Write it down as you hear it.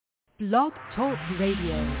Blog Talk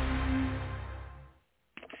Radio.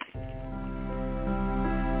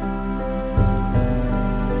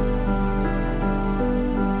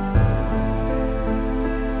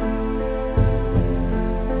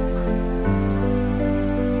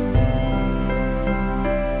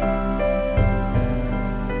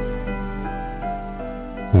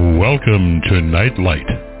 Welcome to Night Light.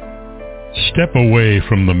 Step away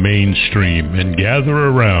from the mainstream and gather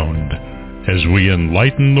around as we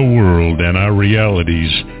enlighten the world and our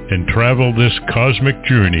realities and travel this cosmic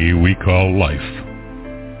journey we call life.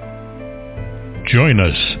 Join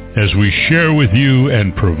us as we share with you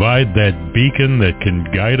and provide that beacon that can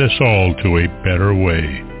guide us all to a better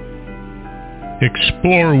way.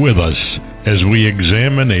 Explore with us as we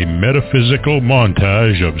examine a metaphysical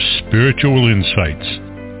montage of spiritual insights,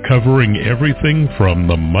 covering everything from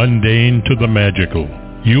the mundane to the magical,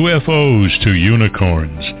 UFOs to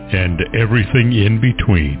unicorns, and everything in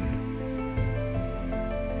between.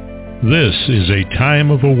 This is a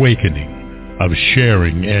time of awakening, of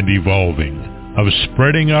sharing and evolving, of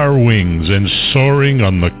spreading our wings and soaring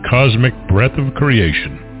on the cosmic breath of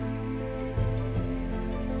creation.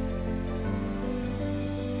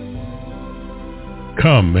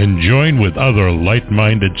 Come and join with other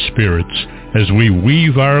light-minded spirits as we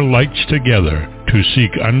weave our lights together to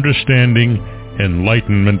seek understanding,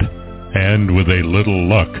 enlightenment, and with a little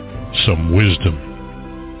luck, some wisdom.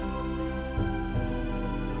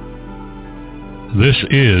 This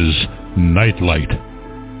is Nightlight,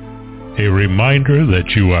 a reminder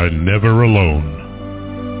that you are never alone.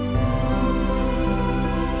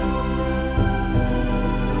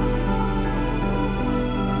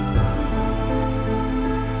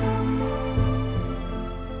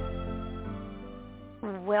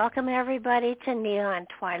 Welcome, everybody, to Neon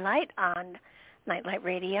Twilight on Nightlight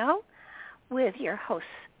Radio with your host,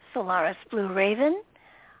 Solaris BluerRaven.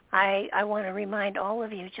 I want to remind all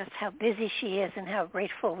of you just how busy she is and how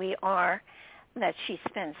grateful we are that she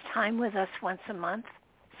spends time with us once a month,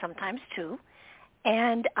 sometimes two,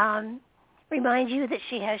 and remind you that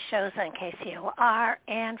she has shows on KCOR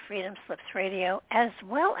and Freedom Slips Radio as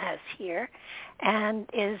well as here, and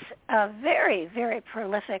is a very, very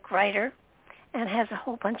prolific writer and has a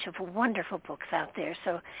whole bunch of wonderful books out there.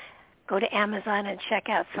 So go to Amazon and check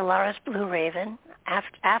out Solaris BluerRaven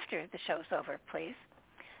after the show's over, please.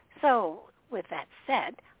 So with that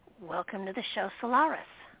said, welcome to the show, Solaris.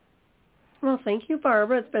 Well, thank you,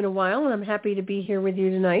 Barbara. It's been a while, and I'm happy to be here with you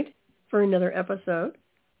tonight for another episode.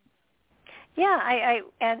 Yeah,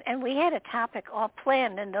 and we had a topic all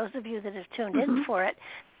planned, and those of you that have tuned in for it,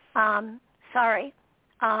 sorry.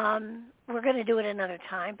 We're going to do it another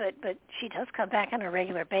time, but she does come back on a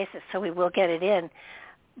regular basis, so we will get it in.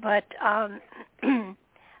 But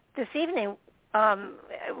this evening,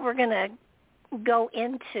 we're going to go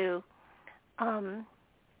into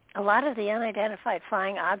a lot of the unidentified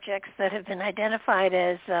flying objects that have been identified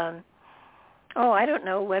as,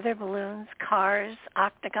 weather balloons, cars,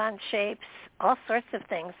 octagon shapes, all sorts of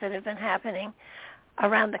things that have been happening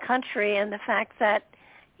around the country, and the fact that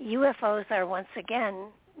UFOs are once again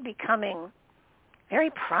becoming very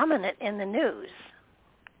prominent in the news,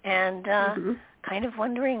 and kind of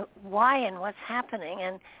wondering why and what's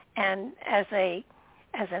happening. And as an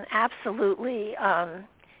absolutely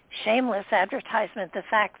shameless advertisement, the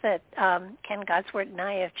fact that Ken Godsword and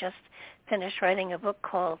I have just finished writing a book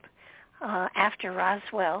called Before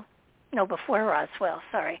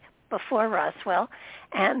Roswell,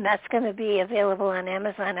 and that's going to be available on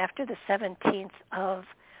Amazon after the 17th of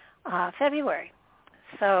February.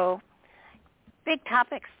 So big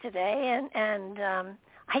topics today, and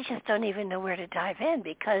I just don't even know where to dive in,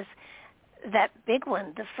 because that big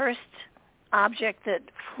one, the first object that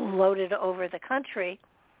floated over the country,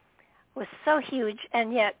 was so huge,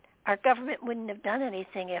 and yet our government wouldn't have done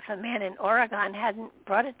anything if a man in Oregon hadn't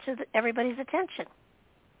brought it to everybody's attention.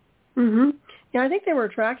 Yeah, I think they were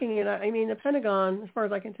tracking it. I mean, the Pentagon, as far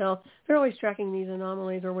as I can tell, they're always tracking these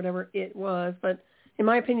anomalies or whatever it was, but in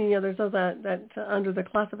my opinion, there's those that under the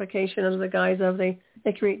classification, under the guise of they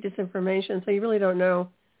create disinformation. So you really don't know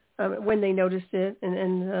when they noticed it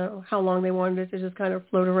and how long they wanted it to just kind of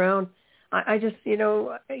float around. I just,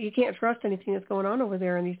 you can't trust anything that's going on over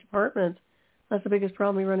there in these departments. That's the biggest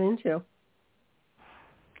problem we run into.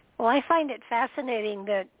 Well, I find it fascinating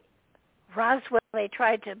that Roswell, they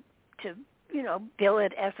tried to bill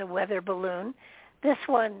it as a weather balloon. This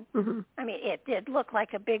one, I mean, it did look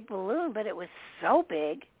like a big balloon, but it was so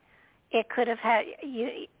big, it could have had,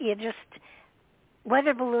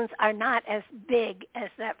 weather balloons are not as big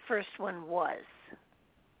as that first one was.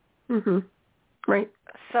 Right.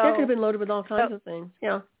 So That could have been loaded with all kinds of things,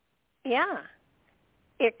 yeah. Yeah.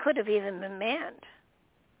 it could have even been manned.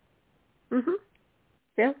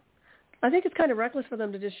 Yeah. I think it's kind of reckless for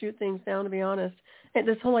them to just shoot things down, to be honest. And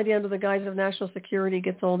this whole idea under the guise of national security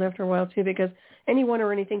gets old after a while, too, because anyone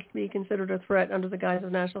or anything can be considered a threat under the guise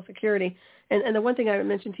of national security. And the one thing I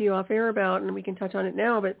mentioned to you off air about, and we can touch on it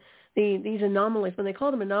now, but these anomalies, when they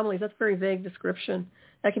call them anomalies, that's a very vague description.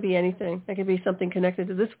 That could be anything. That could be something connected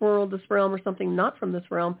to this world, this realm, or something not from this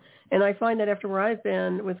realm. And I find that after where I've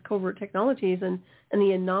been with covert technologies and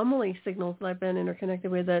the anomaly signals that I've been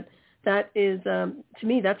interconnected with, that is, to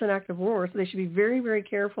me, that's an act of war. So they should be very, very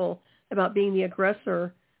careful about being the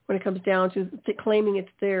aggressor when it comes down to claiming it's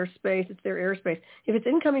their space, it's their airspace. If it's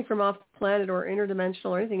incoming from off the planet or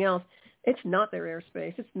interdimensional or anything else, it's not their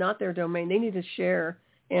airspace. It's not their domain. They need to share.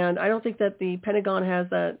 And I don't think that the Pentagon has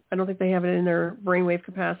that. I don't think they have it in their brainwave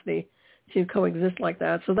capacity to coexist like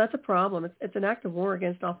that. So that's a problem. It's an act of war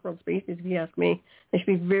against off-world species, if you ask me. They should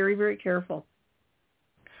be very, very careful.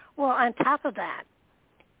 Well, on top of that,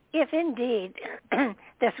 if indeed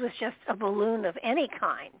this was just a balloon of any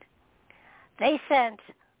kind, they sent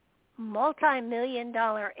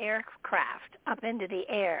multi-million-dollar aircraft up into the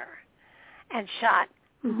air and shot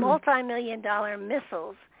multi-million-dollar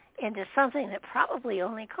missiles into something that probably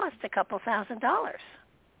only cost a couple $1,000.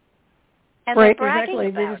 And right, they're bragging exactly.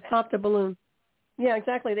 about They just popped a balloon. Yeah,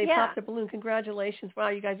 exactly. They popped a balloon. Congratulations. Wow,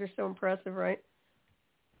 you guys are so impressive, right?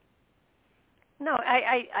 No,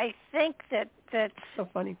 I think that's so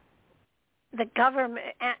funny. The government,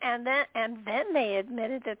 and then they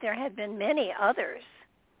admitted that there had been many others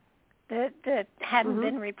that hadn't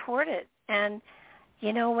been reported. And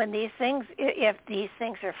you know, when these things, if these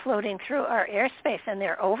things are floating through our airspace and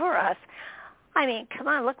they're over us, I mean, come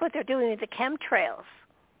on, look what they're doing with the chemtrails.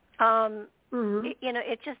 You know,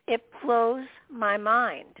 it blows my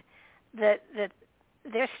mind that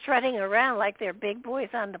they're strutting around like they're big boys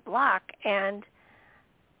on the block, and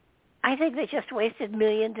I think they just wasted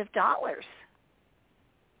millions of dollars.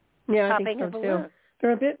 Yeah, I think so a balloon. too.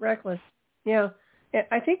 They're a bit reckless. Yeah,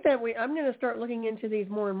 I think that I'm going to start looking into these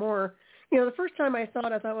more and more. You know, the first time I saw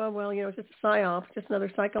it, I thought, well, you know, it's just a psyop, just another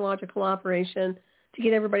psychological operation to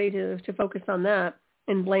get everybody to focus on that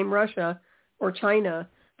and blame Russia or China.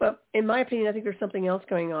 But in my opinion, I think there's something else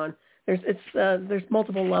going on. There's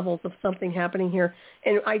multiple levels of something happening here.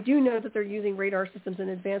 And I do know that they're using radar systems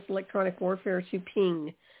and advanced electronic warfare to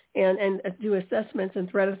ping and do assessments and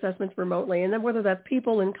threat assessments remotely. And then whether that's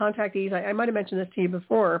people and contactees, I might have mentioned this to you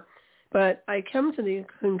before, but I come to the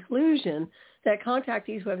conclusion that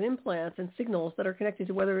contactees who have implants and signals that are connected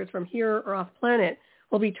to whether it's from here or off planet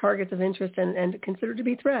will be targets of interest and considered to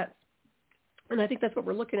be threats. And I think that's what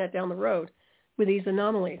we're looking at down the road with these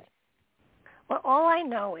anomalies. Well, all I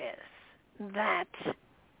know is that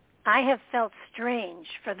I have felt strange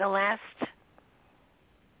for the last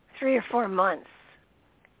 3 or 4 months,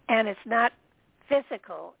 and it's not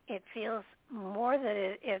physical. It feels more that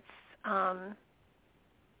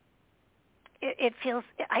it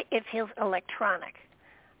feels electronic.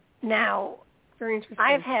 Now, very interesting.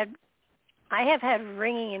 I have had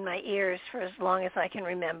ringing in my ears for as long as I can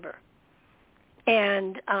remember,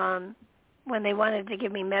 and when they wanted to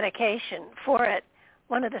give me medication for it,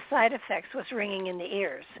 one of the side effects was ringing in the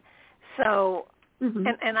ears. So,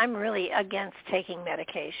 and I'm really against taking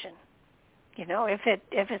medication. You know, if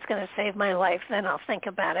it's going to save my life, then I'll think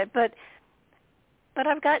about it. But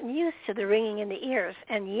I've gotten used to the ringing in the ears,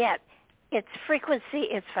 and yet its frequency,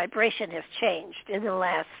 its vibration has changed in the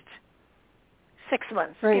last 6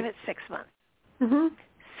 months. Right. Give it 6 months.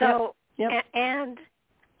 So, yep. And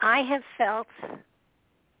I have felt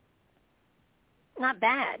not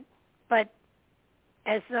bad, but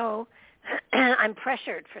as though I'm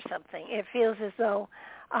pressured for something. It feels as though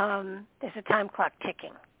there's a time clock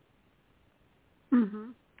ticking.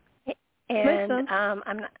 And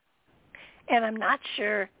I'm not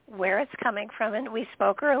sure where it's coming from. And we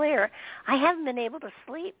spoke earlier. I haven't been able to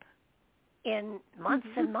sleep in months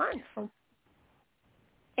and months.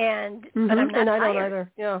 And but I'm not and I tired. don't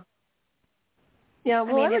either. Yeah. Yeah.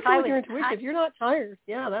 Well, I mean, would go with your intuition. If you're not tired,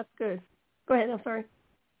 yeah, that's good. Go ahead. I'm sorry.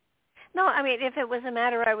 No, I mean, if it was a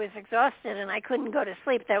matter I was exhausted and I couldn't go to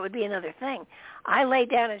sleep, that would be another thing. I lay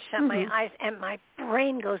down and shut my eyes, and my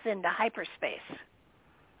brain goes into hyperspace,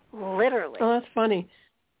 literally. Oh, that's funny.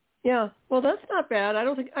 Yeah. Well, that's not bad. I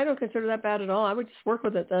don't consider that bad at all. I would just work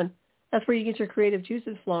with it then. That's where you get your creative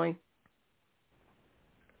juices flowing.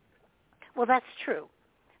 Well, that's true,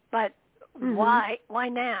 but why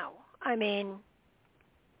now? I mean,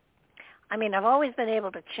 I've always been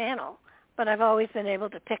able to channel, but I've always been able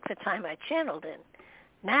to pick the time I channeled in.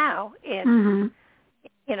 Now it's,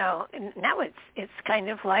 you know, now it's kind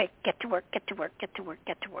of like get to work.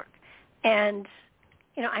 And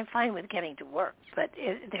I'm fine with getting to work, but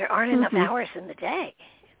there aren't enough hours in the day.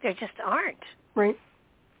 There just aren't. Right.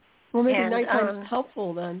 Well, maybe nighttime's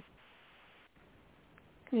helpful then.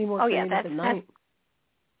 Be more creative at night.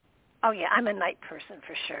 Oh yeah, I'm a night person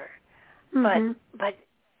for sure. But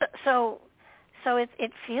so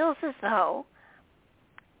it feels as though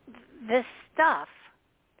this stuff.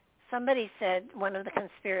 Somebody said, one of the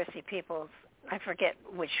conspiracy people, I forget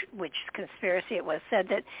which conspiracy it was, said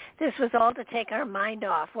that this was all to take our mind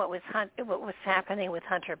off what was happening with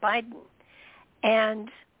Hunter Biden, and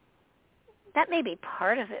that may be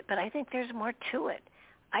part of it, but I think there's more to it.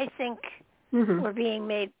 I think we're being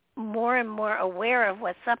made more and more aware of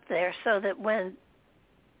what's up there, so that when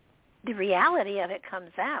the reality of it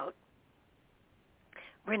comes out,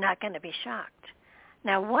 we're not going to be shocked.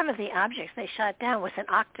 Now, one of the objects they shot down was an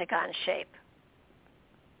octagon shape.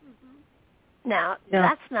 Now,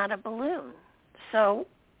 that's not a balloon. So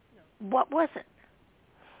what was it?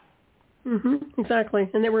 Exactly.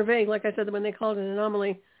 And they were vague. Like I said, when they called it an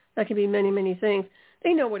anomaly, that could be many, many things.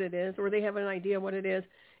 They know what it is, or they have an idea what it is.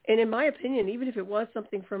 And in my opinion, even if it was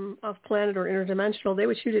something from off-planet or interdimensional, they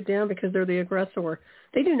would shoot it down because they're the aggressor.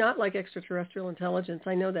 They do not like extraterrestrial intelligence.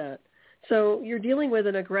 I know that. So you're dealing with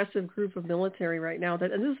an aggressive group of military right now,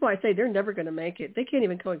 and this is why I say they're never going to make it. They can't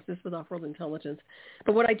even coexist with off-world intelligence.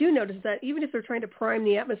 But what I do notice is that even if they're trying to prime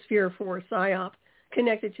the atmosphere for a PSYOP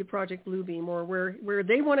connected to Project Bluebeam, or where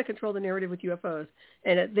they want to control the narrative with UFOs,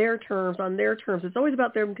 and at their terms, on their terms, it's always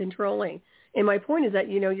about them controlling. And my point is that,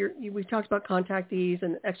 we've talked about contactees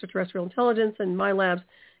and extraterrestrial intelligence and my labs,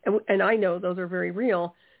 and I know those are very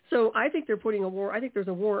real. So I think they're putting a war. I think there's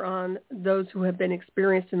a war on those who have been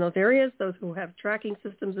experienced in those areas, those who have tracking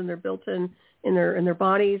systems in their built-in in their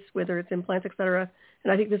bodies, whether it's implants, et cetera.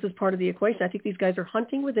 And I think this is part of the equation. I think these guys are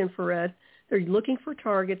hunting with infrared. They're looking for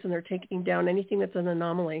targets, and they're taking down anything that's an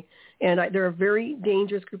anomaly. And they're a very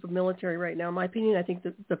dangerous group of military right now. In my opinion, I think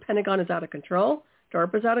that the Pentagon is out of control,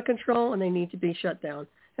 DARPA's out of control, and they need to be shut down.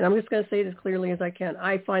 And I'm just going to say it as clearly as I can.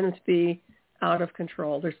 I find them to be out of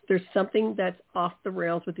control. There's something that's off the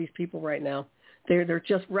rails with these people right now. They're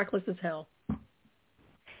just reckless as hell.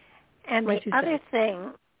 And the other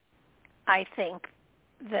thing I think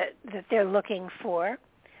that they're looking for,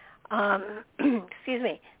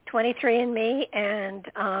 23andMe and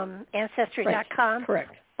Ancestry.com,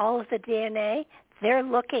 correct. All of the DNA, they're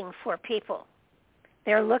looking for people.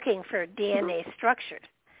 They're looking for DNA structures.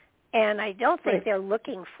 And I don't think they're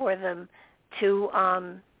looking for them to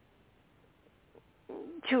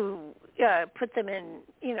put them in,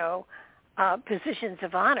 positions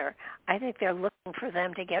of honor. I think they're looking for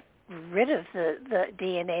them to get rid of the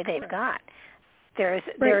DNA they've got. There is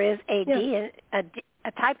a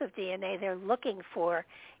type of DNA they're looking for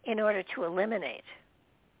in order to eliminate.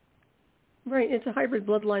 Right. It's a hybrid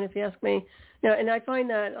bloodline, if you ask me. Now, and I find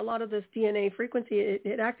that a lot of this DNA frequency,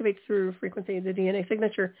 it activates through frequency of the DNA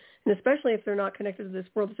signature, and especially if they're not connected to this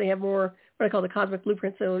world, if they have more what I call the cosmic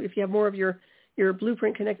blueprint. So if you have more of your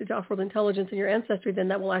blueprint connected to off-world intelligence and your ancestry, then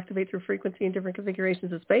that will activate through frequency in different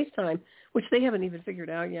configurations of space-time, which they haven't even figured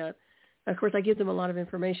out yet. Of course, I give them a lot of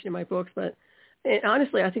information in my books, but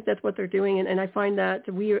honestly, I think that's what they're doing, and I find that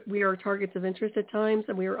we are targets of interest at times,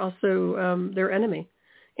 and we are also their enemy.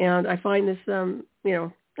 And I find this,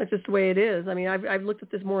 that's just the way it is. I mean, I've looked at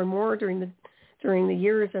this more and more during the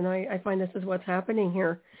years, and I find this is what's happening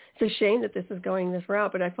here. It's a shame that this is going this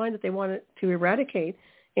route, but I find that they want it to eradicate.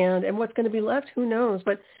 And what's going to be left, who knows?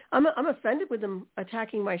 But I'm offended with them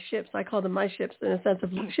attacking my ships. I call them my ships in a sense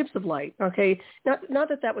of ships of light, okay? Not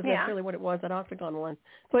that was necessarily what it was, that Octagon one.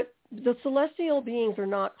 But the celestial beings are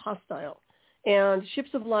not hostile, and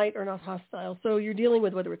ships of light are not hostile. So you're dealing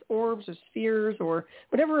with whether it's orbs or spheres or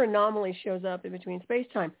whatever anomaly shows up in between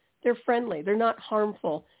space-time. They're friendly. They're not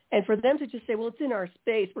harmful. And for them to just say, well, it's in our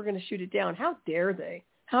space, we're going to shoot it down, how dare they?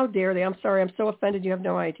 How dare they? I'm sorry. I'm so offended. You have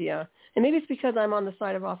no idea. And maybe it's because I'm on the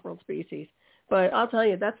side of off-world species. But I'll tell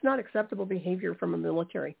you, that's not acceptable behavior from a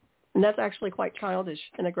military. And that's actually quite childish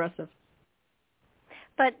and aggressive.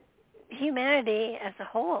 But humanity as a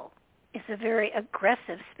whole is a very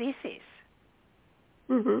aggressive species.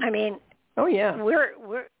 Mm-hmm. I mean,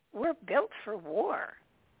 we're built for war.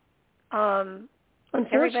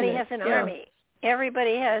 Everybody has an army.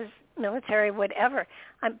 Everybody has military, whatever.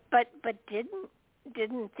 But didn't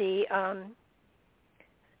the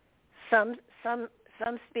some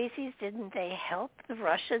species, didn't they help the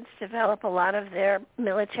Russians develop a lot of their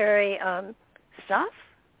military stuff?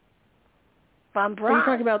 Von Braun. Are you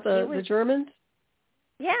talking about the Germans?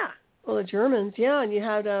 Yeah. Well, the Germans, yeah, and you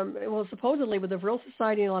had, supposedly with the Vril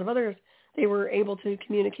Society and a lot of others, they were able to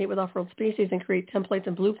communicate with off-world species and create templates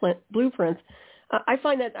and blueprints. I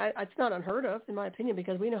find that it's not unheard of, in my opinion,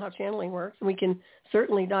 because we know how channeling works, and we can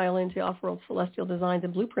certainly dial into off-world celestial designs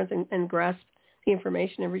and blueprints and grasp the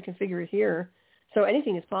information and reconfigure it here. So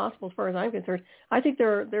anything is possible as far as I'm concerned. I think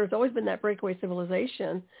there's always been that breakaway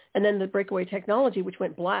civilization, and then the breakaway technology, which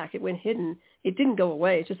went black. It went hidden. It didn't go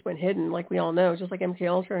away. It just went hidden, like we all know, just like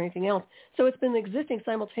MKUltra or anything else. So it's been existing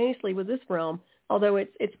simultaneously with this realm, although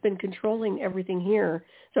it's been controlling everything here.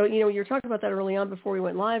 So, you were talking about that early on before we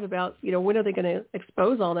went live about, when are they going to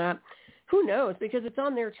expose all that? Who knows? Because it's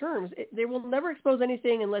on their terms. They will never expose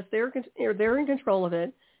anything unless they're in control of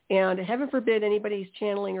it. And heaven forbid anybody's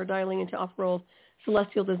channeling or dialing into off-world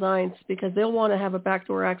celestial designs, because they'll want to have a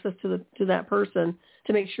backdoor access to that person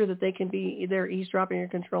to make sure that they can be either eavesdropping or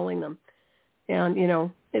controlling them. And,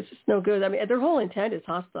 it's just no good. I mean, their whole intent is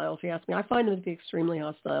hostile, if you ask me. I find them to be extremely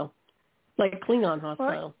hostile, like Klingon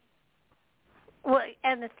hostile. Well,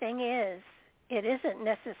 and the thing is, it isn't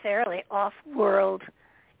necessarily off-world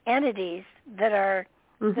entities that are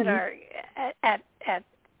that are at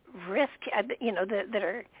risk,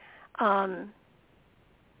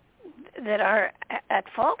 that are at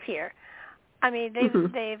fault here. I mean,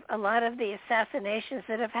 they've a lot of the assassinations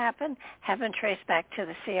that have happened have been traced back to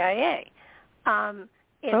the CIA.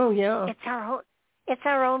 It's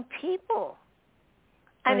our own people.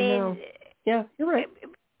 I mean, know. Yeah, you're right.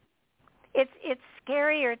 It's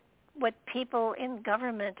scarier what people in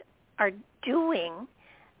government are doing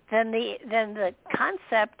than the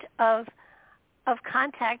concept of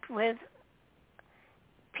contact with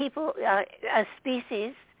people, a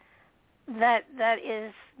species that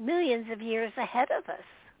is millions of years ahead of us.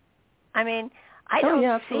 I mean, I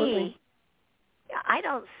don't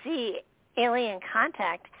see alien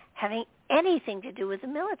contact having anything to do with the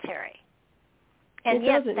military. And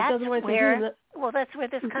yet that's where that's where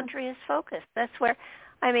this country is focused. That's where,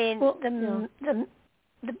 I mean, the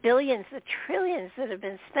billions, the trillions that have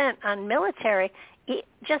been spent on military,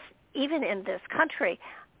 just even in this country,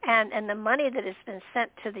 and the money that has been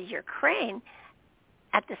sent to the Ukraine,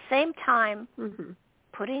 at the same time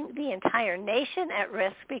putting the entire nation at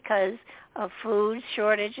risk because of food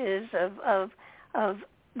shortages, of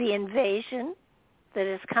the invasion that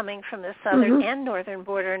is coming from the southern and northern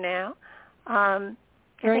border now. I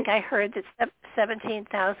think I heard that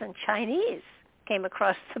 17,000 Chinese came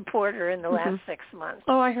across the border in the last 6 months.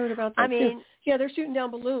 Oh, I heard about that too. Yeah, they're shooting down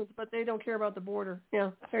balloons, but they don't care about the border.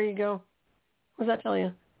 Yeah, there you go. What does that tell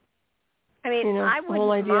you? I mean, I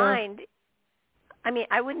wouldn't mind. I mean,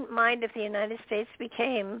 I wouldn't mind if the United States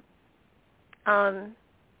became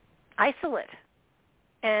isolate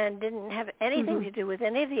and didn't have anything to do with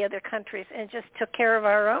any of the other countries and just took care of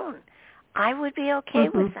our own. I would be okay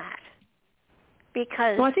with that.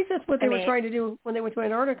 Because, I think that's what they were trying to do when they went to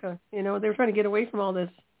Antarctica. They were trying to get away from all this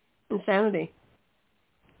insanity.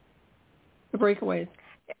 The breakaways.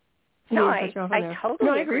 No, I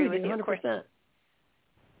totally agree with you, you. 100%.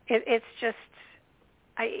 It's just,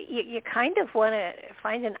 you kind of want to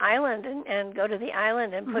find an island and go to the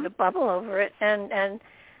island and put a bubble over it and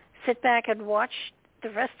sit back and watch the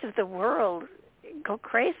rest of the world go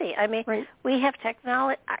crazy. I mean, we have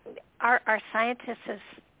technology. Our scientists have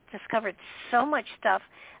discovered so much stuff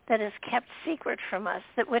that is kept secret from us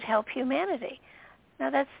that would help humanity. Now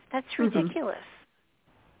that's ridiculous.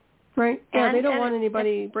 Right. Yeah, they don't want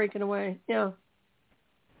anybody breaking away. Yeah.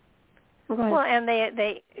 Well, and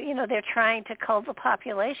they're trying to cull the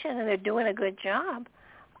population, and they're doing a good job.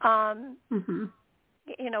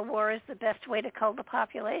 War is the best way to cull the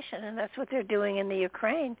population, and that's what they're doing in the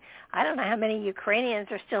Ukraine. I don't know how many Ukrainians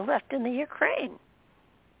are still left in the Ukraine.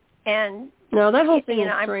 And no, that whole thing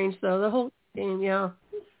is strange, though. The whole thing,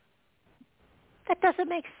 that doesn't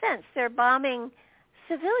make sense. They're bombing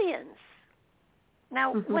civilians.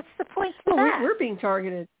 Now, what's the point of that? We're being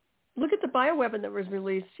targeted. Look at the bioweapon that was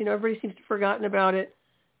released. Everybody seems to have forgotten about it.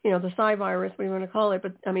 The Psi virus, what do you want to call it?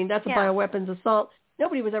 But, I mean, that's a bioweapons assault.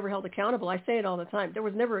 Nobody was ever held accountable. I say it all the time. There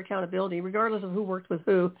was never accountability, regardless of who worked with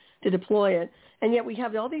who to deploy it. And yet we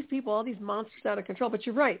have all these people, all these monsters out of control. But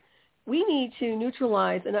you're right. We need to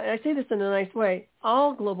neutralize, and I say this in a nice way,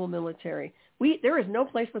 all global military. There is no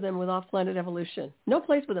place for them with off-planet evolution. No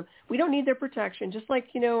place for them. We don't need their protection. Just like,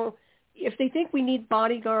 if they think we need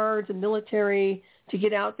bodyguards and military to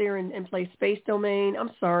get out there and play space domain, I'm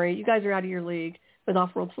sorry. You guys are out of your league with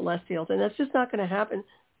off-world celestials, and that's just not going to happen.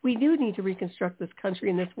 We do need to reconstruct this country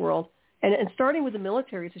and this world, and starting with the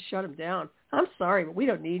military to shut them down. I'm sorry, but we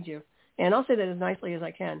don't need you. And I'll say that as nicely as I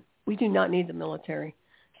can. We do not need the military.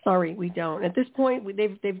 Sorry, we don't. At this point,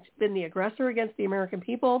 they've been the aggressor against the American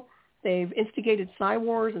people. They've instigated psi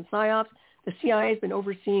wars and psyops. The CIA has been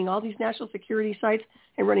overseeing all these national security sites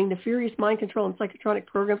and running nefarious mind control and psychotronic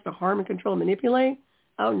programs to harm and control and manipulate.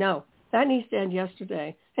 Oh, no. That needs to end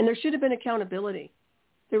yesterday. And there should have been accountability.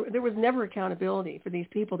 There was never accountability for these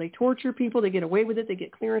people. They torture people. They get away with it. They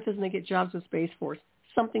get clearances, and they get jobs with Space Force.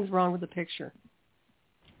 Something's wrong with the picture.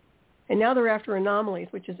 And now they're after anomalies,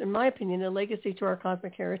 which is, in my opinion, a legacy to our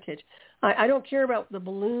cosmic heritage. I don't care about the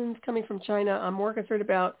balloons coming from China. I'm more concerned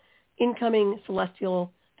about incoming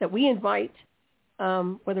celestial that we invite,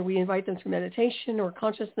 whether we invite them through meditation or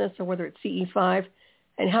consciousness or whether it's CE5,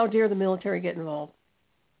 and how dare the military get involved.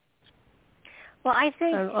 Well, I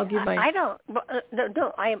think I'll give my... I don't.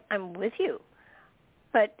 No, I'm with you,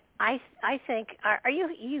 but I think are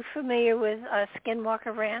you familiar with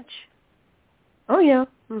Skinwalker Ranch? Oh yeah.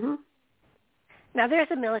 Mhm. Now there's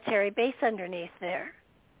a military base underneath there.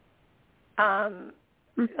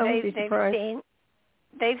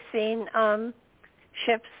 They've seen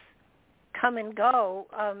ships come and go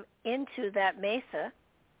into that mesa.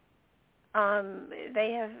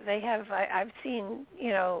 They have. I've seen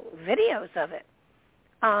videos of it.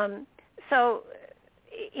 So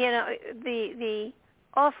the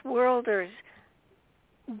off-worlders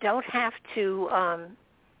don't have to.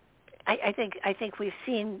 I think we've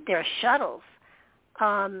seen their shuttles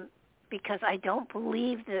because I don't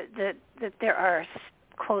believe that there are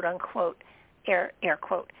quote unquote air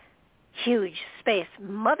quote huge space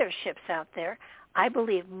motherships out there. I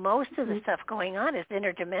believe most of the stuff going on is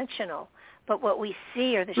interdimensional, but what we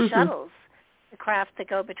see are the shuttles, the craft that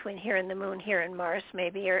go between here and the moon, here and Mars,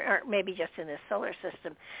 maybe, or maybe just in this solar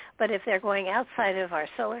system. But if they're going outside of our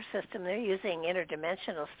solar system, they're using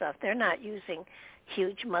interdimensional stuff. They're not using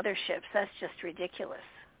huge motherships. That's just ridiculous.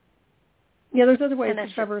 Yeah, there's other ways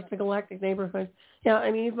to traverse the galactic neighborhood. Yeah,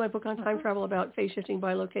 I mean, even my book on time travel about phase shifting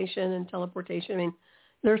by location and teleportation. I mean,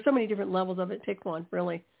 there are so many different levels of it. Pick one,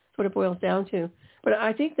 really. That's what it boils down to. But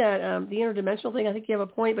I think that the interdimensional thing, I think you have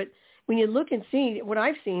a point. But when you look and see what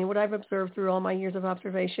I've seen, what I've observed through all my years of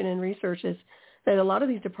observation and research is that a lot of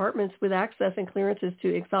these departments with access and clearances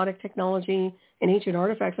to exotic technology and ancient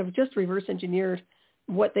artifacts have just reverse engineered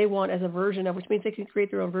what they want as a version of, which means they can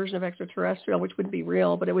create their own version of extraterrestrial, which wouldn't be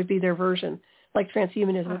real, but it would be their version, like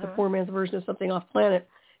transhumanism with the poor man's version of something off planet.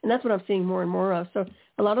 And that's what I'm seeing more and more of. So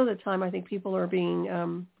a lot of the time I think people are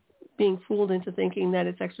being fooled into thinking that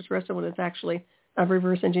it's extraterrestrial when it's actually a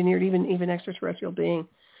reverse engineered, even extraterrestrial being.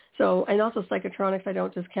 So, and also psychotronics, I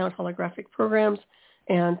don't discount holographic programs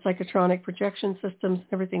and psychotronic projection systems,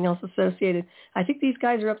 everything else associated. I think these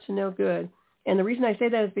guys are up to no good. And the reason I say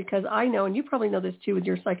that is because I know, and you probably know this too with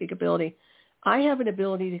your psychic ability, I have an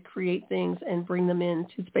ability to create things and bring them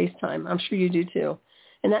into space-time. I'm sure you do too.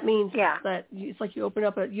 And that means that it's like you open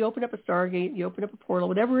up a Stargate, you open up a portal,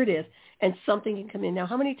 whatever it is, and something can come in. Now,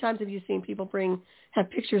 how many times have you seen people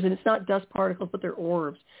have pictures and it's not dust particles, but they're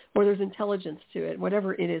orbs, or there's intelligence to it,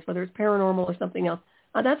 whatever it is, whether it's paranormal or something else?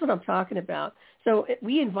 That's what I'm talking about. So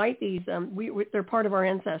we invite these. They're part of our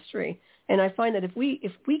ancestry. And I find that if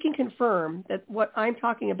we can confirm that what I'm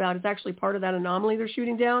talking about is actually part of that anomaly they're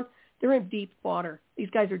shooting down, they're in deep water.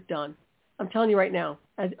 These guys are done. I'm telling you right now,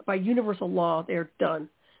 by universal law, they're done.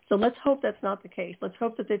 So let's hope that's not the case. Let's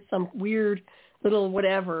hope that it's some weird little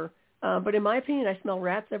whatever. But in my opinion, I smell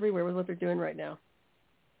rats everywhere with what they're doing right now.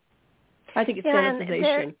 I think it's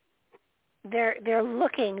sanitization. They're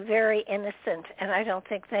looking very innocent, and I don't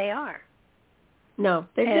think they are. No,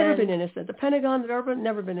 they've never been innocent. The Pentagon, the DARPA,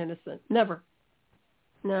 never been innocent. Never.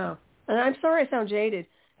 No. And I'm sorry I sound jaded,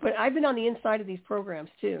 but I've been on the inside of these programs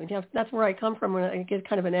too. And that's where I come from when I get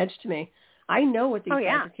kind of an edge to me. I know what these guys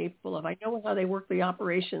are capable of. I know how they work the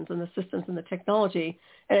operations and the systems and the technology.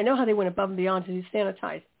 And I know how they went above and beyond to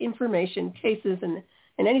sanitize information, cases, and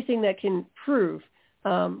anything that can prove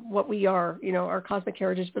what we are, our cosmic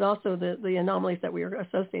heritage, but also the anomalies that we are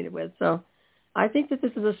associated with. So I think that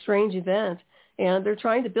this is a strange event. And they're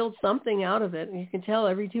trying to build something out of it. And you can tell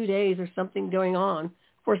every 2 days there's something going on.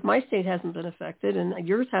 Of course, my state hasn't been affected, and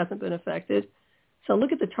yours hasn't been affected. So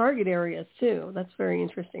look at the target areas, too. That's very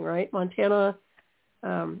interesting, right? Montana,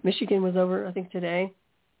 Michigan was over, I think, today.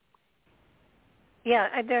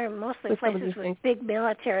 Yeah, they're mostly places with big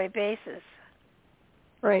military bases.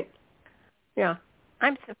 Right. Yeah.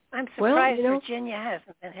 I'm surprised Virginia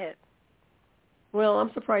hasn't been hit. Well,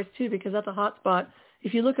 I'm surprised, too, because that's a hot spot.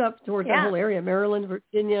 If you look up towards that whole area, Maryland,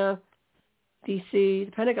 Virginia, D.C.,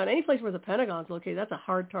 the Pentagon, any place where the Pentagon's located, that's a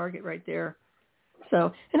hard target right there.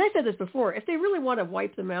 So, and I said this before, if they really want to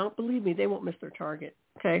wipe them out, believe me, they won't miss their target,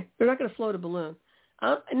 okay? They're not going to float a balloon.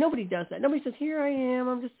 Nobody does that. Nobody says, here I am,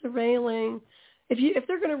 I'm just surveilling. If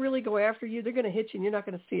they're going to really go after you, they're going to hit you, and you're not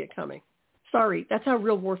going to see it coming. Sorry, that's how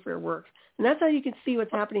real warfare works. And that's how you can see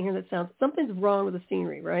what's happening here that sounds, something's wrong with the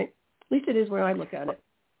scenery, right? At least it is when I look at it.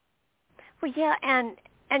 Well, yeah, and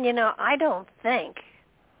I don't think,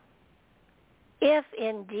 if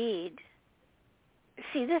indeed,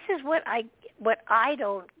 see, this is what I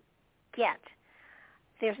don't get.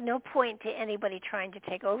 There's no point to anybody trying to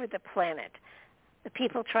take over the planet. The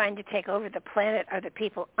people trying to take over the planet are the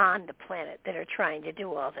people on the planet that are trying to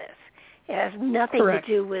do all this. It has nothing Correct.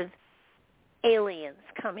 to do with aliens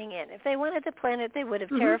coming in. If they wanted the planet, they would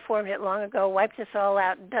have terraformed it long ago, wiped us all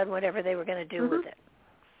out, and done whatever they were going to do with it.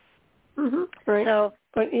 Right. So,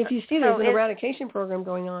 but if you see, there's an eradication program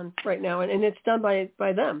going on right now, and it's done by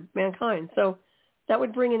them, mankind. So that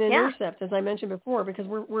would bring in an intercept, as I mentioned before, because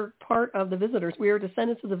we're part of the visitors. We are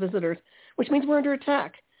descendants of the visitors, which means we're under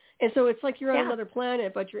attack. And so it's like you're on another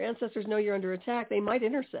planet, but your ancestors know you're under attack. They might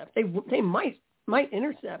intercept. They might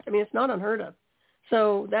intercept. I mean, it's not unheard of.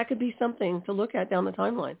 So that could be something to look at down the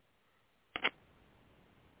timeline.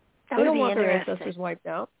 They don't want their ancestors wiped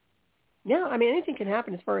out. Yeah, I mean, anything can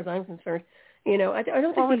happen as far as I'm concerned. I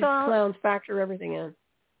don't think these clowns factor everything in.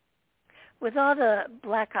 With all the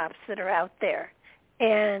black ops that are out there,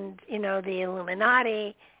 and, the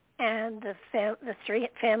Illuminati and the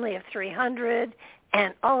family of 300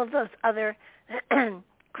 and all of those other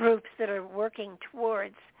groups that are working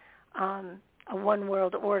towards a one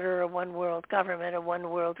world order, a one world government, a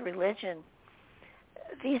one world religion.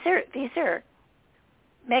 These are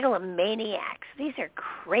megalomaniacs. These are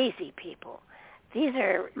crazy people. These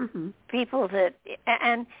are people that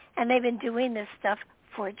and they've been doing this stuff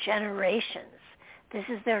for generations. This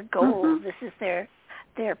is their goal. This is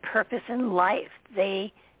their purpose in life.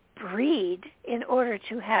 They breed in order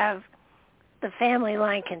to have the family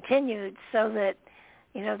line continued so that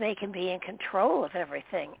they can be in control of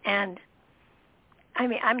everything. And I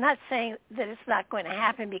mean, I'm not saying that it's not going to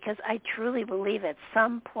happen, because I truly believe at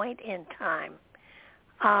some point in time,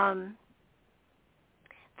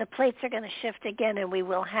 the plates are going to shift again, and we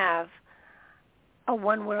will have a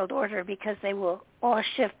one world order, because they will all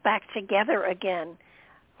shift back together again,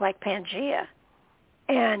 like Pangea,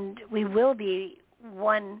 and we will be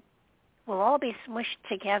one. We'll all be smushed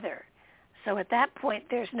together. So at that point,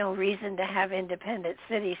 there's no reason to have independent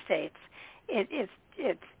city-states. It's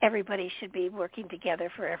everybody should be working together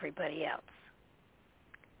for everybody else.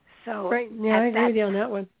 So right, yeah, I agree with you on that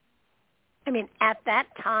one. I mean, at that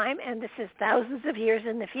time, and this is thousands of years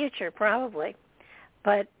in the future, probably,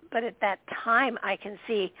 but at that time, I can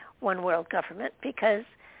see one world government, because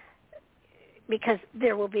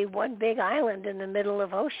there will be one big island in the middle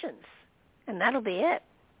of oceans, and that'll be it.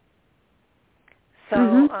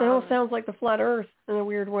 So it all sounds like the flat Earth in a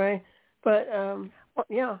weird way, but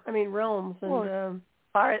yeah, I mean, realms and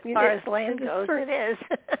far as land goes, it is.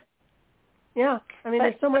 Yeah, I mean,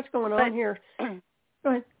 there's so much going on here. Go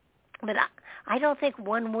ahead. But I don't think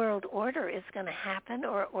one world order is going to happen,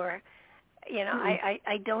 or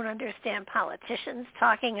I don't understand politicians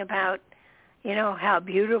talking about, how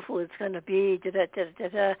beautiful it's going to be,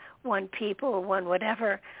 one people, one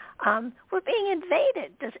whatever. We're being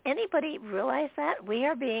invaded. Does anybody realize that? We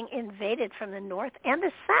are being invaded from the north and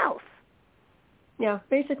the south. Yeah,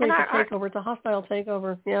 basically it's a takeover. It's a hostile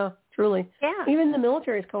takeover. Yeah, truly. Yeah. Even the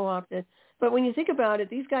military is co-opted. But when you think about it,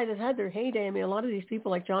 these guys have had their heyday. I mean, a lot of these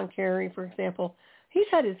people, like John Kerry, for example, he's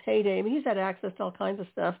had his heyday. I mean, he's had access to all kinds of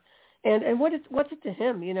stuff. And what's it to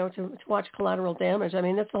him, to watch collateral damage? I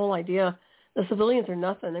mean, that's the whole idea. The civilians are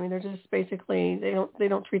nothing. I mean, they're just basically, they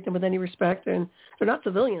don't treat them with any respect, and they're not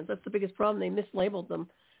civilians. That's the biggest problem. They mislabeled them.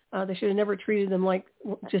 They should have never treated them like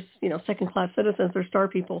just, second-class citizens. They're star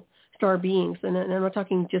people, star beings. And I'm not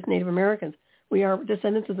talking just Native Americans. We are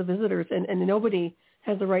descendants of the visitors, and nobody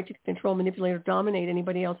has the right to control, manipulate, or dominate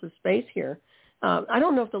anybody else's space here. I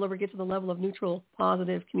don't know if they'll ever get to the level of neutral,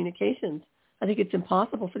 positive communications. I think it's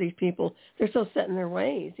impossible for these people. They're so set in their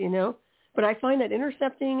ways, But I find that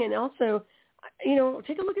intercepting, and also,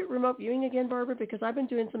 take a look at remote viewing again, Barbara, because I've been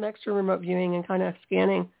doing some extra remote viewing and kind of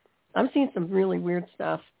scanning. I'm seeing some really weird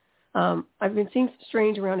stuff. I've been seeing some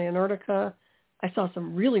strange around Antarctica. I saw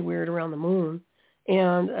some really weird around the moon.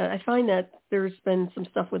 And I find that there's been some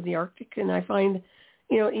stuff with the Arctic, and I find,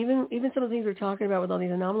 even some of the things we're talking about with all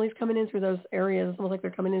these anomalies coming in through those areas, it's almost like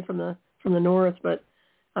they're coming in from the north. But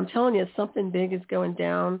I'm telling you, something big is going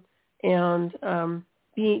down, and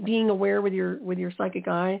being aware with your psychic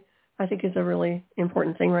eye, I think, is a really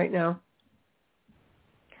important thing right now.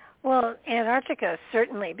 Well, Antarctica,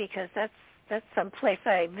 certainly, because that's some place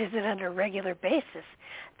I visit on a regular basis.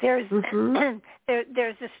 There's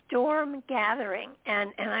there's a storm gathering,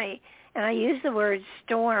 and I use the word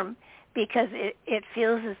storm because it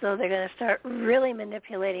feels as though they're going to start really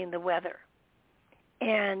manipulating the weather.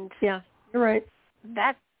 And yeah, you're right.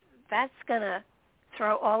 That's going to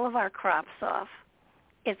throw all of our crops off.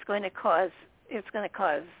 It's going to cause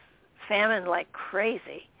famine like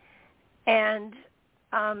crazy, and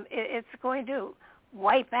it's going to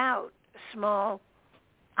wipe out small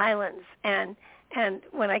islands. And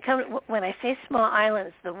when I say small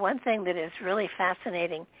islands, the one thing that is really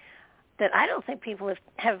fascinating that I don't think people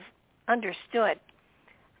have understood,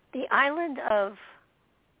 the island of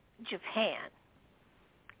Japan.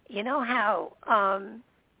 You know how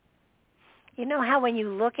when you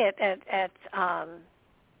look at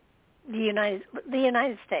the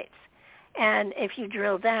United States, and if you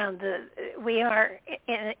drill down, we are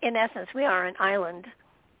in essence we are an island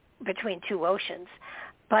between two oceans,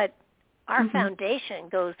 but our foundation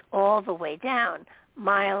goes all the way down,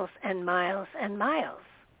 miles and miles and miles.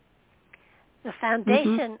 The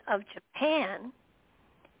foundation of Japan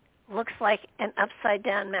looks like an upside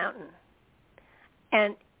down mountain,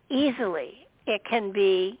 and easily it can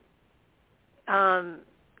be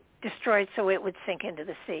destroyed so it would sink into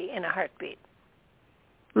the sea in a heartbeat.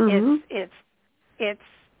 I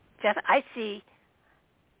see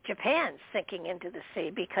Japan sinking into the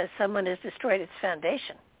sea because someone has destroyed its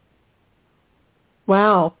foundation.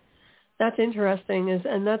 Wow, that's interesting.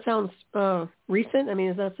 And that sounds recent. I mean,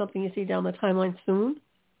 is that something you see down the timeline soon?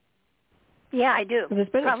 Yeah, I do.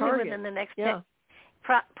 It's been probably a target. Within the next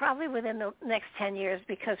probably within the next 10 years,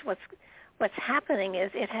 because what's happening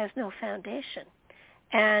is it has no foundation.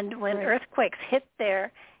 And when earthquakes hit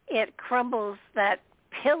there, it crumbles that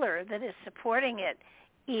pillar that is supporting it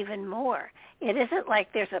even more. It isn't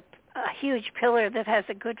like there's a huge pillar that has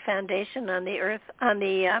a good foundation on the earth, on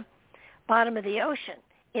the bottom of the ocean.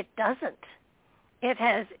 It doesn't.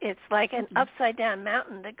 It's like an upside down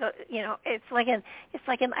mountain that it's like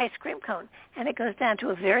an ice cream cone, and it goes down to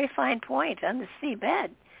a very fine point on the seabed.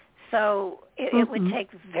 So it would take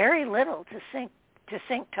very little to sink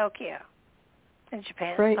Tokyo in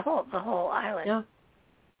Japan, the whole island. Yeah.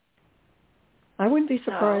 I wouldn't be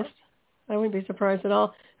surprised. I wouldn't be surprised at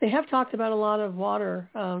all. They have talked about a lot of water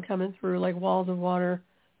coming through, like walls of water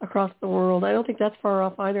across the world. I don't think that's far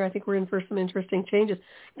off either. I think we're in for some interesting changes.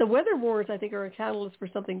 The weather wars, I think, are a catalyst for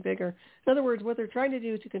something bigger. In other words, what they're trying to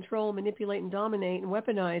do to control, manipulate, and dominate and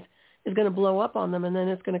weaponize is going to blow up on them, and then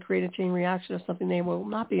it's going to create a chain reaction of something they will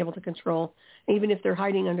not be able to control. Even if they're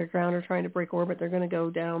hiding underground or trying to break orbit, they're going to go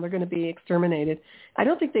down. They're going to be exterminated. I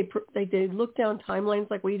don't think they look down timelines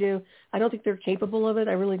like we do. I don't think they're capable of it.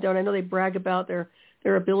 I really don't. I know they brag about their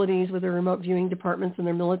abilities with their remote viewing departments and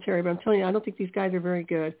their military, but I'm telling you, I don't think these guys are very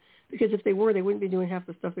good, because if they were, they wouldn't be doing half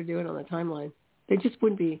the stuff they're doing on the timeline. They just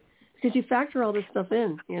wouldn't be, because you factor all this stuff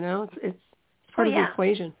in, it's part of the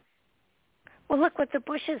equation. Well, look what the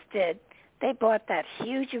Bushes did. They bought that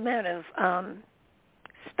huge amount of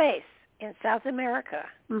space in South America,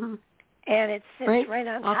 and it sits right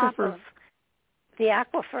on top of the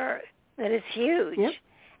aquifer that is huge,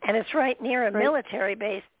 and it's right near a military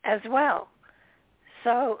base as well.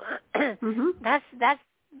 So that's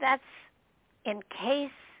in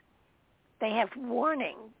case they have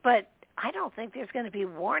warning, but I don't think there's going to be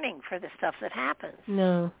warning for the stuff that happens.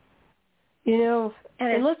 No.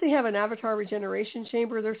 Unless they have an avatar regeneration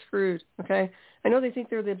chamber, they're screwed, okay? I know they think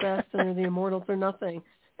they're the best and they're the immortals. They're nothing.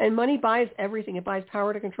 And money buys everything. It buys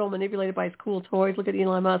power to control, manipulate. It buys cool toys. Look at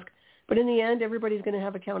Elon Musk. But in the end, everybody's going to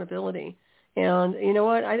have accountability. And you know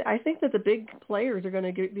what? I think that the big players are going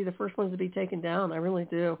to be the first ones to be taken down. I really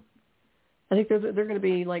do. I think they're going to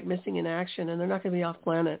be like missing in action, and they're not going to be off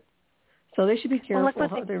planet. So they should be careful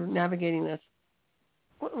how they're navigating this.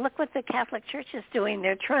 Look what the Catholic Church is doing.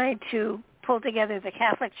 They're trying to pull together the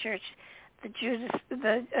Catholic Church, the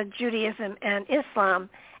Judaism, and Islam,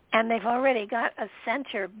 and they've already got a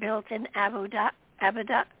center built in Abu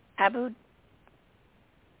Dhabi.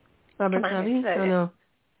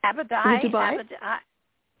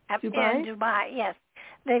 Dubai, yes.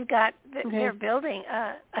 They've got. They're building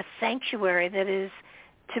a sanctuary that is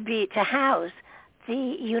to house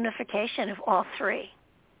the unification of all three.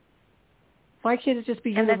 Why can't it just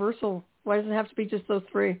be universal? Why does it have to be just those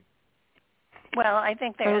three? Well, I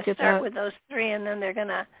think they're going to start with those three, and then they're going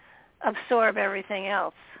to absorb everything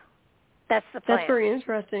else. That's the plan. That's very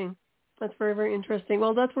interesting. That's very, very interesting.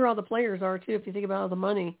 Well, that's where all the players are, too, if you think about all the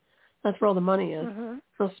money. That's where all the money is,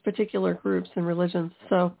 those particular groups and religions.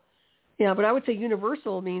 So, yeah, but I would say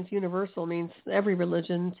universal means every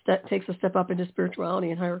religion that takes a step up into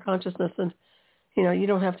spirituality and higher consciousness, and, you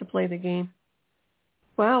don't have to play the game.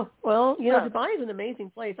 Wow. Well, Dubai is an amazing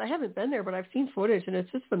place. I haven't been there, but I've seen footage, and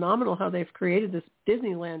it's just phenomenal how they've created this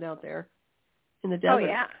Disneyland out there in the desert. Oh,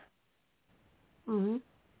 yeah. Mm-hmm.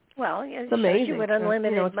 Well, it shows you what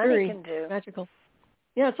unlimited money can do. Magical.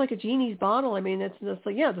 Yeah, it's like a genie's bottle. I mean, it's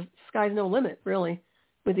like, yeah, the sky's no limit, really,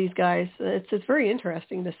 with these guys. It's very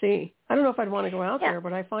interesting to see. I don't know if I'd want to go out there,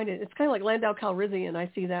 but I find it's kind of like Landau Calrissian.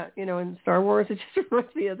 I see that, in Star Wars. It just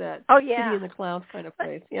reminds me of that city in the clouds kind of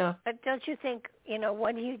place. Yeah. But don't you think,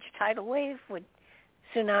 one huge tidal wave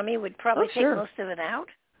tsunami would probably take most of it out?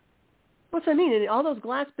 What's I mean? And all those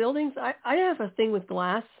glass buildings, I have a thing with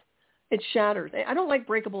glass. It shatters. I don't like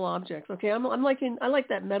breakable objects, okay? I like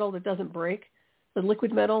that metal that doesn't break, the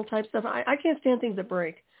liquid metal type stuff. I can't stand things that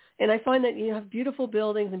break. And I find that you have beautiful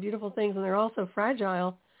buildings and beautiful things, and they're also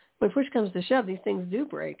fragile. When push comes to shove, these things do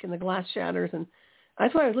break, and the glass shatters. And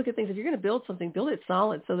that's why I look at things. If you're going to build something, build it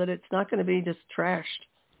solid so that it's not going to be just trashed.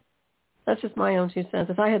 That's just my own 2 cents.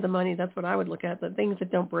 If I had the money, that's what I would look at, the things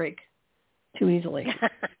that don't break too easily.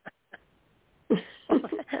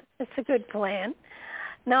 That's a good plan.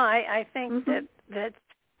 No, I think that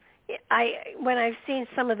when I've seen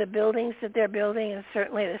some of the buildings that they're building, and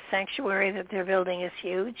certainly the sanctuary that they're building is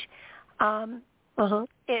huge.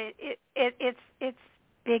 It's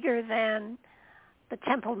bigger than the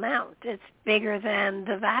Temple Mount. It's bigger than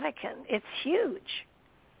the Vatican. It's huge,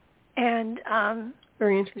 and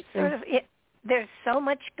very interesting. There's so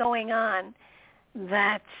much going on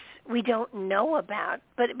that we don't know about,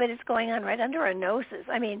 but it's going on right under our noses.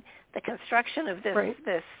 I mean, the construction of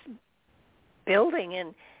this building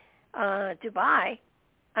in Dubai,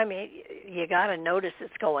 I mean, you got to notice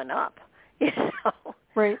it's going up.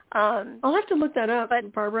 Right. I'll have to look that up,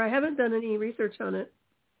 Barbara. I haven't done any research on it.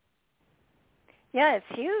 Yeah, it's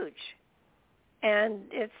huge, and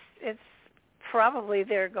it's probably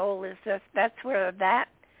their goal is that's where that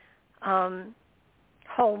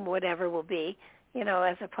home, whatever, will be.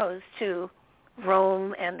 As opposed to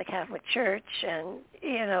Rome and the Catholic Church and,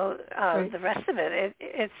 the rest of it.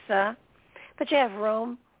 But you have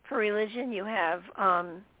Rome for religion, you have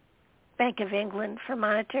Bank of England for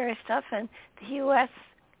monetary stuff, and the U.S.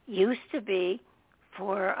 used to be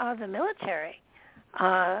for the military.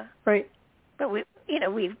 Right. But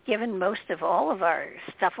we've given most of all of our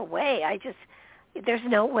stuff away. There's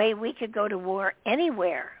no way we could go to war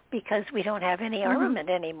anywhere because we don't have any armament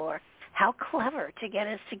anymore. How clever to get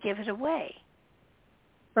us to give it away.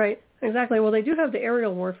 Right, exactly. Well, they do have the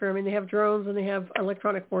aerial warfare. I mean, they have drones and they have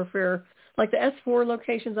electronic warfare, like the S4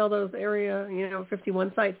 locations, all those area,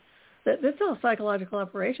 51 sites. That's all psychological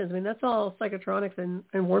operations. I mean, that's all psychotronics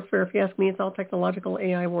and warfare. If you ask me, it's all technological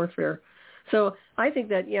AI warfare. So I think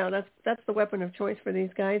that, that's the weapon of choice for these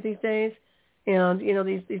guys these days. And,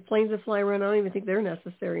 these planes that fly around, I don't even think they're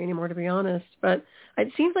necessary anymore, to be honest. But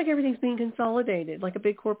it seems like everything's being consolidated, like a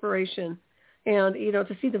big corporation. And,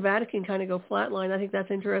 to see the Vatican kind of go flatline, I think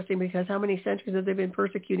that's interesting because how many centuries have they been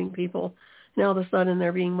persecuting people? Now all of a sudden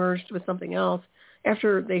they're being merged with something else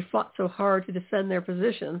after they fought so hard to defend their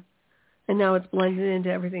position. And now it's blended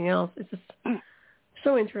into everything else. It's just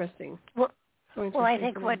so interesting. Well, I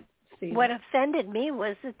think what offended me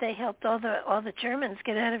was that they helped all the Germans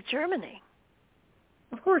get out of Germany.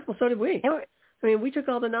 Of course. Well, so did we. I mean, we took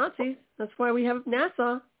all the Nazis. That's why we have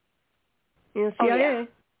NASA, CIA. Oh, yeah.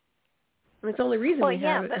 I mean, it's the only reason we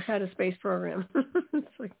had a space program. It's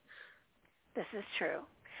like, this is true.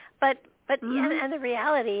 But and the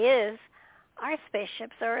reality is our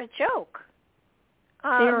spaceships are a joke. They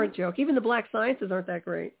are a joke. Even the black sciences aren't that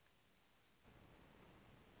great.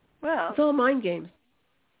 Well, it's all mind games.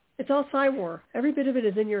 It's all Psy-War. Every bit of it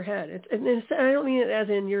is in your head. I don't mean it as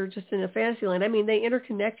in you're just in a fantasy land. I mean they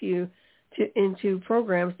interconnect you into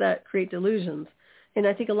programs that create delusions. And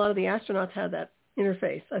I think a lot of the astronauts had that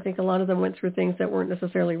interface. I think a lot of them went through things that weren't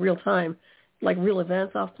necessarily real time, like real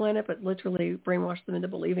events off planet, but literally brainwashed them into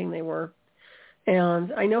believing they were.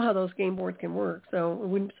 And I know how those game boards can work, so it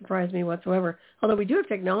wouldn't surprise me whatsoever. Although we do have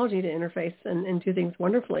technology to interface and do things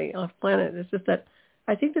wonderfully off planet. It's just that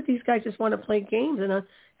I think that these guys just want to play games, and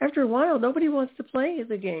after a while, nobody wants to play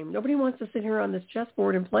the game. Nobody wants to sit here on this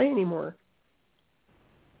chessboard and play anymore.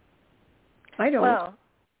 I don't. Well,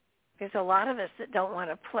 there's a lot of us that don't want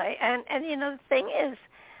to play, and the thing is,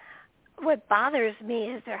 what bothers me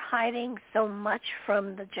is they're hiding so much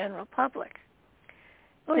from the general public.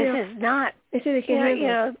 Oh, this is not. They say they can't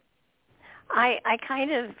handle it. I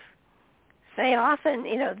kind of say often,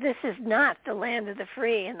 this is not the land of the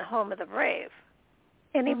free and the home of the brave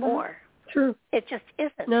anymore. True. It just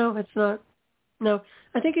isn't. No, it's not. No,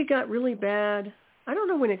 I think it got really bad. I don't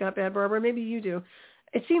know when it got bad, Barbara. Maybe you do.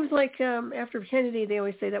 It seems like after Kennedy, they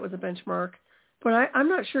always say that was a benchmark. But I'm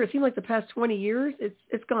not sure. It seemed like the past 20 years,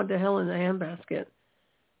 it's gone to hell in a handbasket.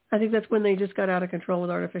 I think that's when they just got out of control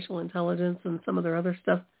with artificial intelligence and some of their other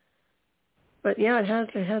stuff. But yeah, it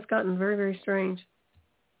has gotten very, very strange.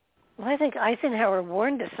 Well, I think Eisenhower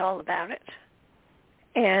warned us all about it.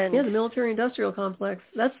 And the military-industrial complex.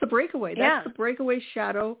 That's the breakaway. That's the breakaway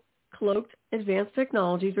shadow-cloaked advanced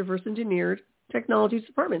technologies, reverse-engineered technologies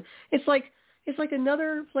department. It's like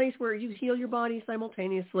another place where you heal your body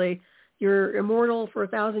simultaneously. You're immortal for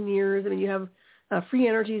 1,000 years. I mean, you have free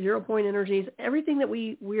energy, 0-point energies. Everything that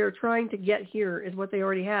we are trying to get here is what they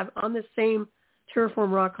already have on this same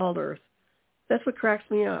terraform rock called Earth. That's what cracks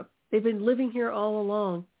me up. They've been living here all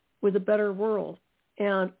along with a better world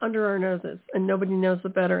and under our noses, and nobody knows the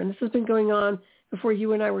better. And this has been going on before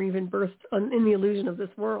you and I were even birthed in the illusion of this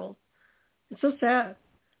world. It's so sad.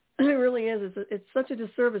 It really is. It's such a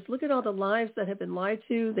disservice. Look at all the lives that have been lied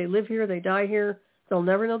to. They live here. They die here. They'll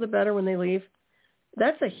never know the better when they leave.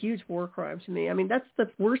 That's a huge war crime to me. I mean, that's the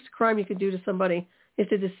worst crime you could do to somebody is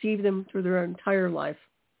to deceive them through their entire life.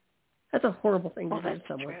 That's a horrible thing to do to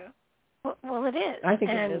someone. True. Well, it is. I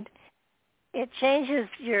think it is. It changes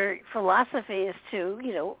your philosophy as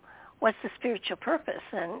to, what's the spiritual purpose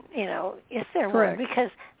and, is there Correct. one?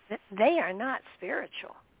 Because they are not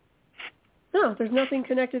spiritual. No, there's nothing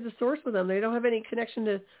connected to source with them. They don't have any connection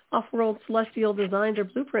to off-world celestial designs or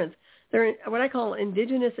blueprints. They're what I call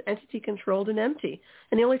indigenous entity controlled and empty.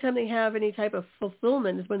 And the only time they have any type of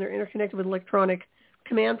fulfillment is when they're interconnected with electronic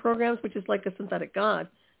command programs, which is like a synthetic god.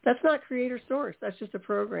 That's not creator source. That's just a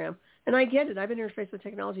program. And I get it. I've been interfaced with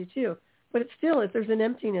technology too. But it's still, there's an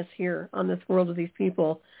emptiness here on this world of these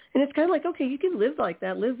people. And it's kind of like, okay, you can live like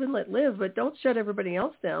that, live and let live, but don't shut everybody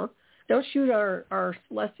else down. Don't shoot our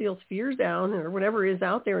celestial spheres down or whatever is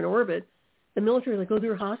out there in orbit. The military is like, oh,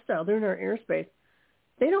 they're hostile. They're in our airspace.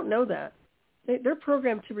 They don't know that. They're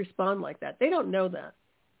programmed to respond like that. They don't know that.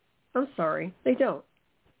 I'm sorry. They don't.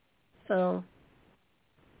 So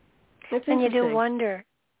it's and you interesting. do wonder,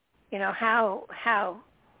 how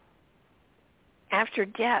after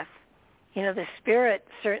death, the spirit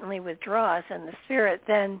certainly withdraws, and the spirit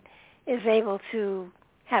then is able to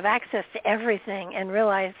have access to everything and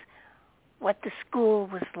realize what the school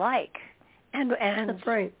was like and That's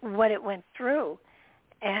right. what it went through.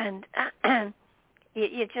 And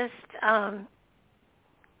you just,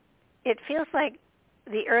 it feels like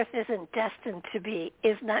the earth is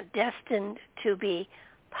not destined to be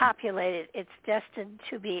populated. It's destined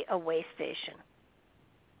to be a way station.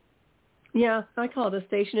 Yeah, I call it a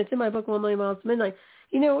station. It's in my book, 1 Million Miles to Midnight.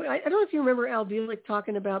 I don't know if you remember Al Bielek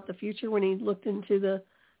talking about the future when he looked into the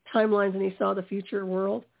timelines and he saw the future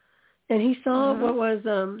world. And he saw what was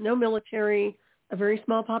no military, a very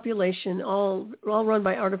small population, all run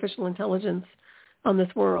by artificial intelligence on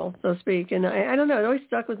this world, so to speak. And I don't know, it always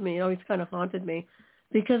stuck with me. It always kind of haunted me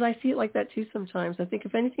because I see it like that too sometimes. I think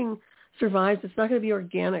if anything survives, it's not going to be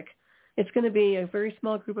organic. It's going to be a very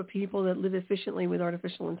small group of people that live efficiently with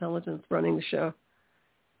artificial intelligence running the show,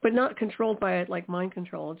 but not controlled by it like mind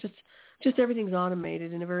control. Just everything's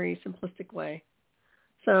automated in a very simplistic way.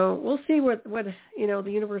 So we'll see what the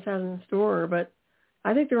universe has in store, but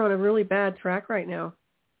I think they're on a really bad track right now.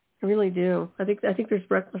 I really do. I think there's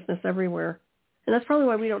recklessness everywhere. And that's probably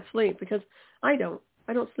why we don't sleep, because I don't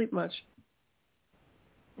sleep much.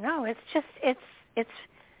 No, it's just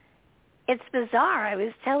it's bizarre. I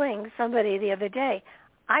was telling somebody the other day,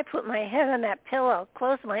 I put my head on that pillow,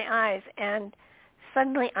 close my eyes, and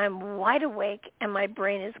suddenly I'm wide awake and my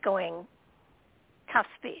brain is going top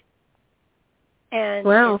speed. And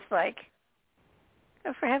It's like,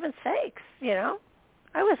 for heaven's sakes,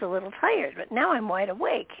 I was a little tired, but now I'm wide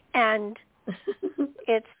awake. And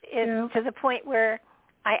it's to the point where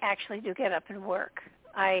I actually do get up and work.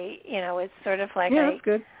 It's sort of like that's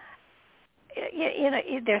good.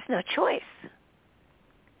 There's no choice.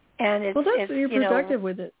 And you're productive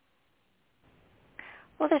with it.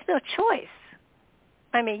 Well, there's no choice.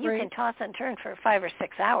 I mean, you Right. can toss and turn for 5 or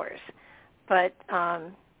 6 hours, but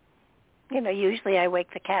usually I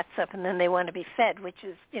wake the cats up and then they want to be fed, which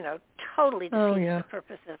is totally defeats the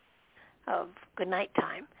purpose of good night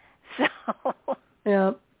time. So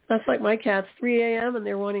yeah, that's like my cats, 3 a.m. and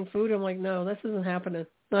they're wanting food. I'm like, no, this isn't happening.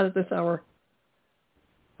 Not at this hour.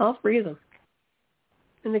 I'll freeze them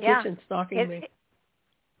in the kitchen, stalking me.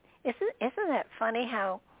 Isn't that funny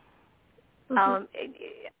how, I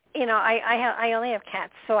only have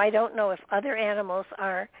cats, so I don't know if other animals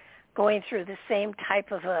are going through the same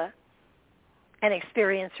type of an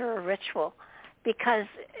experience or a ritual, because,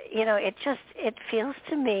 it feels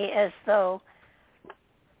to me as though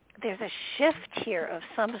there's a shift here of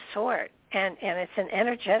some sort, and it's an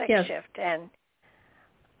energetic shift, and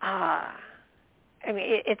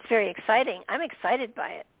it's very exciting. I'm excited by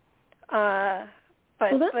it,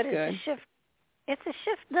 but it's good. a shift. It's a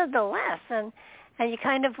shift nonetheless, and you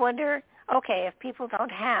kind of wonder, okay, if people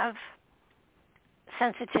don't have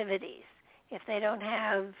sensitivities, if they don't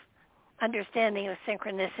have understanding of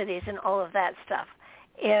synchronicities and all of that stuff,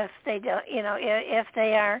 if they don't, if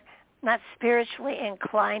they are not spiritually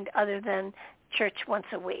inclined other than church once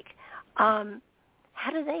a week,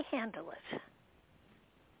 how do they handle it?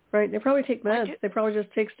 Right. They probably take meds. They probably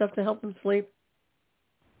just take stuff to help them sleep.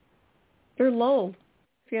 They're lulled,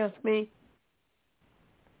 if you ask me.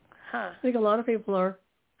 Huh. I think a lot of people are.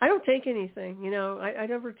 I don't take anything. I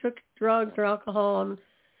never took drugs or alcohol, and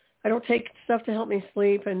I don't take stuff to help me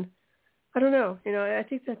sleep. And I don't know. I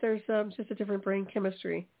think that there's just a different brain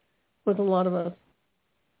chemistry with a lot of us.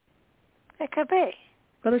 It could be.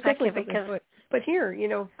 But there's definitely something to it. But here,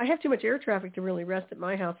 I have too much air traffic to really rest at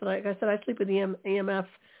my house. And like I said, I sleep with the EMF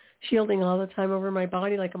shielding all the time over my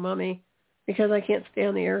body like a mummy because I can't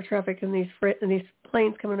stand the air traffic and these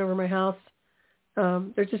planes coming over my house.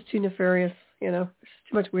 They're just too nefarious. There's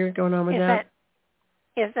too much weird going on with that.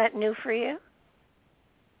 Is that new for you?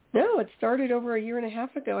 No, it started over a year and a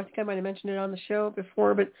half ago. I think I might have mentioned it on the show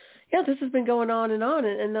before. But, yeah, this has been going on.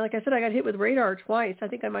 And like I said, I got hit with radar twice. I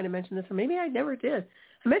think I might have mentioned this, or maybe I never did.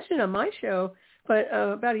 I mentioned it on my show, but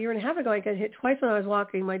about a year and a half ago, I got hit twice when I was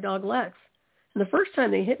walking my dog, Lex. And the first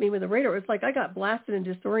time they hit me with the radar, it's like I got blasted and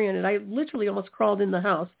disoriented. I literally almost crawled in the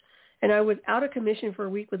house, and I was out of commission for a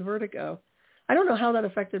week with vertigo. I don't know how that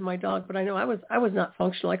affected my dog, but I know I was not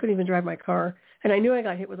functional. I couldn't even drive my car, and I knew I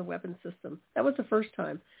got hit with a weapon system. That was the first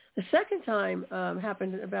time. The second time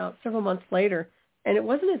happened about several months later, and it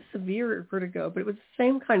wasn't as severe vertigo, but it was the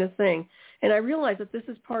same kind of thing. And I realized that this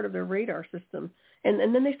is part of their radar system.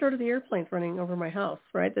 And then they started the airplanes running over my house,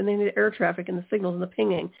 right? Then they did air traffic and the signals and the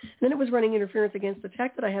pinging. And then it was running interference against the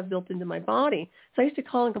tech that I have built into my body. So I used to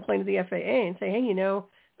call and complain to the FAA and say, hey,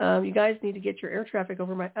 you guys need to get your air traffic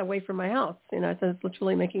away from my house. And I said, it's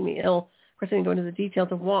literally making me ill. Of course, I didn't go into the details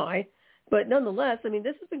of why. But nonetheless, this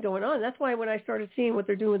has been going on. That's why when I started seeing what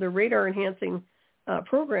they're doing with their radar-enhancing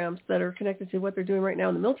programs that are connected to what they're doing right now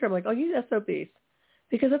in the military, I'm like, oh, use SOBs.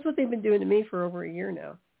 Because that's what they've been doing to me for over a year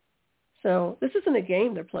now. So this isn't a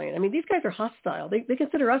game they're playing. These guys are hostile. They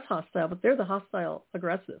consider us hostile, but they're the hostile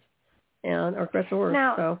aggressive and aggressors.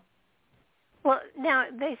 Now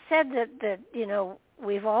they said that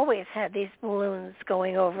we've always had these balloons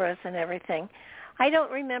going over us and everything. I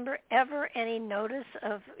don't remember ever any notice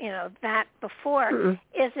of that before. Mm-mm.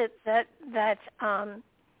 Is it that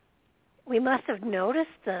we must have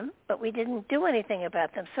noticed them, but we didn't do anything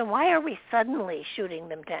about them? So why are we suddenly shooting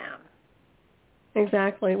them down?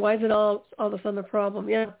 Exactly. Why is it all of a sudden a problem?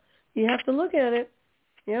 Yeah, you have to look at it.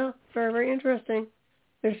 Yeah, very, very interesting.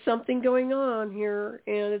 There's something going on here,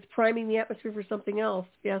 and it's priming the atmosphere for something else,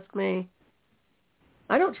 if you ask me.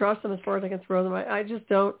 I don't trust them as far as I can throw them. I just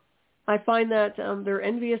don't. I find that they're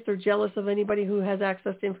envious, they're jealous of anybody who has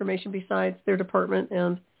access to information besides their department,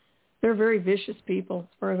 and they're very vicious people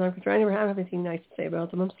as far as I'm concerned. I never have anything nice to say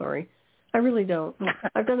about them. I'm sorry. I really don't.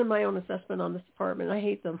 I've done my own assessment on this department. I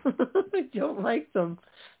hate them. I don't like them.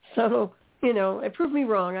 So, it proved me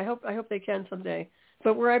wrong. I hope they can someday.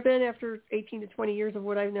 But where I've been after 18 to 20 years of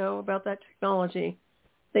what I know about that technology,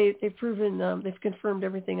 they've proven, they've confirmed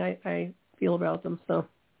everything I feel about them. So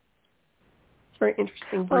it's a very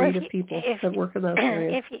interesting breed of people that work in those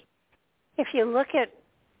areas. If you look at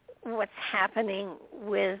what's happening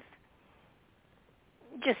with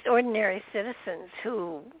just ordinary citizens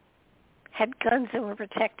who had guns and were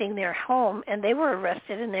protecting their home, and they were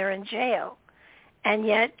arrested and they're in jail. And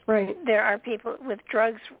yet there are people with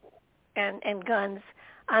drugs and guns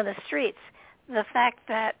on the streets. The fact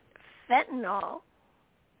that fentanyl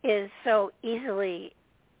is so easily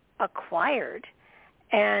acquired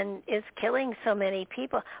and is killing so many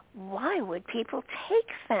people, why would people take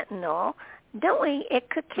fentanyl knowing it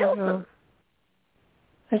could kill them?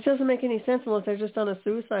 It doesn't make any sense unless they're just on a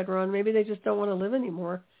suicide run. Maybe they just don't want to live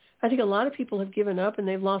anymore. I think a lot of people have given up and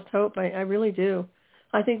they've lost hope. I really do.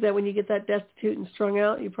 I think that when you get that destitute and strung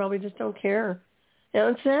out, you probably just don't care.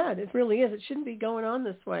 And it's sad. It really is. It shouldn't be going on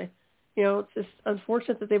this way. It's just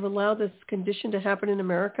unfortunate that they've allowed this condition to happen in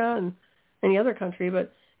America and any other country,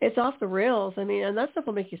 but it's off the rails. And that stuff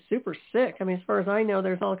will make you super sick. As far as I know,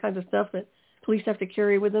 there's all kinds of stuff that police have to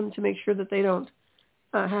carry with them to make sure that they don't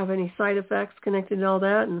have any side effects connected to all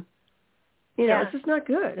that. And it's just not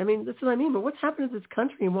good. That's what I mean. But what's happened to this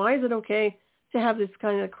country? And why is it okay to have this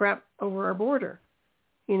kind of crap over our border?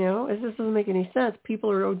 It just doesn't make any sense.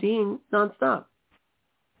 People are ODing nonstop.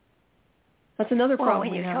 That's another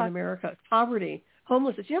problem we have in America. Poverty,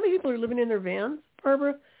 homelessness. You know how many people are living in their vans,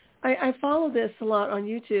 Barbara? I follow this a lot on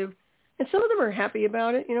YouTube. And some of them are happy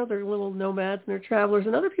about it. They're little nomads and they're travelers.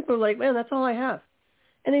 And other people are like, man, that's all I have.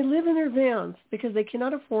 And they live in their vans because they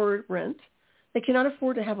cannot afford rent. They cannot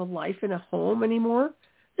afford to have a life in a home anymore.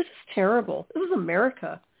 This is terrible. This is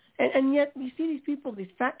America. And yet you see these people,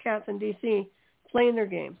 these fat cats in D.C. playing their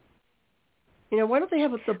games. Why don't they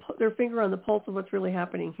have their finger on the pulse of what's really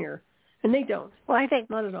happening here? And they don't. Well, I think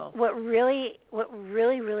not at all. What really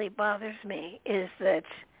bothers me is that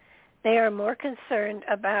they are more concerned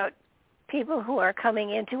about people who are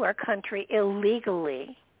coming into our country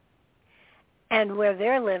illegally and where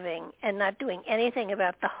they're living and not doing anything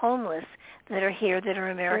about the homeless that are here that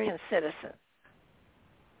are American citizens.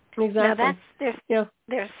 Exactly. Now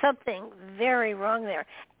there's something very wrong there.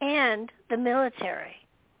 And the military,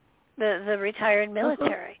 the retired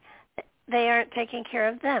military, they aren't taking care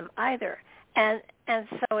of them either. And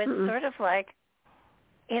so it's sort of like,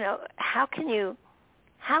 how can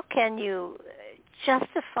you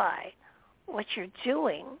justify what you're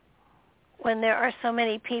doing when there are so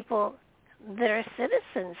many people that are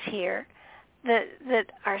citizens here that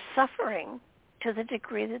are suffering to the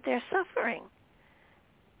degree that they're suffering?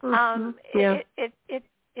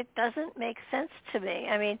 It doesn't make sense to me.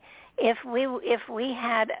 I mean, if we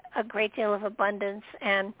had a great deal of abundance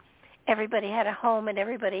and everybody had a home and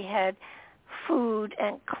everybody had food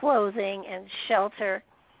and clothing and shelter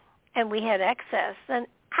and we had excess, then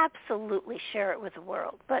absolutely share it with the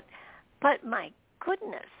world. But my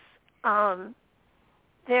goodness,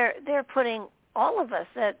 they're putting all of us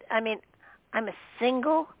at. I mean, I'm a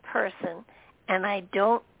single person and I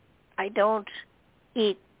don't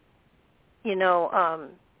eat,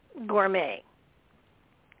 gourmet.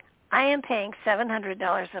 I am paying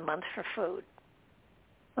 $700 a month for food.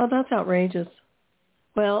 Oh, that's outrageous.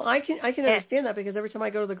 Well, I can understand that because every time I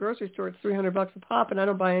go to the grocery store, it's $300 a pop, and I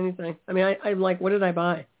don't buy anything. I mean, I'm like, what did I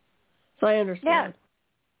buy? So I understand.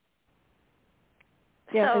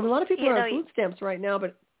 Yeah, so, and a lot of people are on food stamps right now,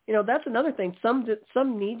 but that's another thing. Some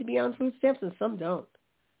need to be on food stamps, and some don't.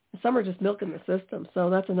 And some are just milking the system. So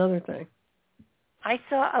that's another thing. I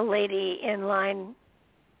saw a lady in line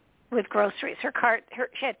with groceries. She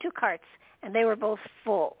had 2 carts, and they were both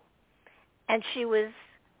full. And she was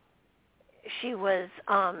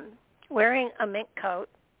wearing a mink coat.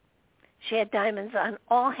 She had diamonds on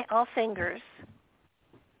all fingers.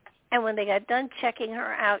 And when they got done checking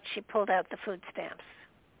her out, she pulled out the food stamps.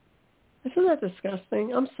 Isn't that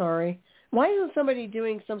disgusting? I'm sorry. Why isn't somebody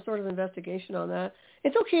doing some sort of investigation on that?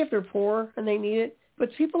 It's okay if they're poor and they need it,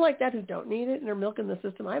 but people like that who don't need it and are milking the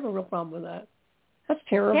system, I have a real problem with that. That's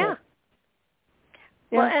terrible. Yeah.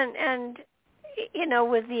 Well, and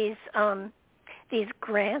with these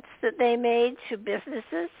grants that they made to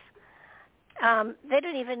businesses, they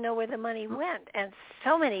didn't even know where the money went, and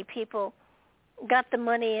so many people got the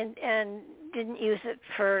money and didn't use it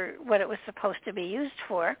for what it was supposed to be used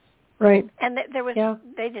for. Right. And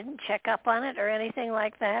they didn't check up on it or anything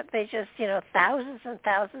like that. They just, thousands and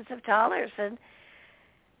thousands of dollars, and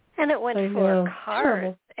it went for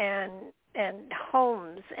cars and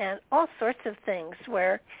homes and all sorts of things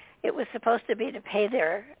where it was supposed to be to pay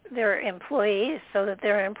their employees so that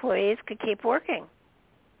their employees could keep working.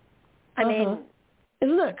 I mean,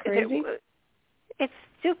 isn't that crazy? It's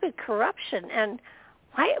stupid corruption, and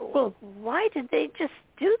why did they just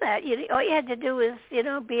do that? All you had to do was,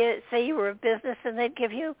 say you were a business, and they'd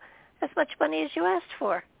give you as much money as you asked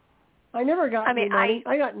for. I never got any money.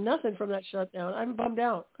 I got nothing from that shutdown. I'm bummed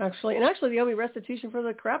out, actually. And actually, they owe me restitution for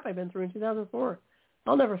the crap I've been through in 2004.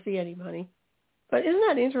 I'll never see any money. But isn't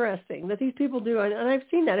that interesting that these people do? And I've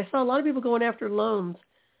seen that. I saw a lot of people going after loans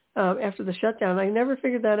after the shutdown. I never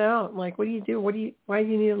figured that out. Like, what do you do? Why do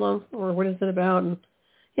you need a loan for? What is it about? And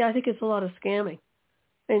yeah, I think it's a lot of scamming.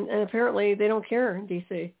 And apparently they don't care in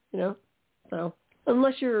D.C., So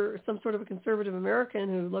unless you're some sort of a conservative American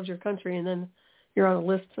who loves your country and then you're on a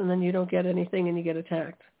list and then you don't get anything and you get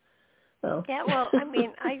attacked. So. Yeah, well, I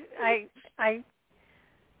mean, I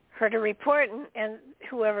heard a report and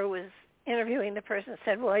whoever was interviewing the person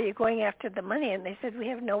said, well, are you going after the money? And they said, we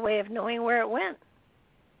have no way of knowing where it went.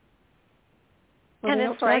 Well, they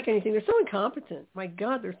don't track anything. They're so incompetent. My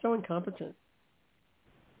God, they're so incompetent.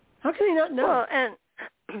 How can they not know? Well, and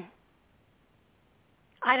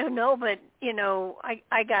I don't know, but,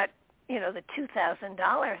 I got, the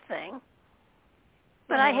 $2,000 thing,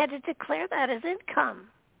 but I had to declare that as income.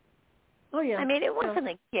 Oh, yeah. I mean, it wasn't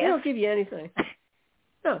a gift. They don't give you anything.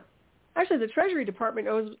 No. Actually, the Treasury Department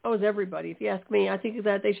owes everybody. If you ask me, I think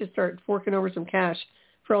that they should start forking over some cash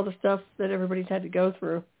for all the stuff that everybody's had to go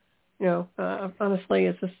through. Honestly,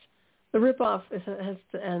 it's just the ripoff has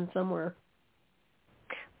to end somewhere.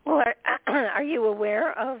 Well, are you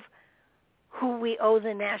aware of who we owe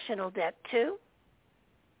the national debt to?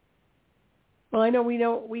 Well, I know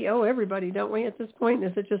we owe everybody, don't we, at this point?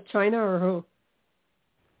 Is it just China or who?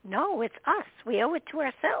 No, it's us. We owe it to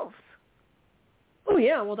ourselves. Oh,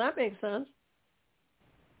 yeah. Well, that makes sense.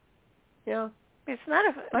 Yeah. It's not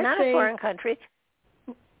a foreign country.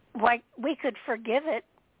 Why we could forgive it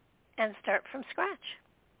and start from scratch.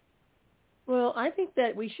 Well, I think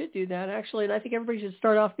that we should do that, actually, and I think everybody should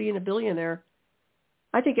start off being a billionaire.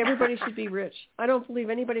 I think everybody should be rich. I don't believe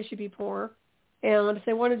anybody should be poor. And if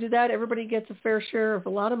they want to do that, everybody gets a fair share of a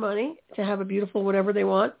lot of money to have a beautiful whatever they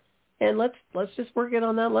want. And let's just work it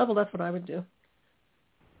on that level. That's what I would do.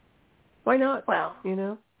 Why not? Well, you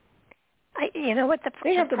know what the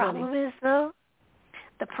problem money. is, though?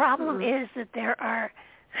 The problem is that there are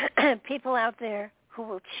people out there who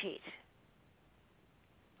will cheat.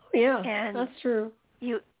 Yeah, and that's true.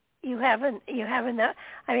 You haven't. I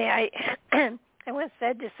mean, I once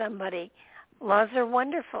said to somebody, laws are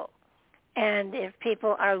wonderful, and if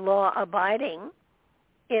people are law abiding,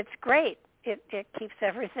 it's great. It keeps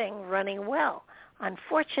everything running well.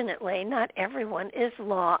 Unfortunately, not everyone is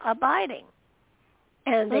law abiding,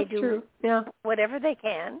 and that's they do true. Yeah. whatever they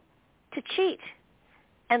can to cheat.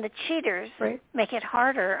 And the cheaters right. make it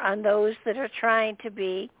harder on those that are trying to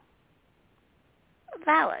be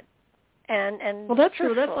valid and well, that's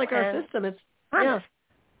truthful. True. That's like our system. It's honest.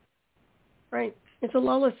 Yeah. Right. It's a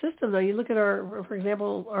lawless system, though. You look at for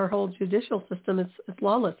example, our whole judicial system. It's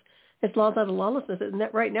lawless. It's laws out of lawlessness. And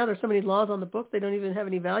right now, there's so many laws on the books they don't even have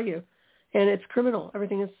any value, and it's criminal.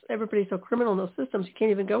 Everybody's so criminal in those systems. You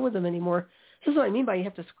can't even go with them anymore. This is what I mean by you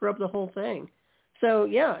have to scrub the whole thing. So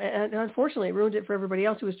yeah, and unfortunately, it ruined it for everybody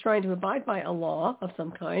else who was trying to abide by a law of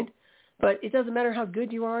some kind. But it doesn't matter how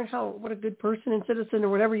good you are and what a good person and citizen or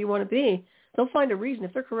whatever you want to be. They'll find a reason.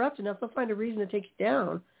 If they're corrupt enough, they'll find a reason to take you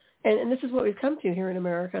down. And this is what we've come to here in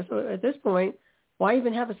America. So at this point, why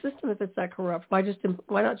even have a system if it's that corrupt? Why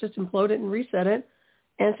not just implode it and reset it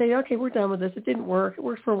and say, okay, we're done with this. It didn't work. It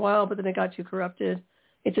worked for a while, but then it got too corrupted.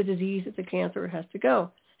 It's a disease. It's a cancer. It has to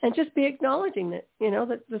go. And just be acknowledging that,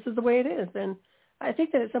 that this is the way it is. And I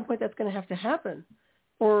think that at some point that's going to have to happen.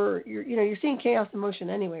 Or you're seeing chaos in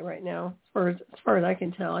motion anyway right now, as far as I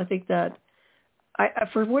can tell. I think that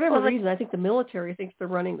for whatever reason, I think the military thinks they're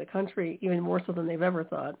running the country even more so than they've ever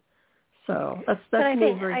thought. So that's to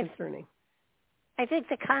me very concerning. I think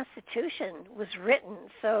the Constitution was written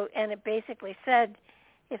and it basically said,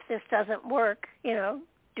 if this doesn't work,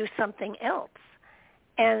 do something else.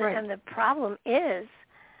 And the problem is,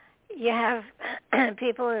 you have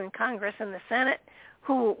people in Congress and the Senate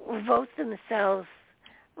who vote themselves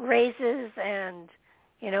raises and,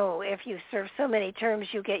 if you serve so many terms,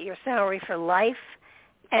 you get your salary for life.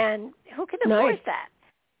 And who can afford that?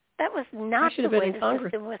 That was not the way the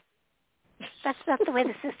system was. That's not the way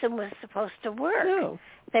the system was supposed to work. No.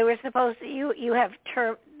 They were supposed to,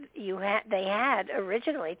 they had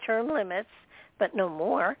originally term limits, but no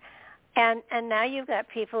more. And now you've got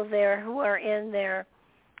people there who are in their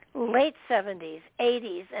late 70s,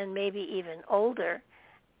 80s, and maybe even older.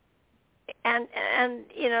 And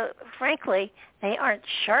frankly, they aren't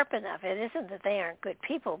sharp enough. It isn't that they aren't good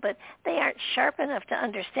people, but they aren't sharp enough to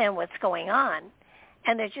understand what's going on.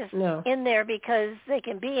 And they're just in there because they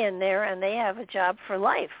can be in there and they have a job for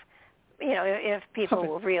life, if people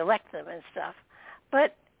will reelect them and stuff.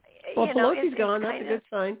 But, Pelosi's gone. That's a good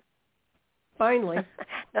sign. Finally.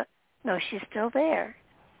 No, she's still there.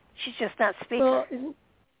 She's just not speaker.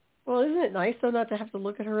 Well, isn't it nice, though, not to have to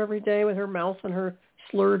look at her every day with her mouth and her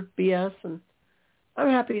slurred BS? And I'm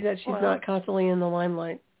happy that she's not constantly in the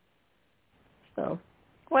limelight. So.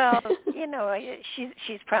 Well,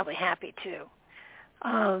 she's probably happy, too.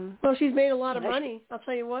 Well, she's made a lot of money. I'll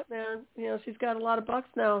tell you what, man. She's got a lot of bucks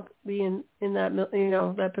now being in that,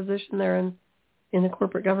 that position there in the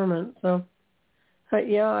corporate government. So,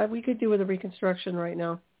 we could do with a reconstruction right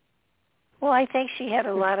now. Well, I think she had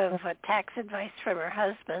a lot of tax advice from her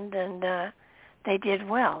husband, and they did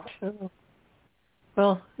well. Sure.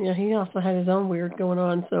 Well, he also had his own weird going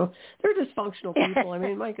on, so they're dysfunctional people. I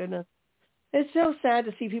mean, my goodness. It's so sad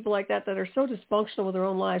to see people like that are so dysfunctional with their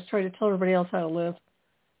own lives trying to tell everybody else how to live.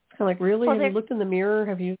 It's kind of like, really? Have you looked in the mirror?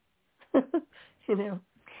 Have you,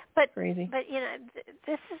 But, crazy. But,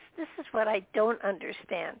 this is what I don't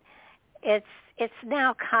understand. It's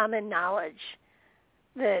now common knowledge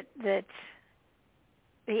that the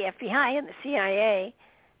FBI and the CIA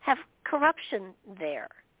have corruption there,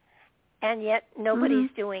 and yet nobody's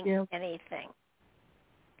doing anything.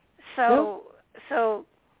 So,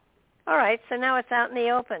 all right, so now it's out in the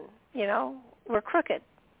open. We're crooked,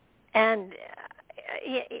 and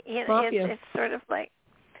it's sort of like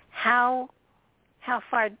how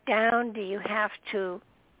far down do you have to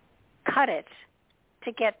cut it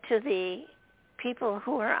to get to the people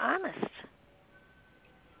who are honest?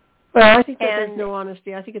 Well, I think that there's no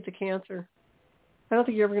honesty. I think it's a cancer. I don't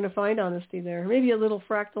think you're ever going to find honesty there. Maybe a little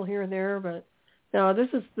fractal here and there, but No, this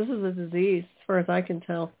is a disease, as far as I can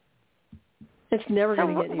tell. It's never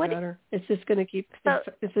going to get any better. It's just going to keep.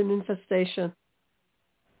 It's an infestation.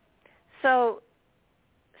 So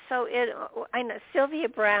I know Sylvia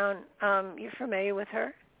Brown. You're familiar with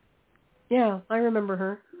her? Yeah, I remember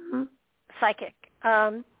her. Mm-hmm. Psychic.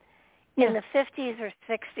 In the 50s or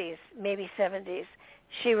 60s, maybe 70s,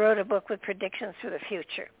 she wrote a book with predictions for the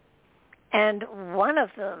future. And one of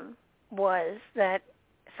them was that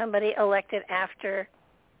somebody elected after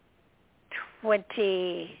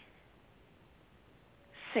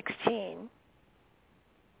 2016,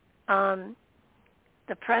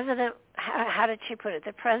 the president, how did she put it?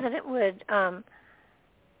 The president would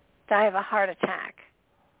die of a heart attack.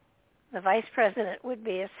 The vice president would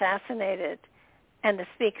be assassinated, and the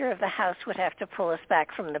Speaker of the House would have to pull us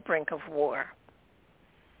back from the brink of war.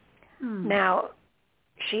 Now,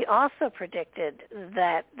 she also predicted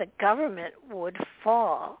that the government would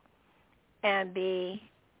fall and be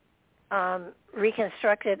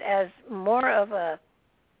reconstructed as more of a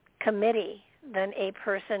committee than a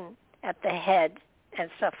person at the head and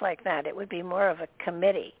stuff like that. It would be more of a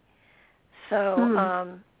committee.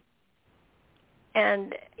 So,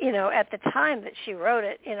 and, you know, at the time that she wrote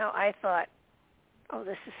it, you know, I thought, oh,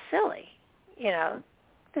 this is silly. You know,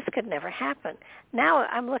 this could never happen. Now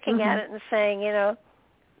I'm looking at it and saying, you know,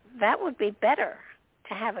 that would be better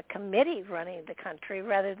to have a committee running the country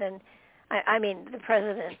rather than, I mean, the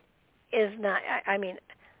president is not, I mean,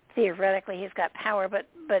 theoretically he's got power, but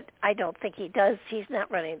I don't think he does. He's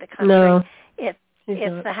not running the country. No, it's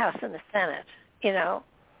the House and the Senate, you know.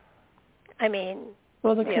 I mean,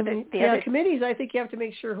 well, committees, I think you have to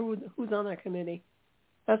make sure who's on that committee.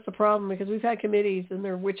 That's the problem, because we've had committees and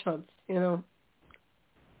they're witch hunts, you know.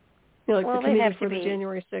 You know, like the committee for the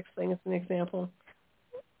January 6th thing is an example.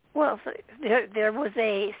 Well, there was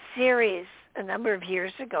a series a number of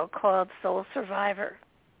years ago called Soul Survivor.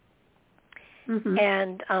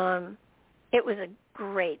 And it was a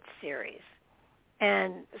great series.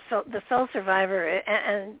 And so the Soul Survivor,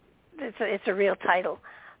 and it's a real title,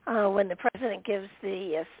 when the president gives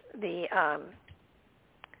the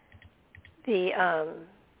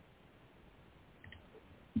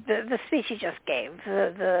speech he just gave,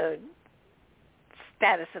 the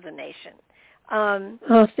status of the nation.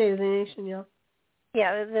 State of the nation, yeah.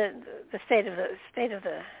 Yeah, the state of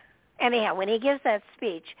the. Anyhow, when he gives that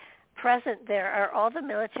speech, present there are all the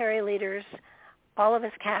military leaders, all of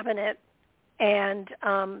his cabinet, and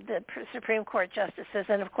the Supreme Court justices,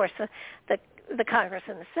 and of course the Congress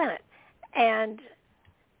and the Senate. And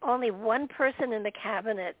only one person in the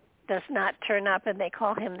cabinet does not turn up, and they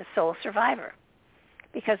call him the sole survivor,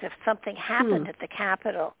 because if something happened at the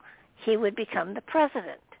Capitol, he would become the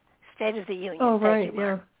president. State of the Union. Oh, right,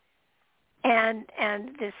 yeah. And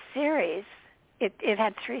this series, it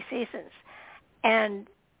had 3 seasons, and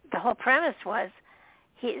the whole premise was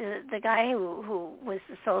the guy who was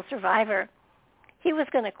the sole survivor, he was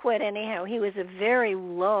going to quit anyhow. He was a very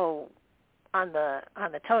low on the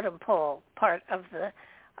totem pole part of the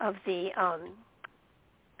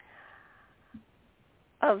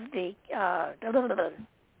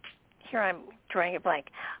here I'm drawing a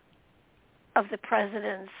blank, of the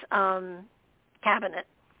president's cabinet.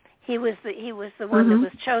 He was the one that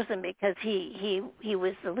was chosen because he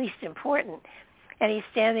was the least important. And he's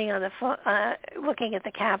standing on the phone, looking at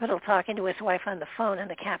the Capitol, talking to his wife on the phone, and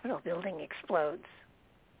the Capitol building explodes.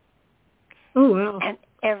 Oh, wow. And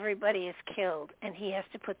everybody is killed, and he has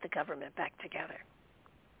to put the government back together.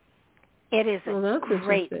 It is a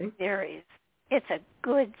great series. It's a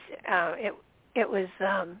good, it was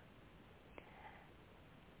the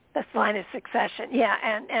line of succession. Yeah,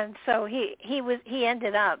 and so he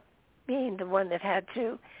ended up being the one that had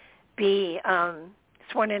to be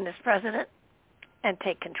sworn in as president and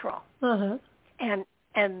take control. And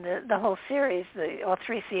the whole series, all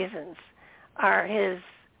 3 seasons, are his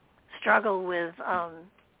struggle with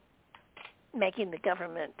making the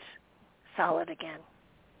government solid again.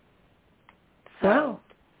 So, wow,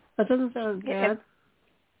 that doesn't sound bad.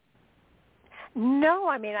 No,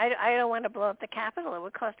 I mean, I don't want to blow up the Capitol. It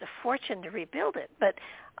would cost a fortune to rebuild it, but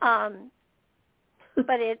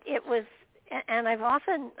it was. And I've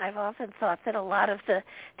often thought that a lot of the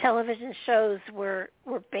television shows were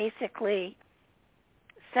basically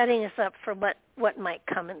setting us up for what might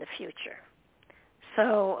come in the future.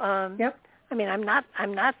 So, I mean, I'm not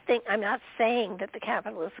saying that the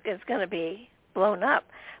Capitol is going to be blown up,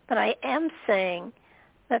 but I am saying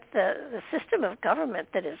that the system of government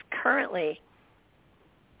that is currently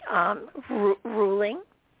ruling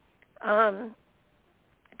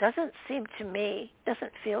doesn't feel to me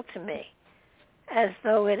as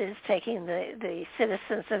though it is taking the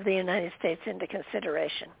citizens of the United States into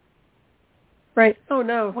consideration. Right. Oh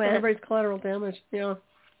no, everybody's collateral damage. Yeah.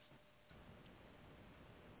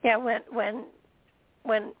 Yeah.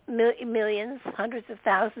 When millions, hundreds of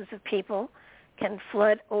thousands of people can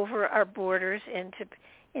flood over our borders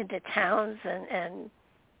into towns and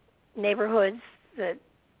neighborhoods that,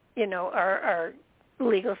 are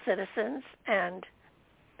legal citizens, and,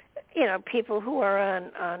 people who are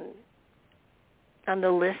on the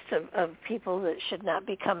list of people that should not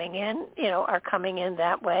be coming in, are coming in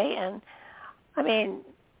that way. And, I mean,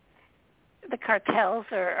 the cartels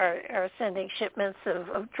are sending shipments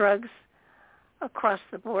of drugs across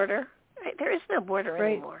the border. There is no border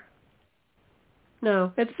anymore.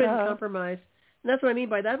 No, it's been compromised. And that's what I mean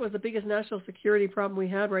by that was the biggest national security problem we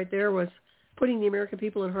had right there, was putting the American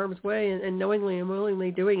people in harm's way and knowingly and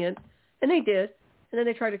willingly doing it. And they did. And then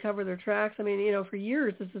they tried to cover their tracks. I mean, for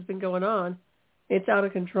years this has been going on. It's out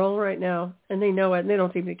of control right now, and they know it, and they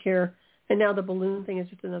don't seem to care. And now the balloon thing is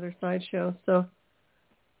just another sideshow. So,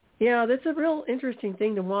 yeah, that's a real interesting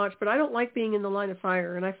thing to watch. But I don't like being in the line of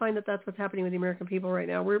fire, and I find that that's what's happening with the American people right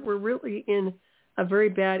now. We're really in a very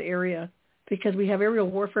bad area because we have aerial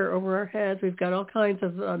warfare over our heads. We've got all kinds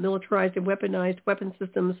of militarized and weaponized weapon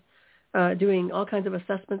systems doing all kinds of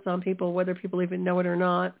assessments on people, whether people even know it or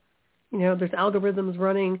not. There's algorithms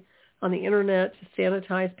running on the internet to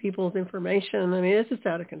sanitize people's information. I mean, it's just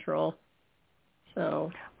out of control.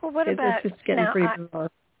 So what about, it's just getting pretty bizarre.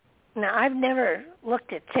 Now, I've never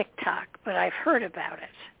looked at TikTok, but I've heard about it.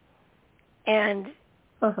 And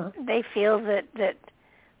they feel that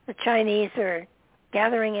the Chinese are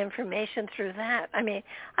gathering information through that. I mean,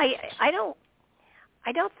 I don't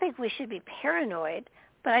think we should be paranoid,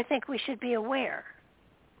 but I think we should be aware.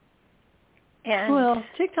 And well,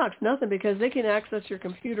 TikTok's nothing because they can access your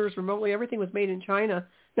computers remotely. Everything was made in China.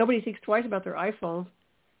 Nobody thinks twice about their iPhones,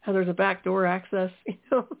 how there's a backdoor access.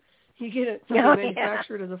 You get it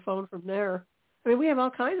manufactured as a phone from there. I mean, we have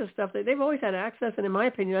all kinds of stuff. They've always had access, and in my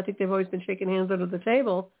opinion, I think they've always been shaking hands under the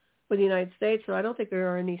table with the United States, so I don't think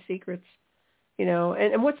there are any secrets,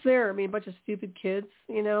 And what's there? I mean, a bunch of stupid kids,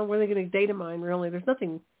 what are they going to data mine, really? There's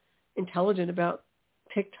nothing intelligent about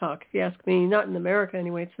TikTok, if you ask me. Not in America,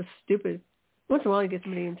 anyway. It's just stupid. Once in a while you get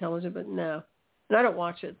somebody intelligent, but no. And I don't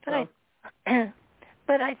watch it. So.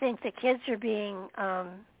 But I think the kids are being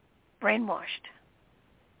brainwashed.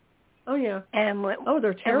 Oh, yeah. And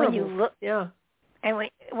they're terrible. And when you look, yeah. And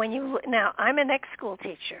when you look, now, I'm an ex-school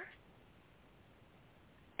teacher.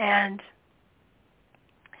 And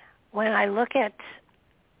when I look at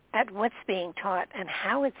what's being taught and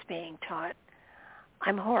how it's being taught,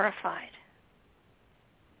 I'm horrified.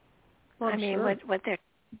 Well, I mean, sure.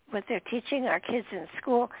 what they're teaching our kids in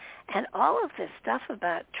school, and all of this stuff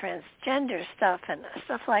about transgender stuff and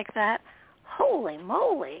stuff like that. Holy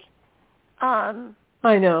moly! I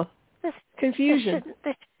know. Confusion.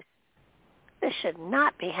 This should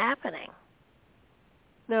not be happening.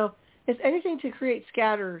 No, it's anything to create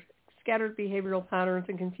scattered behavioral patterns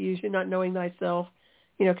and confusion, not knowing thyself,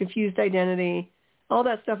 confused identity, all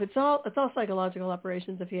that stuff. It's all psychological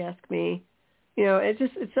operations, if you ask me.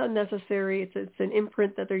 It's unnecessary. It's an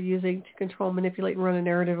imprint that they're using to control, manipulate, and run a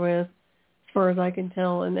narrative with, as far as I can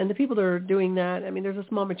tell. And the people that are doing that, I mean, there's a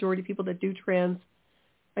small majority of people that do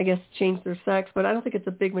change their sex, but I don't think it's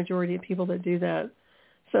a big majority of people that do that.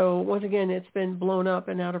 So once again, it's been blown up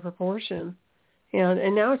and out of proportion.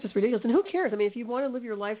 And now it's just ridiculous. And who cares? I mean, if you want to live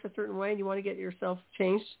your life a certain way and you want to get yourself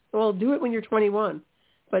changed, well, do it when you're 21.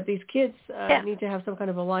 But these kids need to have some kind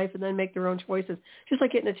of a life and then make their own choices, just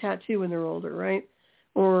like getting a tattoo when they're older, right?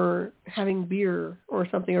 Or having beer or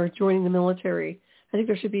something, or joining the military. I think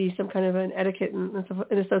there should be some kind of an etiquette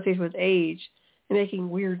in association with age and making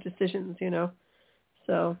weird decisions,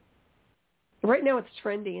 So right now it's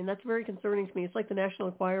trendy, and that's very concerning to me. It's like the National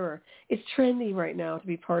Enquirer. It's trendy right now to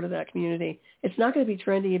be part of that community. It's not going to be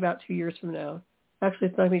trendy about 2 years from now. Actually,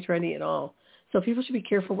 it's not going to be trendy at all. So people should be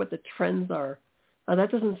careful what the trends are. That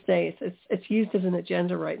doesn't stay. It's used as an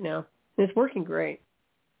agenda right now, and it's working great.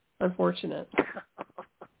 Unfortunate.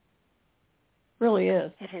 Really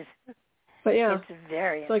is. It is. But yeah, it's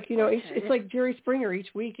very. It's like it's like Jerry Springer. Each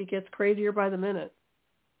week it gets crazier by the minute.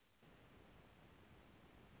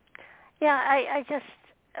 Yeah, I just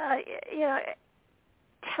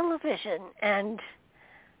television and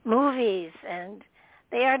movies, and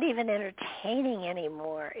they aren't even entertaining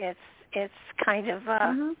anymore. It's kind of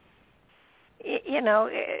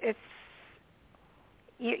it's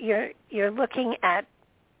you're looking at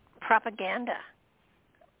propaganda,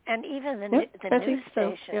 and even the news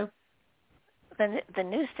stations. The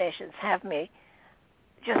news stations have me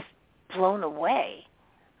just blown away.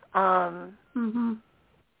 Mm-hmm.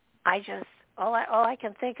 All I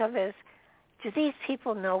can think of is, do these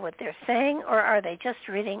people know what they're saying, or are they just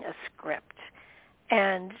reading a script?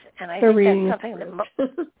 And I They're think that's something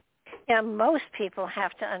that most people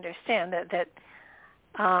have to understand, that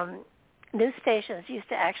news stations used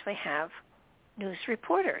to actually have news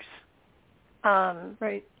reporters,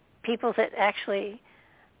 right? People that actually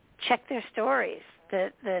check their stories.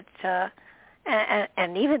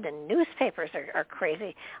 And even the newspapers are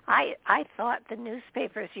crazy. I thought the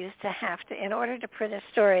newspapers used to have to, in order to print a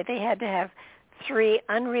story, they had to have 3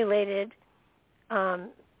 unrelated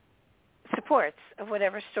supports of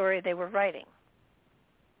whatever story they were writing.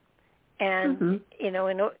 And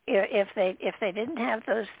if they didn't have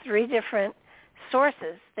those 3 different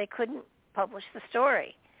sources, they couldn't publish the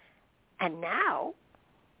story. And now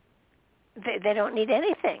they don't need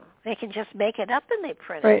anything. They can just make it up and they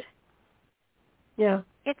print it. Yeah,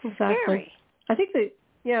 it's exactly. Scary.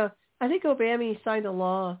 I think Obama signed a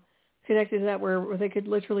law connected to that where they could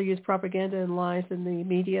literally use propaganda and lies in the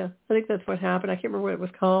media. I think that's what happened. I can't remember what it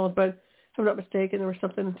was called, but if I'm not mistaken, there was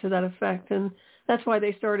something to that effect. And that's why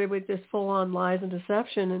they started with this full-on lies and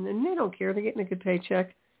deception. And they don't care. They're getting a good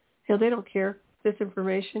paycheck. They don't care.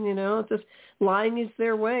 Disinformation, it's just lying is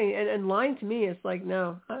their way. And lying to me is like,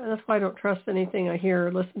 no. That's why I don't trust anything I hear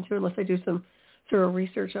or listen to unless I do some thorough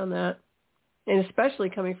research on that. And especially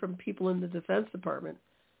coming from people in the Defense Department.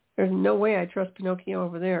 There's no way I trust Pinocchio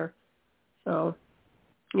over there. So,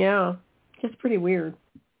 yeah, it's pretty weird.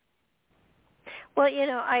 Well,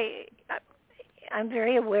 I'm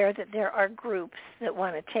very aware that there are groups that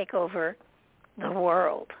want to take over the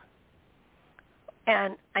world.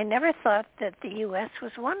 And I never thought that the U.S.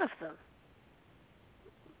 was one of them.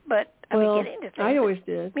 But I'm beginning to think I always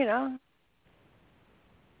did. Well,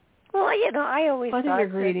 I always thought they're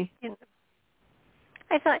greedy. That,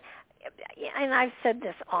 I thought, and I've said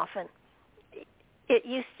this often, it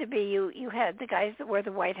used to be you had the guys that wear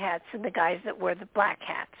the white hats and the guys that wear the black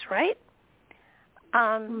hats, right?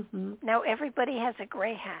 Now everybody has a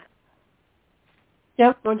gray hat.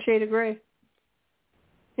 Yep, one shade of gray.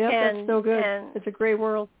 Yep, that's no good. It's a gray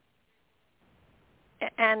world.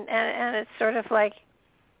 And it's sort of like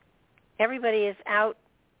everybody is out,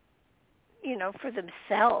 for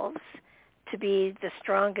themselves to be the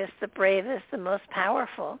strongest, the bravest, the most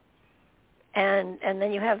powerful. And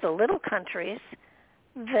then you have the little countries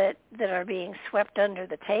that are being swept under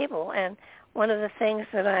the table. And one of the things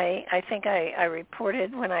that I think I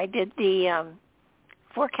reported when I did the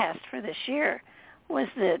forecast for this year was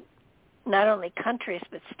that not only countries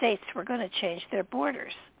but states were going to change their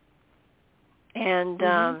borders. And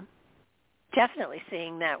definitely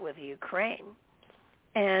seeing that with Ukraine.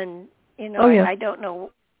 And I don't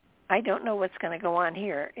know what's going to go on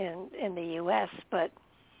here in the U.S., but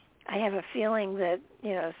I have a feeling that,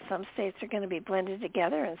 some states are going to be blended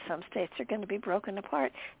together and some states are going to be broken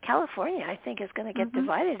apart. California, I think, is going to get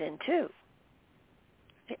divided in 2.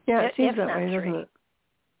 Yeah, it seems that way, doesn't it?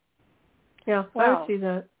 Yeah, I would see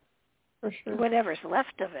that, for sure. Whatever's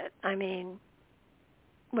left of it. I mean,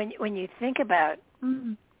 when you think about,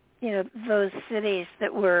 those cities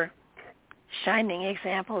that were shining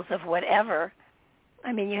examples of whatever,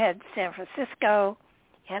 I mean, you had San Francisco,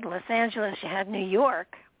 you had Los Angeles, you had New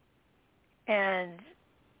York, and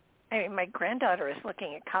I mean, my granddaughter is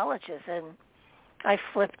looking at colleges, and I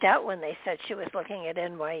flipped out when they said she was looking at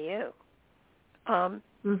NYU. And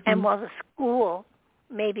while the school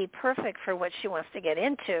may be perfect for what she wants to get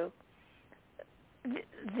into,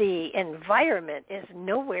 the environment is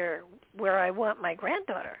nowhere where I want my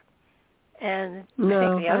granddaughter. And I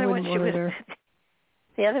think the other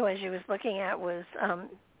one she was looking at was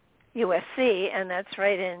USC, and that's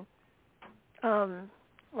right in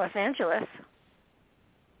Los Angeles.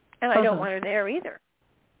 And I don't want her there either.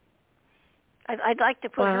 I'd like to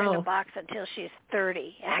put her in a box until she's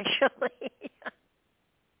 30, actually.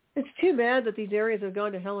 It's too bad that these areas have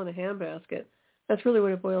gone to hell in a handbasket. That's really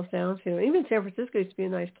what it boils down to. Even San Francisco used to be a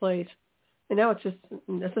nice place, and now it's a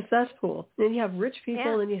cesspool. And then you have rich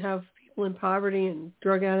people, and then you have people in poverty and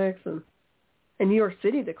drug addicts, and in New York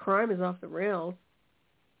City, the crime is off the rails.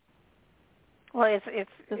 Well,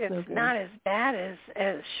 it's not as bad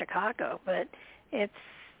as Chicago, but it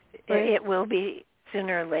will be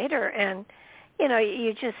sooner or later. And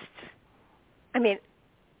you just, I mean,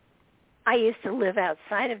 I used to live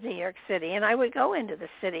outside of New York City, and I would go into the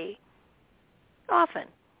city often.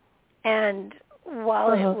 And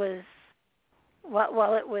while it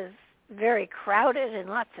was very crowded and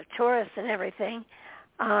lots of tourists and everything,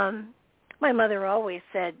 my mother always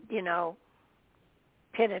said, pin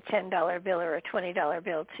a $10 bill or a $20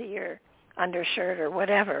 bill to your undershirt or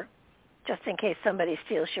whatever, just in case somebody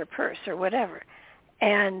steals your purse or whatever.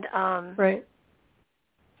 And right.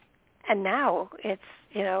 And now it's,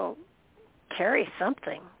 carry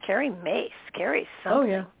something, carry mace, carry something. Oh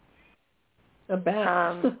yeah, a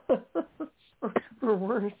bat or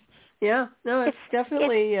worse. Yeah, no, it's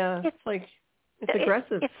definitely it's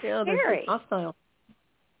aggressive. It's scary. It's hostile.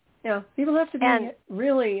 Yeah, people have to be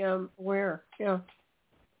really aware. Yeah.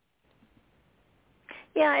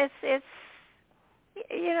 Yeah, it's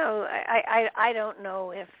I don't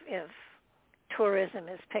know if tourism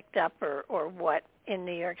is picked up or what in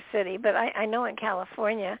New York City, but I know in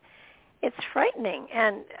California it's frightening.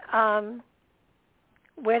 And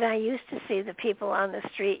when I used to see the people on the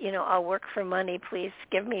street, I'll work for money, please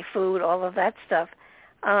give me food, all of that stuff,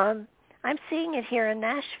 I'm seeing it here in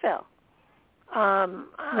Nashville. Wow.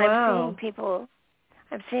 I'm seeing people,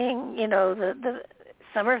 the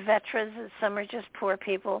some are veterans and some are just poor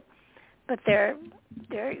people, but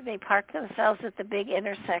they park themselves at the big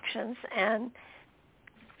intersections and,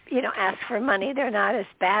 ask for money. They're not as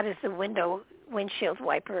bad as the windshield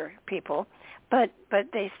wiper people, but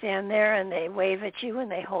they stand there and they wave at you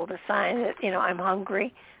and they hold a sign that, I'm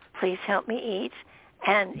hungry, please help me eat.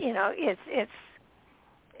 And, it's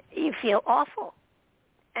you feel awful.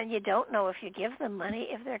 And you don't know if you give them money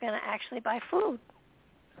if they're going to actually buy food.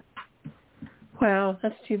 Wow,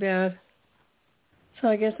 that's too bad. So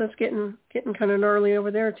I guess that's getting kind of gnarly over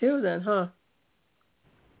there too, then, huh?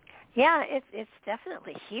 Yeah, it's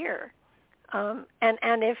definitely here. And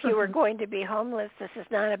if you were going to be homeless, this is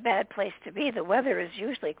not a bad place to be. The weather is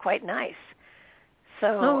usually quite nice.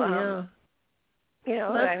 So, we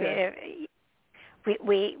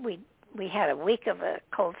had a week of a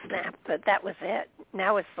cold snap, but that was it.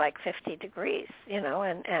 Now it's like 50 degrees, and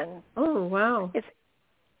oh wow, it's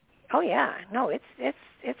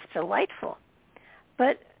delightful.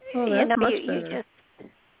 But you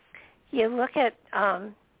look at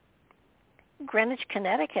Greenwich,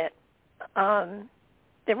 Connecticut.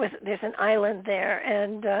 There's an island there,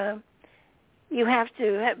 and you have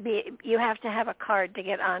to have a card to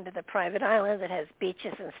get onto the private island that has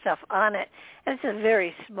beaches and stuff on it. And it's a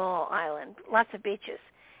very small island, lots of beaches.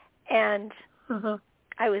 And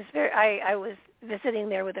I was visiting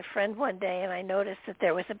there with a friend one day, and I noticed that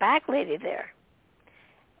there was a back lady there.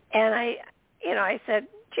 And I said,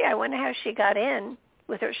 gee, I wonder how she got in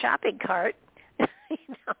with her shopping cart,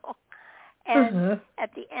 And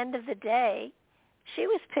at the end of the day, she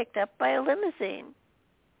was picked up by a limousine.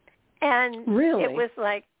 And really? It was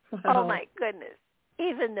like, oh my goodness,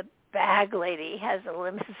 even the bag lady has a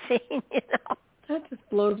limousine, That just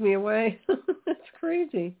blows me away. That's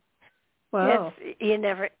crazy. Wow. You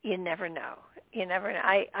never know. You never know.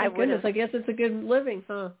 I guess it's a good living,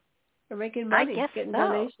 huh? They're making money, getting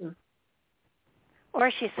donations. Or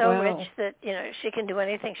she's so rich that, she can do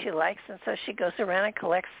anything she likes, and so she goes around and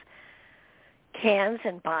collects cans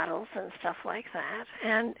and bottles and stuff like that.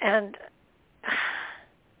 And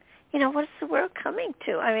what is the world coming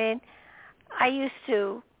to? I mean, I used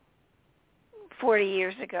to, 40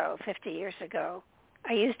 years ago, 50 years ago,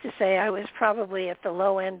 I used to say I was probably at the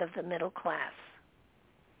low end of the middle class.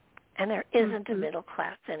 And there isn't a middle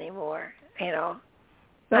class anymore,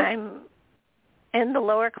 I'm in the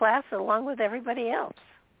lower class along with everybody else.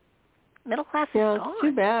 Middle class is gone. Yeah, it's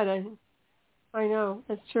too bad. I know.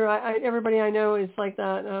 That's true. Everybody I know is like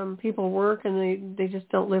that. People work and they just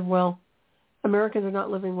don't live well. Americans are not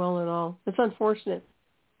living well at all. It's unfortunate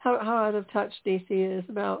how out of touch D.C. is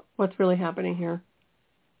about what's really happening here.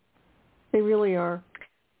 They really are.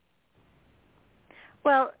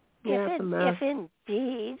 Well, if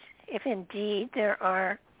indeed there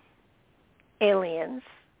are aliens,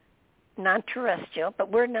 non-terrestrial,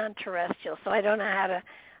 but we're non-terrestrial, so I don't know how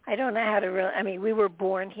to really, I mean, we were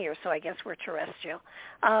born here, so I guess we're terrestrial.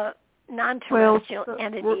 Non-terrestrial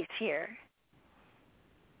entities here.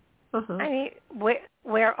 I mean,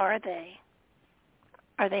 where are they?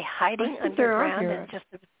 Are they hiding underground and just?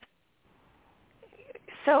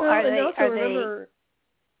 So are they?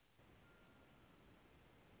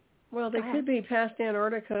 Well, they could be past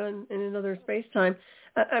Antarctica and in another space-time.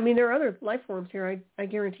 I mean, there are other life forms here. I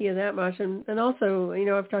guarantee you that much. And also,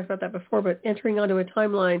 I've talked about that before, but entering onto a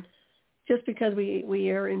timeline, just because we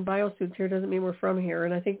are in biosuits here doesn't mean we're from here.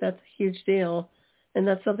 And I think that's a huge deal. And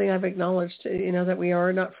that's something I've acknowledged, that we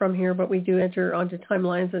are not from here, but we do enter onto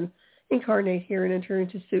timelines and incarnate here and enter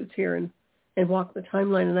into suits here and walk the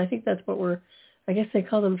timeline. And I think that's what I guess they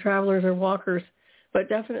call them travelers or walkers, but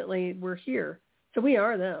definitely we're here. So we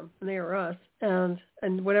are them, and they are us, and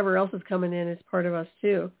whatever else is coming in is part of us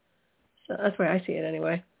too. So that's the way I see it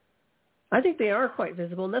anyway. I think they are quite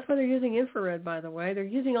visible, and that's why they're using infrared, by the way. They're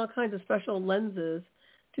using all kinds of special lenses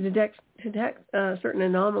to detect certain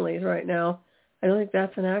anomalies right now. I don't think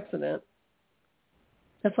that's an accident.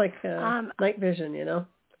 That's like night vision, you know?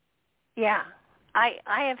 Yeah. I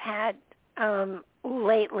have had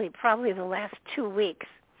lately, probably the last 2 weeks,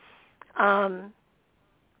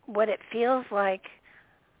 what it feels like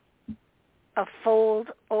a fold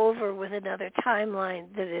over with another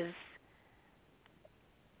timeline that is,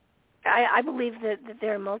 I believe that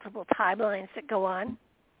there are multiple timelines that go on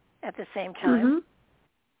at the same time. Mm-hmm.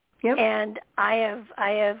 Yep. And I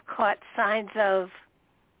have caught signs of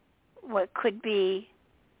what could be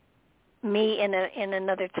me in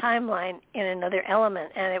another timeline, in another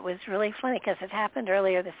element. And it was really funny because it happened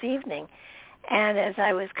earlier this evening. And as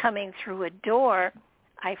I was coming through a door,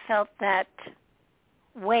 I felt that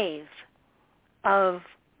wave of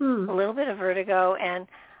a little bit of vertigo, and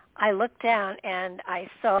I looked down and I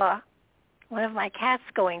saw one of my cats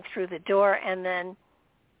going through the door, and then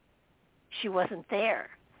she wasn't there.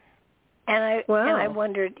 And I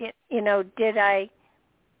wondered, you know, did I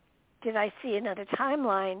see another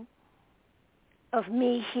timeline of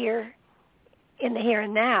me here in the here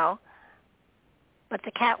and now, but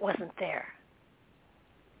the cat wasn't there.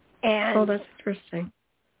 And that's interesting.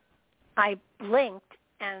 I blinked,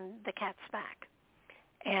 and the cat's back.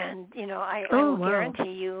 And, you know, I will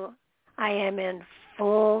guarantee you I am in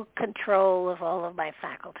full control of all of my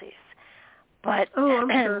faculties. But I'm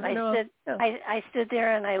sure. I stood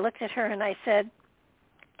there and I looked at her and I said,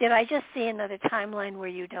 did I just see another timeline where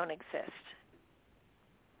you don't exist?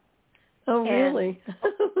 Oh, really?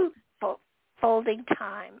 Folding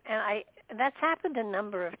time. And that's happened a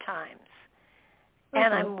number of times.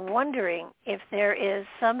 And I'm wondering if there is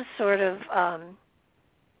some sort of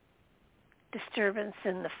disturbance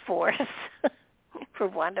in the force, for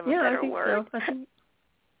want of a better word. So.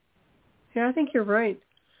 I think you're right.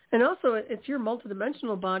 And also, it's your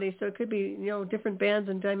multidimensional body, so it could be, you know, different bands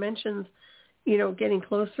and dimensions, you know, getting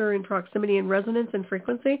closer in proximity and resonance and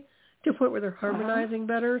frequency to a point where they're harmonizing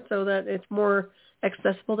better, so that it's more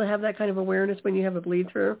accessible to have that kind of awareness when you have a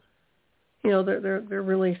bleed through. You know, they're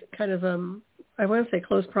really kind of I want to say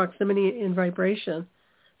close proximity in vibration.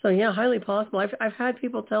 So yeah, highly possible. I've had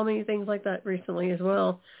people tell me things like that recently as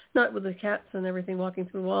well. Not with the cats and everything walking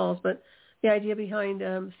through walls, but the idea behind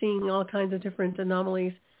seeing all kinds of different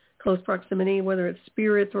anomalies, close proximity, whether it's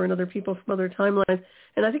spirits or in other people from other timelines.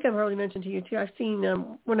 And I think I've already mentioned to you too, I've seen,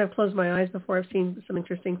 when I've closed my eyes before, I've seen some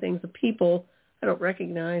interesting things of people I don't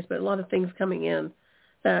recognize, but a lot of things coming in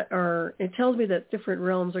that are, it tells me that different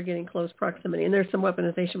realms are getting close proximity. And there's some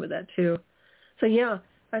weaponization with that too. So yeah,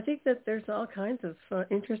 I think that there's all kinds of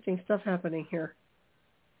interesting stuff happening here.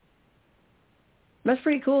 That's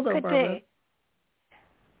pretty cool though, Barbara. Be.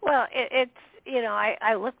 Well, it's, you know,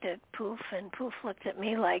 I looked at Poof, and Poof looked at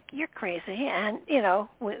me like, you're crazy. And, you know,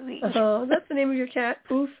 we that's the name of your cat,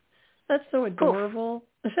 Poof? That's so adorable.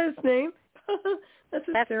 Poof. Is that its name? That's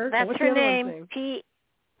hysterical. That's What's her the other name, one's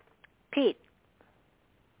Pete.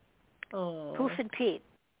 Oh. Poof and Pete.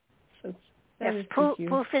 Yes,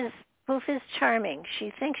 Poof is charming.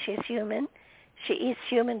 She thinks she's human. She eats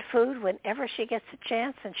human food whenever she gets a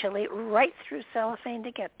chance, and she'll eat right through cellophane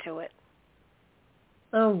to get to it.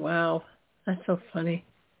 Oh, wow. That's so funny.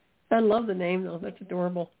 I love the name, though. That's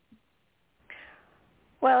adorable.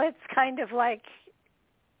 Well, it's kind of like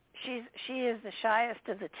she is the shyest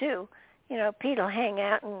of the two. You know, Pete will hang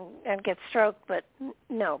out and get stroked, but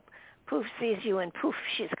no. Poof sees you, and poof,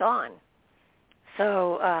 she's gone.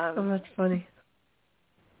 So... oh, that's funny.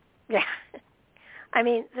 Yeah. I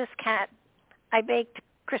mean, this cat, I baked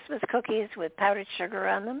Christmas cookies with powdered sugar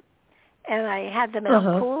on them, and I had them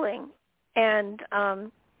out cooling, and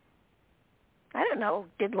I don't know,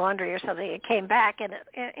 did laundry or something. It came back, and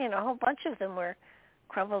a whole bunch of them were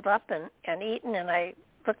crumbled up and eaten, and I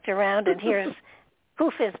looked around, and here's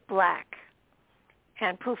Poof is black,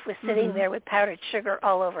 and Poof was sitting there with powdered sugar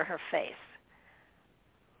all over her face,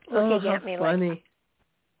 looking at me funny. like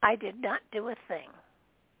I did not do a thing.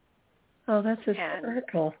 Oh, that's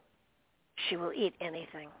hysterical. She will eat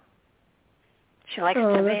anything. She likes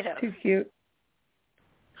tomatoes. That's too cute.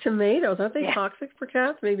 Tomatoes, aren't they toxic for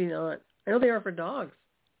cats? Maybe not. I know they are for dogs.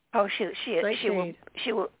 Oh, she'll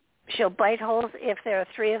bite holes if there are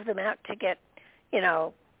 3 of them out to get, you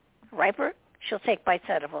know, riper. She'll take bites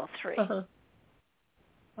out of all 3.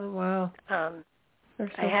 Oh wow. I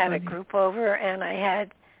had a group over, and I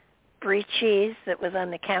had brie cheese that was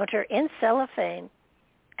on the counter in cellophane,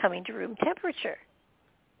 coming to room temperature.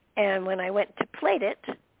 And when I went to plate it,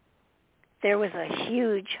 there was a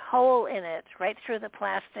huge hole in it, right through the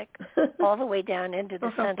plastic, all the way down into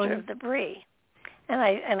the center of the brie. And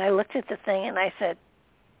I looked at the thing and I said,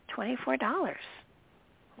 $24.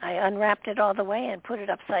 I unwrapped it all the way and put it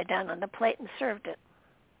upside down on the plate and served it.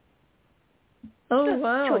 Oh,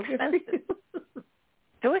 wow. Too expensive.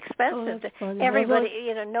 Too expensive.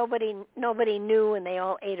 Everybody, nobody knew, and they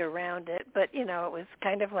all ate around it. But it was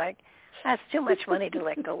kind of like, that's too much money to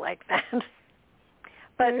let go like that.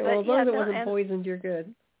 But as long as it wasn't poisoned, you're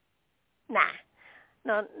good. Nah,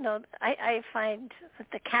 no. I find that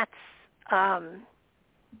the cats are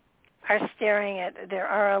staring at. There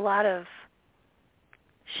are a lot of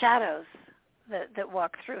shadows that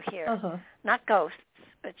walk through here. Uh-huh. Not ghosts,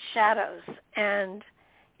 but shadows, and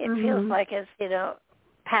it feels like it's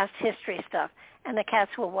past history stuff. And the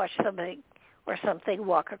cats will watch somebody or something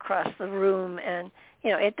walk across the room, and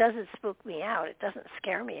it doesn't spook me out. It doesn't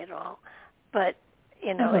scare me at all. But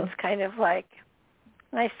it's kind of like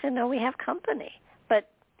nice to know we have company. But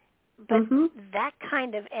that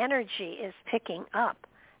kind of energy is picking up.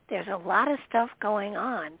 There's a lot of stuff going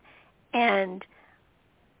on, and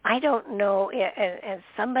I don't know. And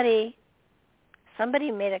somebody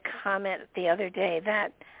made a comment the other day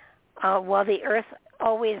that while the Earth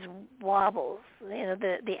always wobbles,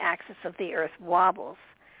 the axis of the Earth wobbles,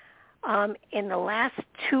 in the last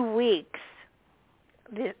 2 weeks,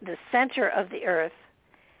 the center of the Earth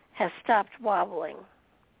has stopped wobbling.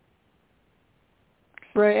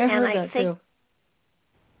 Right, I've heard that too.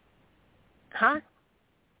 Huh?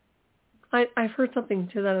 I've heard something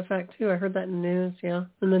to that effect too. I heard that in the news. Yeah,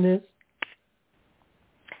 in the news.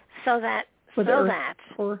 So that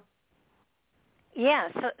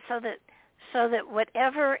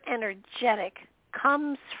whatever energetic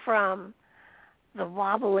comes from the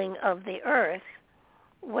wobbling of the Earth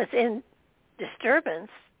was in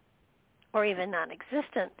disturbance or even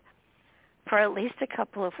non-existent for at least a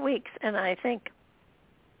couple of weeks, and I think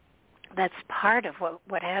that's part of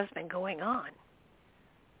what has been going on.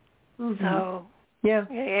 Mm-hmm. So yeah,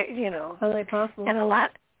 how they possible? And a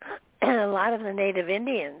lot of the Native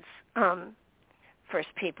Indians, First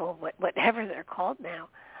People, whatever they're called now,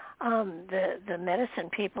 the medicine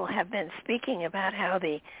people have been speaking about how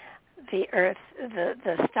the Earth,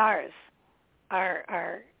 the stars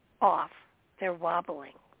are off. They're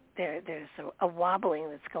wobbling. There's a wobbling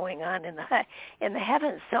that's going on in the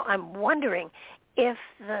heavens. So I'm wondering if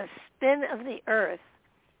the spin of the Earth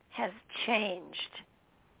has changed,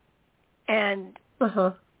 and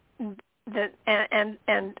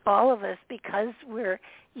and all of us, because we're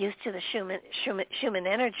used to the Schumann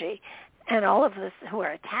energy, and all of us who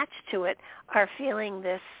are attached to it are feeling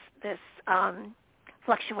this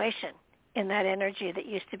fluctuation in that energy that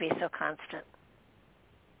used to be so constant.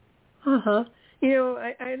 I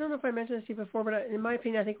don't know if I mentioned this to you before, but in my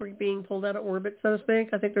opinion, I think we're being pulled out of orbit, so to speak.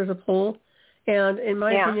 I think there's a pull, and in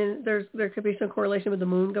my opinion, there could be some correlation with the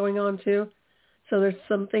moon going on too. So there's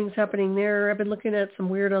some things happening there. I've been looking at some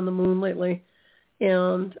weird on the moon lately,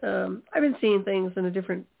 and I've been seeing things in a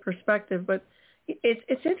different perspective. But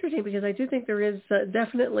it's interesting because I do think there is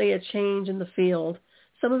definitely a change in the field.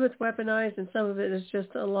 Some of it's weaponized, and some of it is just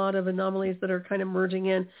a lot of anomalies that are kind of merging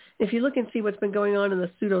in. If you look and see what's been going on in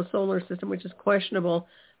the pseudo-solar system, which is questionable,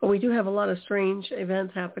 but we do have a lot of strange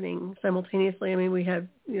events happening simultaneously. I mean, we have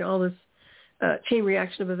all this chain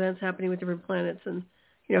reaction of events happening with different planets, and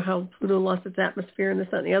how Pluto lost its atmosphere and this,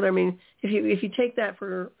 that, and the other. I mean, if you take that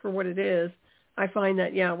for what it is, I find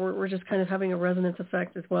that, we're just kind of having a resonance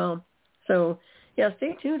effect as well. So,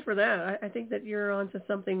 stay tuned for that. I think that you're onto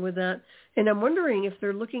something with that. And I'm wondering if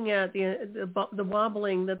they're looking at the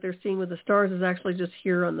wobbling that they're seeing with the stars is actually just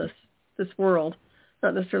here on this world,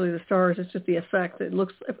 not necessarily the stars. It's just the effect. It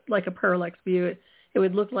looks like a parallax view. It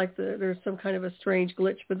would look like there's some kind of a strange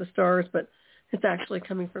glitch with the stars, but it's actually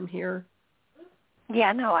coming from here.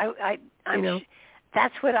 Yeah, no, I'm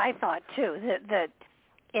that's what I thought too. That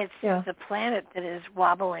it's the planet that is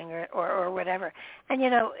wobbling or whatever. And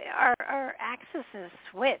our axes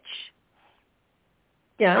switch.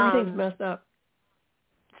 Yeah, everything's messed up.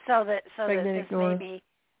 So that this may be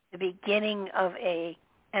the beginning of an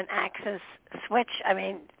axis switch. I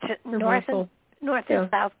mean, north and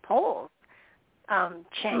south poles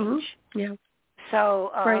change. Mm-hmm. Yeah.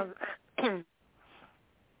 So right.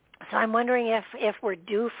 So I'm wondering if we're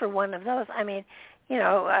due for one of those. I mean,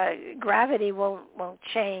 gravity won't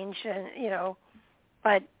change, and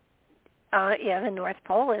but the North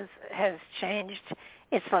Pole has changed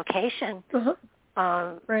its location.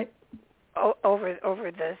 Right.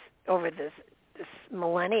 Over this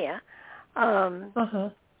millennia.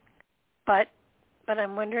 But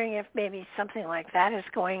I'm wondering if maybe something like that is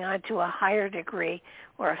going on to a higher degree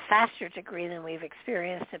or a faster degree than we've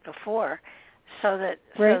experienced it before. So that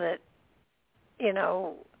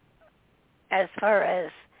as far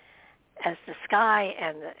as as the sky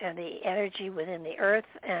and the energy within the earth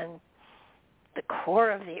and the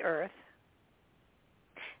core of the earth.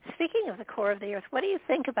 Speaking of the core of the earth, what do you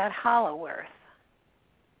think about hollow earth?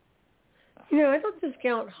 I don't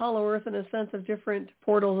discount hollow earth in a sense of different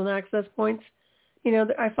portals and access points.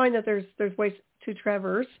 I find that there's ways to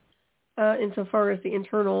traverse insofar as the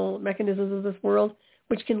internal mechanisms of this world,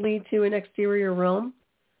 which can lead to an exterior realm.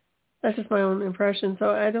 That's just my own impression. So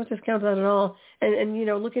I don't discount that at all. And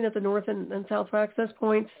looking at the north and south access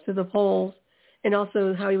points to the poles, and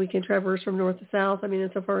also how we can traverse from north to south. I mean,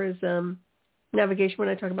 insofar as navigation, when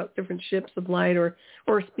I talk about different ships of light or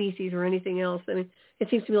species or anything else, I mean, it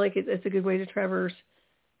seems to me like it's a good way to traverse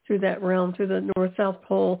through that realm, through the north-south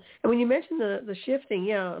pole. And when you mentioned the shifting,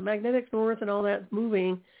 magnetic north and all that's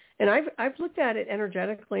moving. And I've looked at it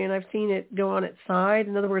energetically, and I've seen it go on its side.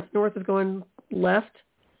 In other words, north is going left,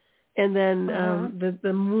 and then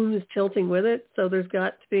the moon is tilting with it. So there's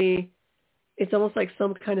got to be, it's almost like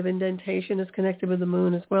some kind of indentation is connected with the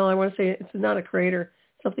moon as well. I want to say it's not a crater,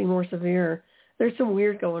 something more severe. There's some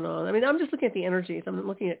weird going on. I mean, I'm just looking at the energies. I'm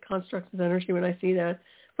looking at constructs of energy when I see that.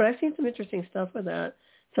 But I've seen some interesting stuff with that.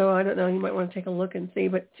 So I don't know. You might want to take a look and see.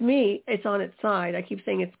 But to me, it's on its side. I keep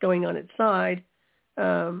saying it's going on its side.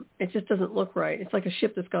 It just doesn't look right. It's like a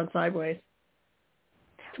ship that's gone sideways.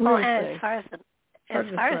 Well, and as far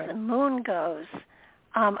as the moon goes,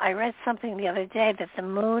 I read something the other day that the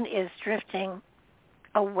moon is drifting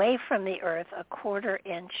away from the Earth a quarter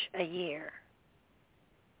inch a year.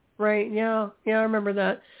 Right, yeah, I remember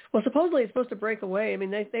that. Well, supposedly it's supposed to break away. I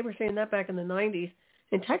mean, they were saying that back in the 90s.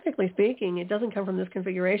 And technically speaking, it doesn't come from this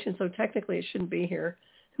configuration, so technically it shouldn't be here.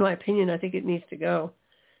 In my opinion, I think it needs to go.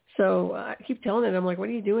 So I keep telling it, I'm like, what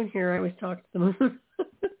are you doing here? I always talk to the moon.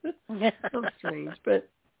 So strange. But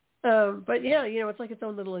yeah, it's like its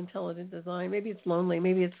own little intelligent design. Maybe it's lonely.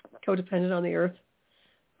 Maybe it's codependent on the Earth.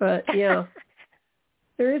 But, yeah,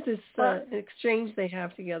 there is this exchange they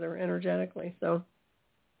have together energetically, so.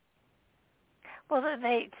 Well,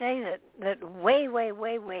 they say that way, way,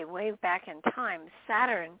 way, way, way back in time,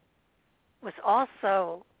 Saturn was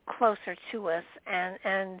also closer to us,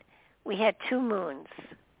 and we had two moons,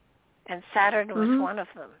 and Saturn was one of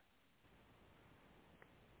them.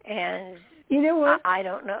 And you know what? I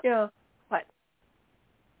don't know. Yeah. What?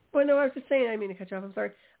 Well, no, I was just saying, I didn't mean to cut you off. I'm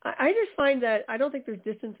sorry. I just find that I don't think there's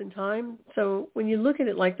distance in time. So when you look at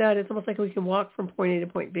it like that, it's almost like we can walk from point A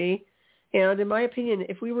to point B. And in my opinion,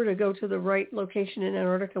 if we were to go to the right location in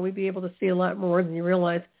Antarctica, we'd be able to see a lot more than you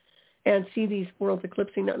realize and see these worlds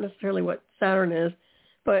eclipsing, not necessarily what Saturn is.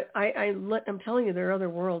 But I'm telling you, there are other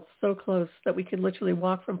worlds so close that we could literally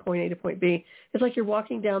walk from point A to point B. It's like you're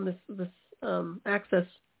walking down this access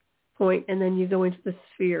point, and then you go into the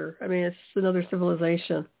sphere. I mean, it's another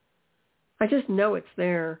civilization. I just know it's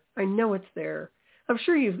there. I know it's there. I'm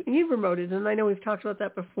sure you've remoted, and I know we've talked about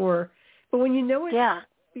that before. But when you know it's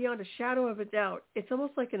beyond a shadow of a doubt, it's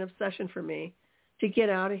almost like an obsession for me to get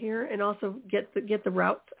out of here and also get the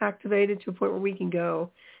routes activated to a point where we can go.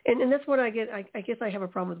 And that's what I get. I guess I have a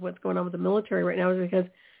problem with what's going on with the military right now, is because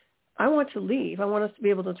I want to leave. I want us to be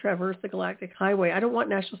able to traverse the galactic highway. I don't want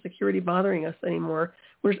national security bothering us anymore.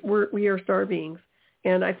 We are star beings.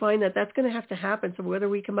 And I find that that's going to have to happen. So whether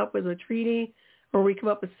we come up with a treaty or we come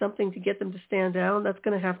up with something to get them to stand down, that's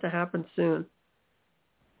going to have to happen soon.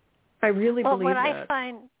 I really believe that.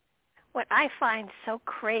 What I find so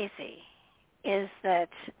crazy is that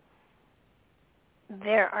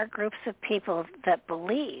there are groups of people that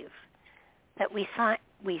believe that we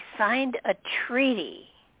signed a treaty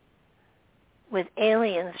with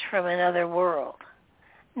aliens from another world.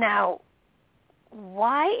 Now,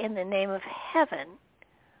 why in the name of heaven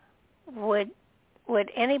would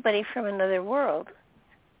anybody from another world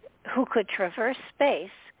who could traverse space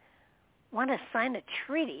want to sign a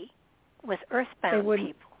treaty with earthbound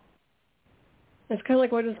people? It's kind of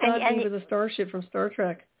like what does God do with a starship from Star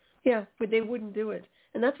Trek? Yeah, but they wouldn't do it.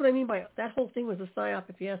 And that's what I mean by that whole thing was a psyop,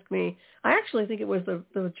 if you ask me. I actually think it was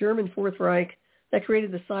the German Fourth Reich that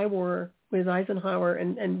created the Psy War with Eisenhower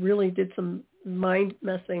and really did some mind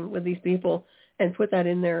messing with these people and put that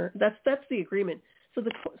in there. That's the agreement. So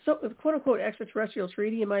the quote unquote extraterrestrial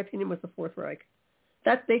treaty, in my opinion, was the Fourth Reich.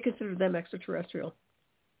 That they considered them extraterrestrial.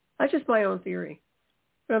 That's just my own theory.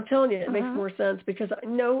 But I'm telling you, it makes more sense because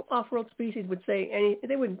no off-world species would say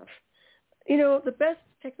they wouldn't. The best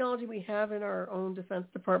technology we have in our own Defense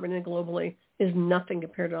Department and globally is nothing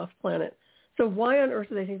compared to off-planet. So why on earth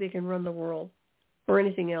do they think they can run the world or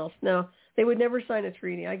anything else? No, they would never sign a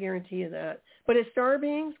treaty. I guarantee you that. But as star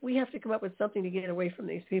beings, we have to come up with something to get away from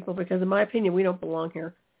these people because, in my opinion, we don't belong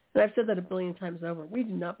here. And I've said that a billion times over. We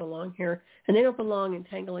do not belong here. And they don't belong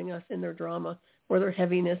entangling us in their drama or their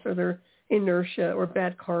heaviness or their inertia or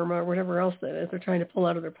bad karma or whatever else that is they're trying to pull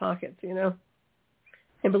out of their pockets, you know.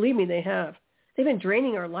 And believe me, they have. They've been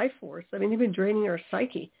draining our life force. I mean, they've been draining our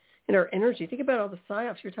psyche and our energy. Think about all the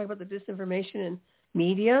psyops. You're talking about the disinformation in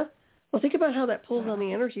media. Well, think about how that pulls on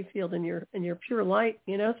the energy field in your pure light.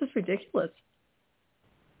 You know, it's just ridiculous.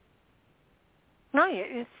 No,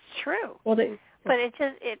 it's true. Well, but it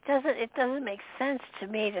doesn't make sense to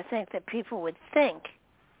me to think that people would think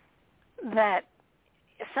that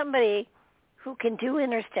somebody who can do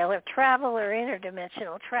interstellar travel or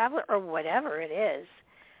interdimensional travel or whatever it is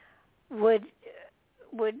would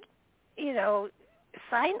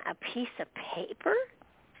sign a piece of paper.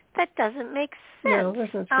 That doesn't make sense. No,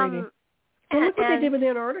 that's not treaty. And look what they did with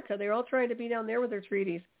Antarctica. They're all trying to be down there with their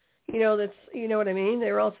treaties. You know what I mean?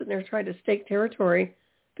 They were all sitting there trying to stake territory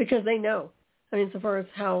because they know. I mean, so far as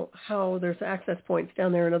how there's access points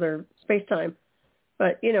down there in other space-time.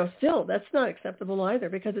 But, still, that's not acceptable either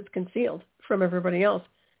because it's concealed from everybody else.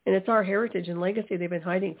 And it's our heritage and legacy they've been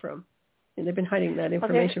hiding from. And they've been hiding that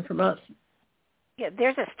information from us. Yeah,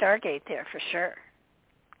 there's a Stargate there for sure.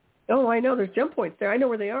 Oh, I know. There's jump points there. I know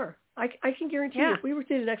where they are. I can guarantee you, if we were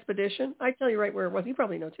to do an expedition, I'd tell you right where it was. You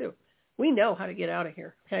probably know, too. We know how to get out of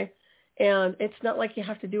here, okay? And it's not like you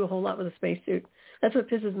have to do a whole lot with a spacesuit. That's what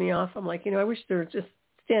pisses me off. I'm like, I wish there was just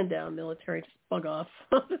stand down, military, just bug off.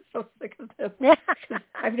 I'm so sick of them.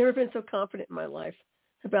 I've never been so confident in my life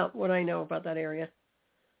about what I know about that area.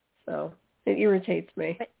 So it irritates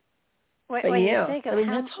me. But yeah,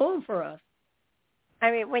 that's home for us.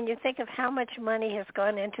 I mean, when you think of how much money has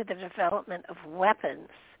gone into the development of weapons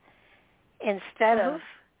instead of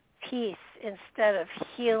peace, instead of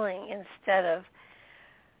healing, instead of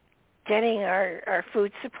getting our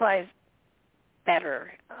food supplies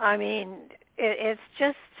better. I mean, it's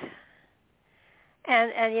just,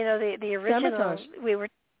 and the original, sabotage. we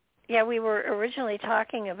were originally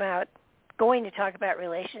going to talk about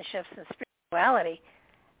relationships and spirituality,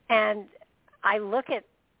 and I look at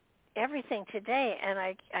everything today and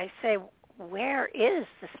I say, where is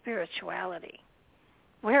the spirituality?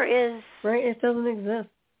 Where is... Right, it doesn't exist.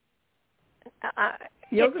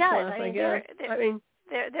 Yoga class, I guess.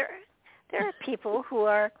 There are people who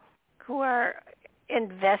are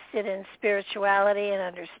invested in spirituality and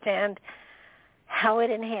understand how it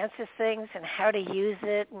enhances things and how to use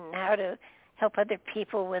it and how to help other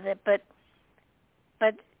people with it. But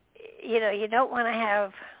you don't want to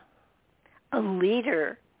have a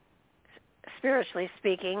leader, spiritually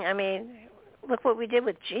speaking. I mean, look what we did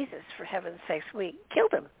with Jesus, for heaven's sakes. We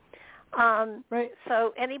killed him. Right.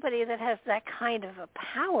 So anybody that has that kind of a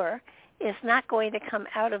power is not going to come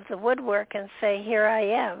out of the woodwork and say, here I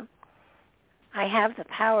am. I have the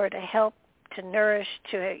power to help, to nourish,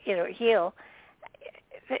 to heal.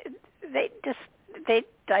 They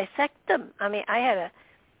dissect them. I mean, I had a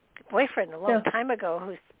boyfriend a long time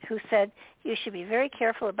ago who said, you should be very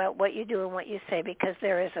careful about what you do and what you say because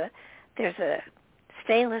there's a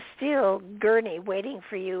stainless steel gurney waiting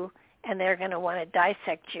for you and they're going to want to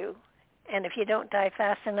dissect you. And if you don't die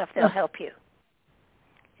fast enough, they'll help you.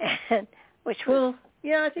 And which was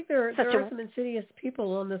I think there are some insidious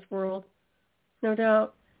people on this world, no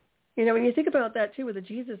doubt. When you think about that too with the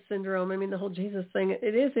Jesus syndrome, I mean the whole Jesus thing,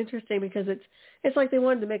 it is interesting because it's like they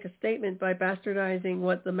wanted to make a statement by bastardizing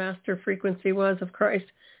what the master frequency was of Christ,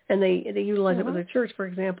 and they utilize it with the church, for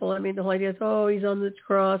example. I mean the whole idea is, he's on the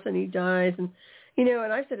cross and he dies, and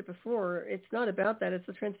and I've said it before, it's not about that. It's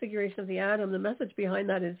the transfiguration of the atom. The message behind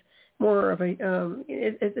that is more of a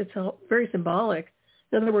it's very symbolic.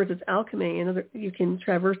 In other words, it's alchemy. You can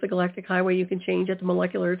traverse the galactic highway. You can change at the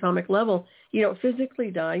molecular atomic level. You don't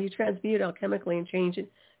physically die. You transmute alchemically and change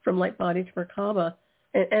it from light body to Merkaba.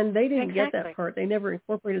 And they didn't get that part. They never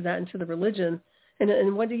incorporated that into the religion.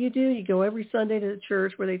 And what do? You go every Sunday to the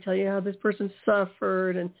church where they tell you how this person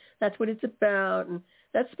suffered, and that's what it's about. And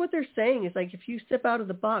that's what they're saying is like, if you step out of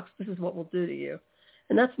the box, this is what we'll do to you.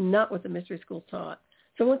 And that's not what the mystery school taught.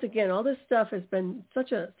 So once again, all this stuff has been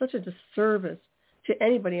such a disservice to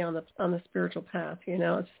anybody on the spiritual path.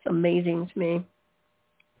 It's just amazing to me.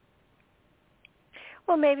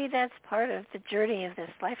 Well, maybe that's part of the journey of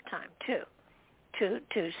this lifetime too,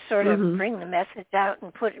 to sort of bring the message out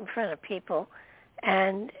and put it in front of people,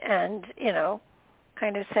 and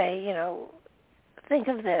kind of say, think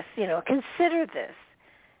of this, consider this,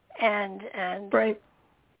 and right.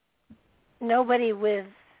 Nobody with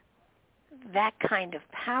that kind of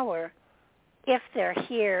power, if they're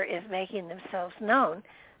here, is making themselves known.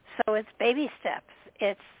 So it's baby steps.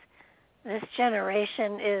 It's this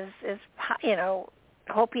generation is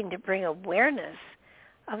hoping to bring awareness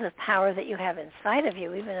the power that you have inside of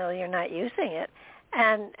you, even though you're not using it,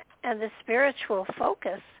 and the spiritual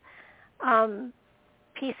focus,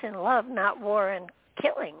 peace and love, not war and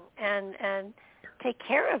killing, and take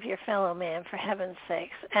care of your fellow man, for heaven's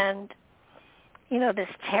sakes. And this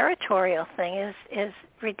territorial thing is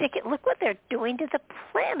ridiculous. Look what they're doing to the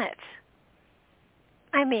planet.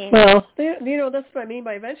 I mean, well, that's what I mean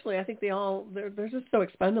by eventually. I think they're just so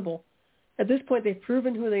expendable. At this point, they've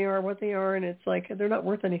proven who they are, what they are, and it's like they're not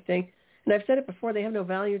worth anything. And I've said it before, they have no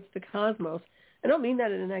value to the cosmos. I don't mean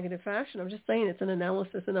that in a negative fashion. I'm just saying it's an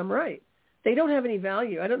analysis, and I'm right. They don't have any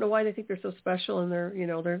value. I don't know why they think they're so special, and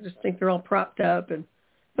they just think they're all propped up,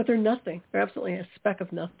 but they're nothing. They're absolutely a speck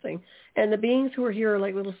of nothing. And the beings who are here are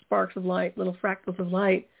like little sparks of light, little fractals of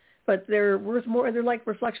light, but they're worth more. They're like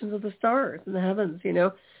reflections of the stars in the heavens,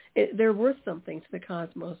 They're worth something to the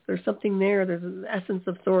cosmos. There's something there. There's an essence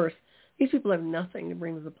of source. These people have nothing to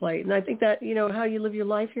bring to the plate. And I think that, how you live your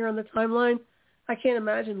life here on the timeline, I can't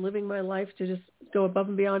imagine living my life to just go above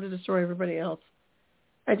and beyond to destroy everybody else.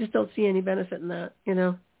 I just don't see any benefit in that,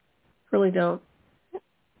 Really don't.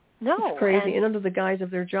 No. It's crazy. And under the guise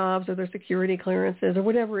of their jobs or their security clearances or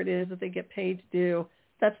whatever it is that they get paid to do,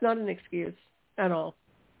 that's not an excuse at all.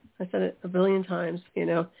 I said it a billion times,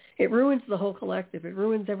 It ruins the whole collective. It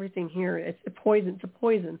ruins everything here. It's a poison. It's a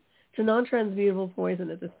poison. It's a non-transmutable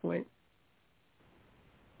poison at this point.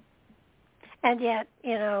 And yet,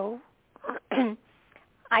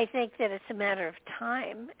 I think that it's a matter of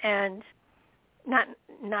time, and not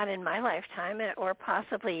in my lifetime or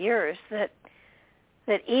possibly yours, that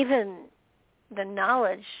even the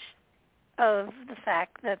knowledge of the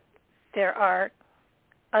fact that there are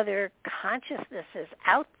other consciousnesses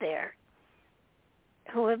out there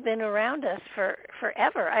who have been around us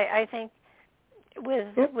forever. I think with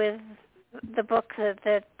the book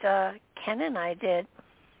that Ken and I did,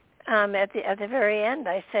 at the very end,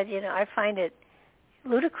 I said, I find it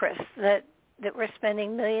ludicrous that we're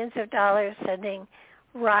spending millions of dollars sending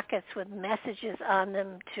rockets with messages on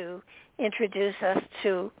them to introduce us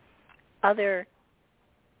to other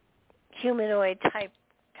humanoid type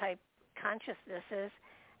consciousnesses,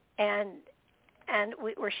 and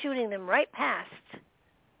we're shooting them right past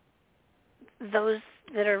those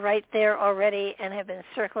that are right there already and have been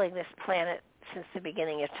circling this planet since the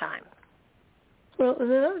beginning of time. Well,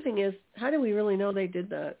 and another thing is, how do we really know they did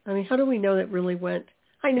that? I mean, how do we know that really went?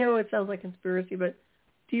 I know it sounds like conspiracy, but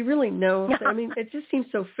do you really know? I mean, it just seems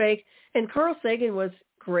so fake. And Carl Sagan was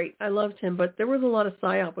great. I loved him, but there was a lot of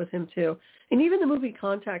psyop with him too. And even the movie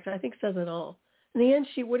Contact, I think, says it all. In the end,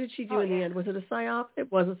 what did she do in the end? Was it a psyop?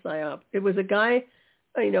 It was a psyop. It was a guy,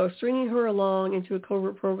 stringing her along into a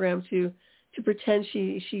covert program to pretend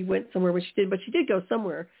she went somewhere, but she did go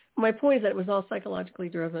somewhere. My point is that it was all psychologically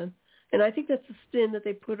driven. And I think that's the spin that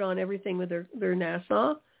they put on everything with their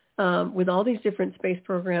NASA, with all these different space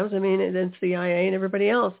programs. I mean, and then CIA and everybody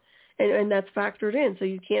else. And that's factored in. So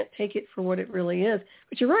you can't take it for what it really is.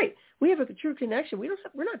 But you're right. We have a true connection.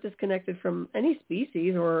 We're not disconnected from any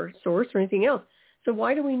species or source or anything else. So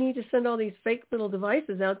why do we need to send all these fake little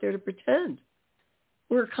devices out there to pretend?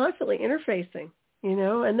 We're constantly interfacing,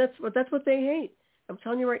 and that's what they hate. I'm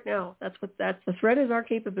telling you right now, that's the threat is our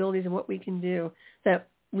capabilities and what we can do that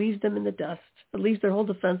leaves them in the dust. It leaves their whole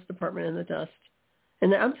Defense Department in the dust.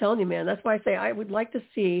 And I'm telling you, man, that's why I say I would like to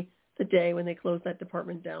see the day when they close that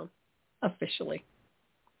department down officially.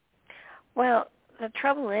 Well, the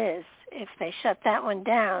trouble is, if they shut that one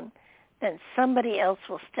down, then somebody else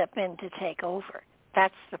will step in to take over.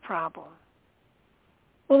 That's the problem.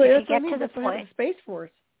 Well, that's what I mean. That's why the Space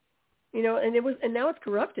Force, and now it's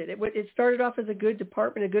corrupted. It started off as a good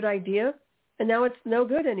department, a good idea, and now it's no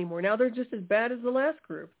good anymore. Now they're just as bad as the last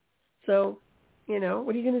group. So, what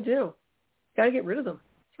are you going to do? Got to get rid of them,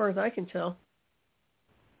 as far as I can tell.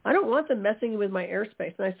 I don't want them messing with my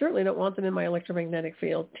airspace, and I certainly don't want them in my electromagnetic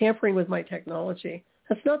field, tampering with my technology.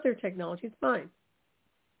 That's not their technology. It's mine.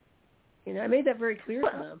 I made that very clear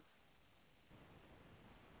to them.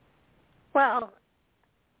 Well,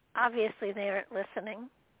 obviously they aren't listening.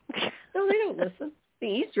 No, they don't listen. They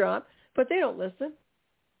eavesdrop, but they don't listen.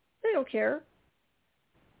 They don't care.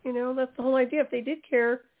 That's the whole idea. If they did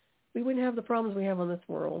care, we wouldn't have the problems we have on this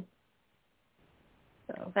world.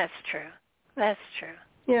 So. That's true. That's true.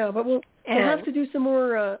 Yeah, but we'll have to do some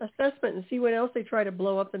more assessment and see what else they try to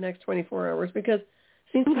blow up the next 24 hours, because it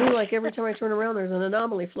seems to me like every time I turn around, there's an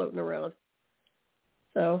anomaly floating around.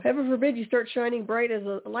 So heaven forbid you start shining bright as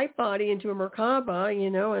a light body into a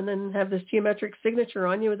Merkaba, and then have this geometric signature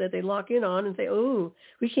on you that they lock in on and say, oh,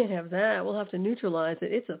 we can't have that. We'll have to neutralize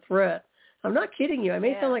it. It's a threat. I'm not kidding you. I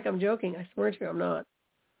may sound like I'm joking. I swear to you I'm not.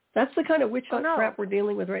 That's the kind of witch hunt crap we're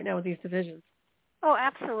dealing with right now with these divisions. Oh,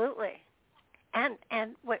 absolutely. And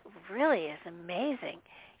what really is amazing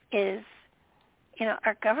is,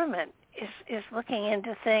 our government is looking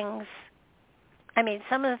into things. I mean,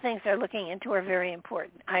 some of the things they're looking into are very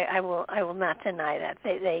important. I will not deny that.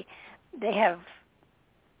 They have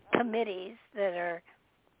committees that are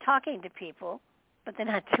talking to people, but they're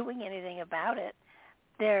not doing anything about it.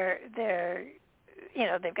 They've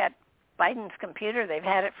got Biden's computer. They've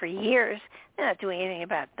had it for years. They're not doing anything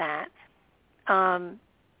about that.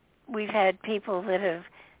 We've had people that have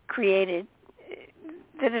created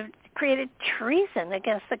treason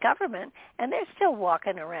against the government, and they're still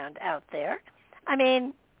walking around out there. I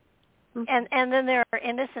mean, and then there are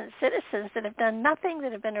innocent citizens that have done nothing,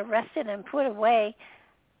 that have been arrested and put away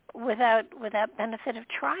without benefit of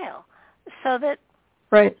trial. So that,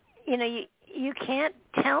 right, you can't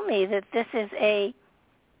tell me that this is a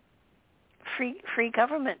free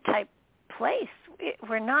government type place.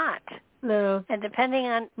 We're not. No. And depending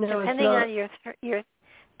on your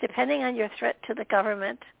threat to the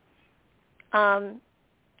government,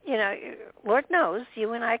 Lord knows,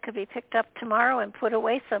 you and I could be picked up tomorrow and put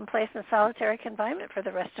away someplace in solitary confinement for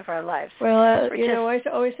the rest of our lives. Well, I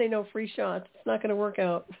always say no free shots. It's not going to work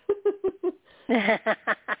out. It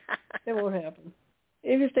won't happen.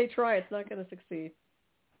 Even if they try, it's not going to succeed.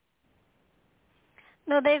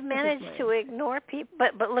 No, they've managed to ignore people,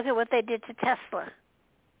 but look at what they did to Tesla.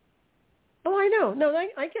 Oh, I know. No,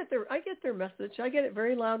 I get their message. I get it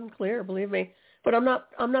very loud and clear, believe me. But I'm not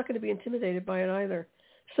going to be intimidated by it either.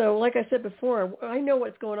 So, like I said before, I know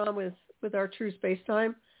what's going on with our true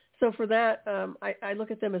space-time. So for that, I look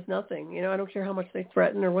at them as nothing. I don't care how much they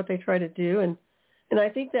threaten or what they try to do. And I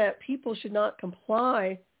think that people should not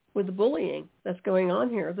comply with the bullying that's going on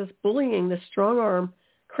here. This bullying, this strong-arm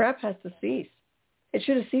crap has to cease. It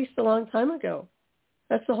should have ceased a long time ago.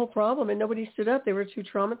 That's the whole problem. And nobody stood up. They were too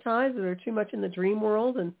traumatized. They were too much in the dream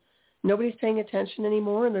world, and nobody's paying attention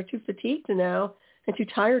anymore, and they're too fatigued now and too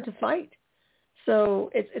tired to fight. So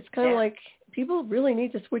it's kind of like people really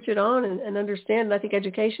need to switch it on and understand. And I think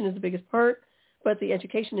education is the biggest part, but the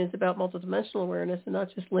education is about multidimensional awareness and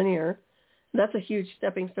not just linear. That's a huge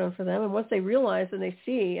stepping stone for them. And once they realize and they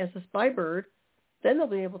see as a spy bird, then they'll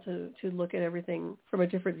be able to look at everything from a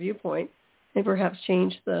different viewpoint and perhaps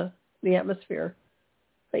change the atmosphere.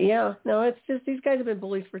 But yeah, no, it's just these guys have been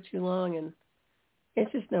bullied for too long, and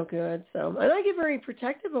it's just no good. So, and I get very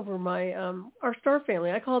protective over my our star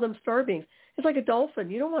family. I call them star beings. It's like a dolphin.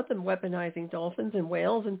 You don't want them weaponizing dolphins and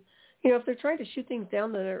whales. And if they're trying to shoot things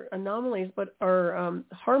down that are anomalies but are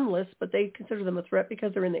harmless, but they consider them a threat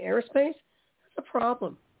because they're in the airspace, that's a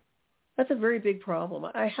problem. That's a very big problem.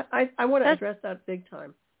 I want to address that big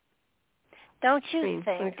time. Don't you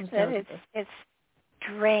think that it's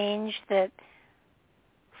strange that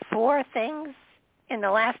 4 things in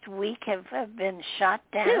the last week have been shot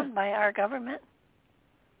down by our government?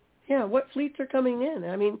 Yeah, what fleets are coming in?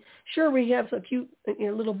 I mean, sure, we have a cute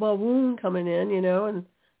little balloon coming in, and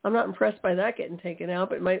I'm not impressed by that getting taken out,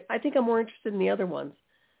 but I think I'm more interested in the other ones,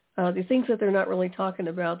 the things that they're not really talking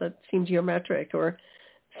about that seem geometric or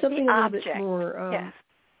something a little bit more,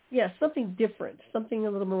 something different, something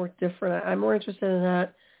a little more different. I'm more interested in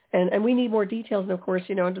that. And we need more details. And of course,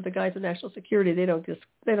 under the guise of national security, they don't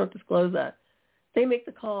disclose that. They make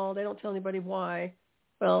the call. They don't tell anybody why.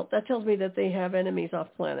 Well, that tells me that they have enemies off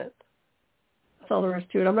planet. That's all there is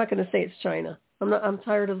to it. I'm not going to say it's China. I'm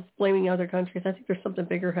tired of blaming other countries. I think there's something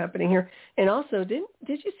bigger happening here. And also, did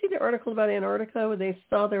you see the article about Antarctica where they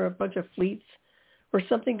saw there were a bunch of fleets or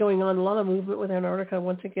something going on? A lot of movement with Antarctica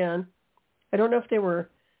once again. I don't know if they were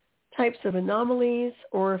types of anomalies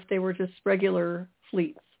or if they were just regular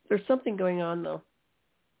fleets. There's something going on, though.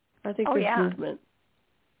 I think there's movement.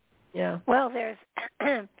 Yeah. Well, there's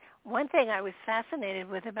one thing I was fascinated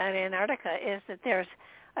with about Antarctica is that there's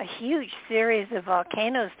a huge series of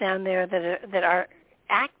volcanoes down there that are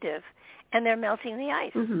active, and they're melting the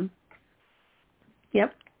ice. Mm-hmm.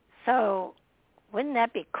 Yep. So wouldn't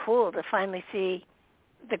that be cool to finally see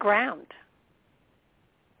the ground?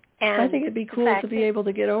 And I think it'd be cool to be able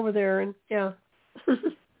to get over there and,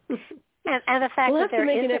 And the fact that there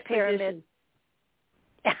is a pyramid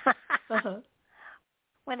uh-huh.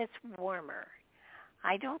 when it's warmer.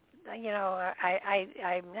 I don't, I'm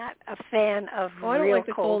not a fan of I don't real like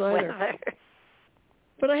the cold weather. Either.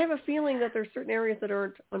 But I have a feeling that there's certain areas that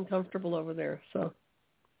aren't uncomfortable over there, so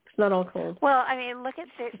it's not all cold. Well, I mean, look at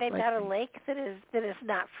they've got a lake that is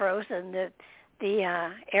not frozen that the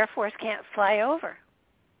Air Force can't fly over.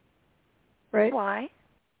 Right? Why?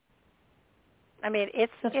 I mean,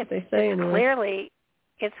 it's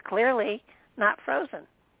clearly not frozen,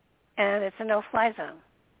 and it's a no-fly zone.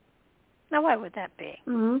 Now, why would that be?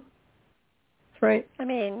 Mm-hmm. Right. I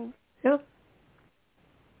mean, yeah.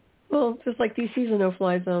 Well, just like DC's a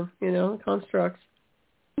no-fly zone, constructs.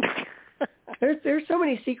 There's so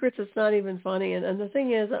many secrets it's not even funny. And the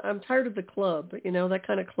thing is, I'm tired of the club, that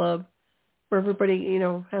kind of club where everybody,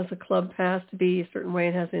 has a club pass to be a certain way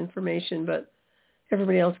and has information, but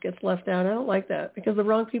everybody else gets left out. I don't like that because the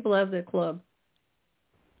wrong people have the club.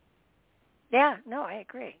 Yeah, no, I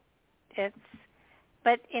agree.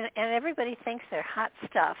 But everybody thinks they're hot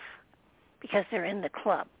stuff because they're in the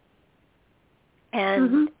club.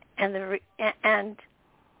 And if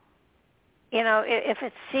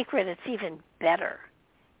it's secret, it's even better.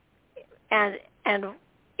 And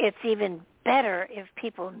it's even better if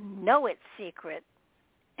people know it's secret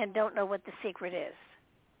and don't know what the secret is.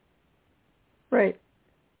 Right.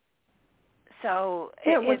 So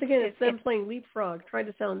once again, it's them playing leapfrog, trying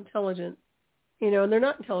to sound intelligent. And they're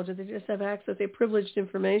not intelligent. They just have access. They have privileged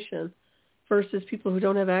information versus people who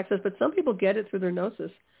don't have access. But some people get it through their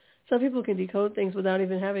gnosis. Some people can decode things without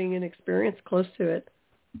even having an experience close to it,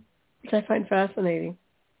 which I find fascinating.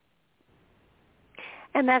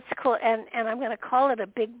 And that's cool. And I'm going to call it a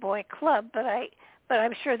big boy club, but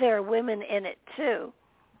I'm sure there are women in it too.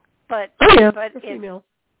 But they're female.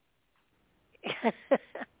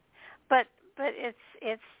 but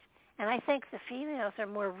it's and I think the females are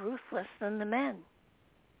more ruthless than the men.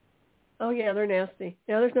 Oh yeah, they're nasty.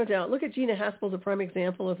 Yeah, there's no doubt. Look at Gina Haspel's a prime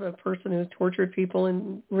example of a person who's tortured people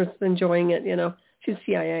and was enjoying it. She's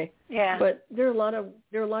CIA. Yeah. But there are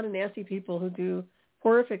a lot of nasty people who do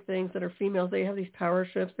horrific things that are females. They have these power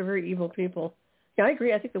shifts. They're very evil people. Yeah, I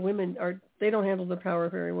agree. I think the women they don't handle the power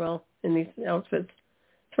very well in these outfits,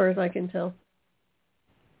 as far as I can tell.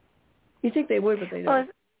 You think they would, but they don't. Well,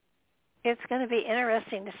 it's going to be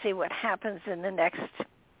interesting to see what happens in the next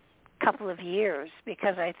couple of years,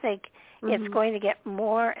 because I think it's going to get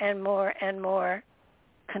more and more and more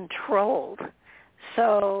controlled.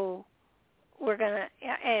 So we're going to,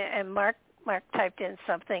 and Mark typed in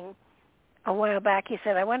something a while back. He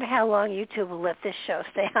said, I wonder how long YouTube will let this show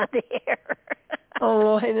stay on the air.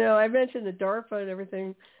 Oh, I know. I mentioned the DARPA and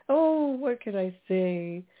everything. Oh, what could I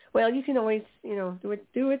say? Well, you can always,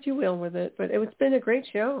 do what you will with it. But it's been a great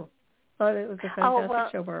show. It was a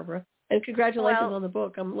fantastic show, Barbara. And congratulations on the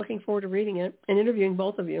book. I'm looking forward to reading it and interviewing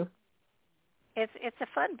both of you. It's a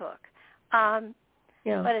fun book.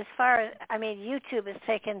 Yeah. But as far as, YouTube has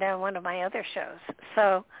taken down one of my other shows.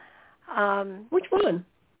 So, which one?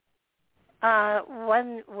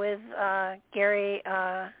 One with Gary.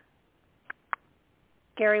 Oh,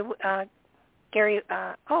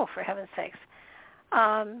 for heaven's sakes!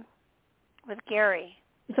 With Gary.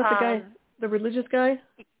 Is that the guy, the religious guy?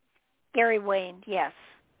 Gary Wayne, yes.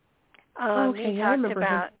 Okay, he I talked remember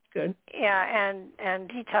about him. Good. Yeah,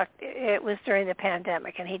 and he talked. It was during the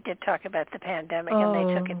pandemic, and he did talk about the pandemic, and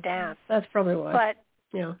they took it down. That's probably why. But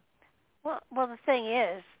yeah. Well, the thing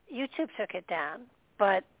is, YouTube took it down,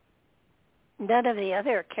 but none of the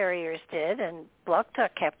other carriers did, and Blog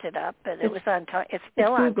Talk kept it up, and it was on. It's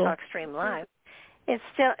still on TalkStream Live. It's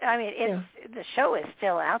still. The show is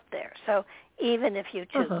still out there. So even if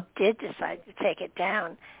YouTube did decide to take it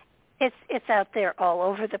down, it's out there all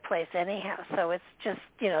over the place anyhow. So it's just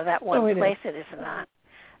that one place it is not.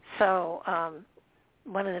 So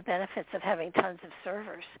one of the benefits of having tons of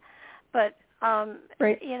servers, but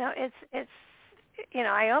right. It's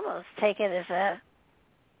I almost take it as a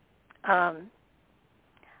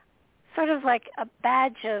sort of like a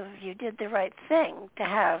badge of you did the right thing to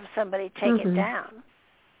have somebody take it down,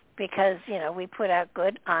 because we put out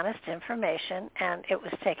good, honest information, and it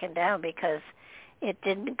was taken down because it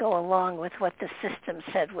didn't go along with what the system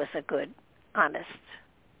said was a good, honest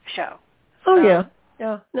show. Oh yeah,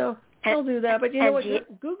 no, they'll do that. But you know what?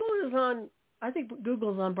 Google is on. I think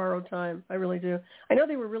Google's on borrowed time. I really do. I know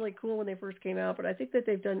they were really cool when they first came out, but I think that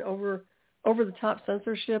they've done over the top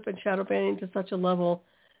censorship and shadow banning to such a level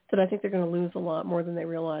that I think they're going to lose a lot more than they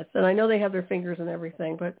realize. And I know they have their fingers in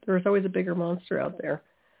everything, but there's always a bigger monster out there.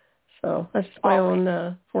 So that's just my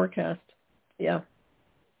own forecast. Yeah.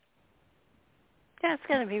 Yeah, it's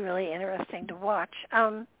going to be really interesting to watch.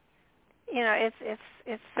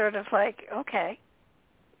 It's sort of like, okay,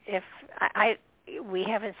 if we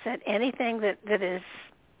haven't said anything that is,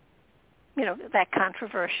 that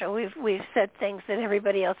controversial. We've said things that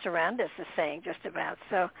everybody else around us is saying just about.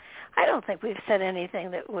 So I don't think we've said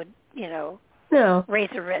anything that would, raise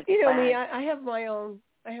a red flag. Me, I have my own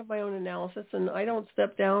analysis, and I don't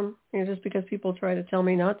step down just because people try to tell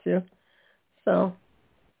me not to. So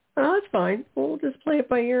that's fine. We'll just play it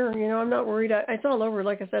by ear. I'm not worried. It's all over.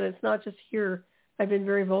 Like I said, it's not just here. I've been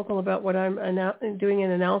very vocal about what I'm doing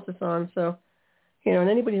an analysis on. So And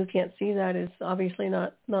anybody who can't see that is obviously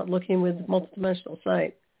not looking with multidimensional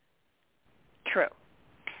sight. True.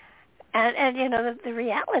 And the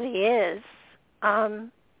reality is,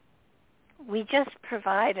 we just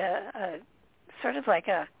provide a sort of like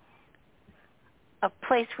a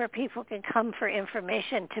place where people can come for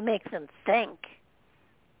information to make them think.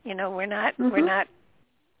 We're not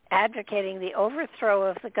advocating the overthrow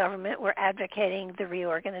of the government. We're advocating the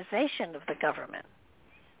reorganization of the government.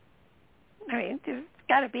 I mean, there's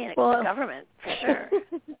got to be a government for sure.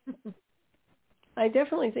 I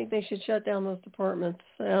definitely think they should shut down those departments.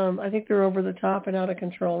 I think they're over the top and out of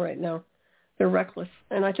control right now. They're reckless,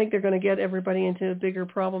 and I think they're going to get everybody into a bigger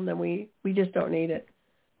problem than we just don't need it.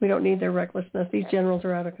 We don't need their recklessness. These generals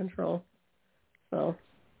are out of control. So,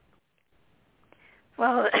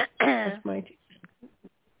 well, that's my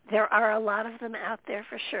there are a lot of them out there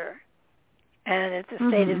for sure. And at the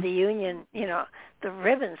State of the Union, the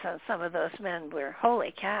ribbons on some of those men were,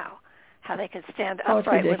 holy cow, how they could stand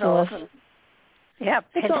upright with all of them. Yeah,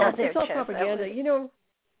 it's all propaganda.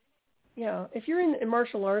 Yeah, if you're in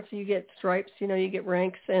martial arts, you get stripes, you get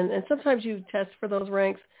ranks, and sometimes you test for those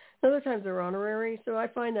ranks. Other times they're honorary. So I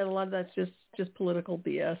find that a lot of that's just political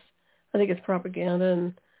BS. I think it's propaganda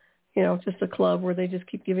and, just a club where they just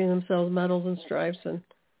keep giving themselves medals and stripes and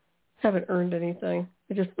haven't earned anything.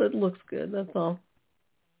 It looks good, that's all.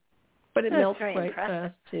 But it melts quite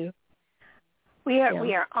fast, too. We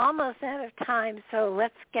are almost out of time, so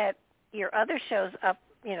let's get your other shows up,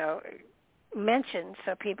 mentioned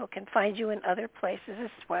so people can find you in other places as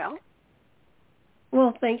well.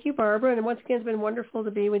 Well, thank you, Barbara. And once again, it's been wonderful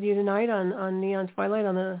to be with you tonight on Neon Twilight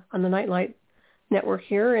on the Nightlight Network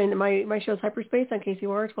here. And my show is Hyperspace on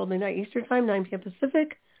KCOR, 12 midnight Eastern Time, 9 p.m.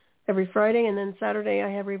 Pacific, every Friday. And then Saturday, I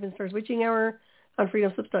have Raven Star's Witching Hour on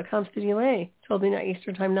freedomslips.com, Studio A, 12 midnight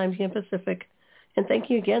Eastern Time, 9 p.m. Pacific. And thank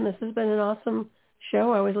you again. This has been an awesome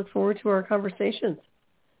show. I always look forward to our conversations.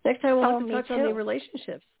 Next time we'll have to touch on the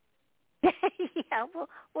relationships. Yeah,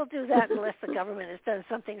 we'll do that unless the government has done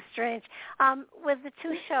something strange. With the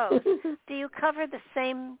two shows, do you cover the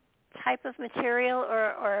same type of material,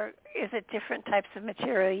 or is it different types of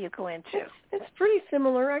material you go into? It's pretty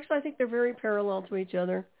similar. Actually, I think they're very parallel to each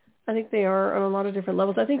other. I think they are on a lot of different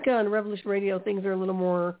levels. I think on Revolution Radio, things are a little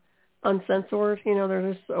more uncensored.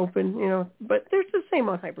 They're just open, but they're the same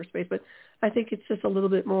on Hyperspace. But I think it's just a little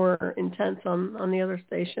bit more intense on the other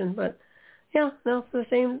station. But yeah, no, it's the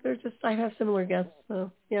same. I have similar guests,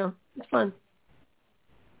 so yeah, it's fun.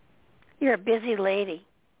 You're a busy lady.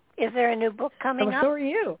 Is there a new book coming up? So are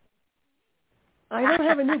you. I don't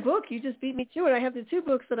have a new book. You just beat me to it. I have the two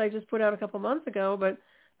books that I just put out a couple months ago, but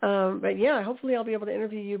yeah, hopefully I'll be able to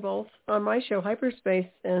interview you both on my show, Hyperspace,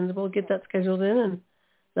 and we'll get that scheduled in, and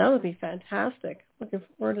that would be fantastic. Looking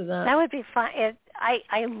forward to that. That would be fun.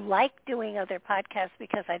 I like doing other podcasts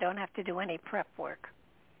because I don't have to do any prep work.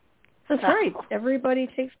 That's right. Everybody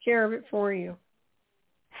takes care of it for you.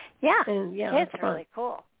 Yeah, and it's really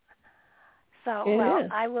cool. So,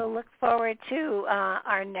 I will look forward to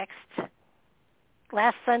our next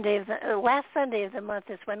last Sunday of the month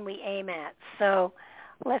is when we aim at. So,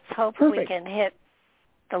 let's hope we can hit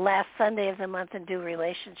the last Sunday of the month and do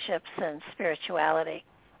relationships and spirituality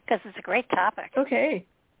because it's a great topic. Okay.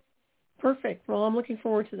 Perfect. Well, I'm looking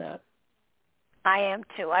forward to that. I am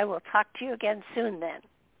too. I will talk to you again soon then.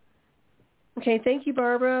 Okay, thank you,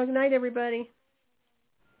 Barbara. Good night, everybody.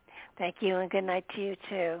 Thank you, and good night to you,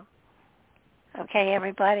 too. Okay,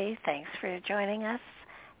 everybody, thanks for joining us.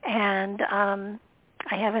 And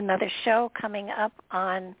I have another show coming up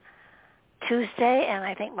on Tuesday, and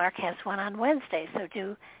I think Mark has one on Wednesday, so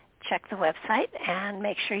do check the website and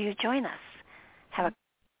make sure you join us. Have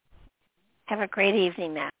a great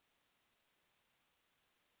evening now.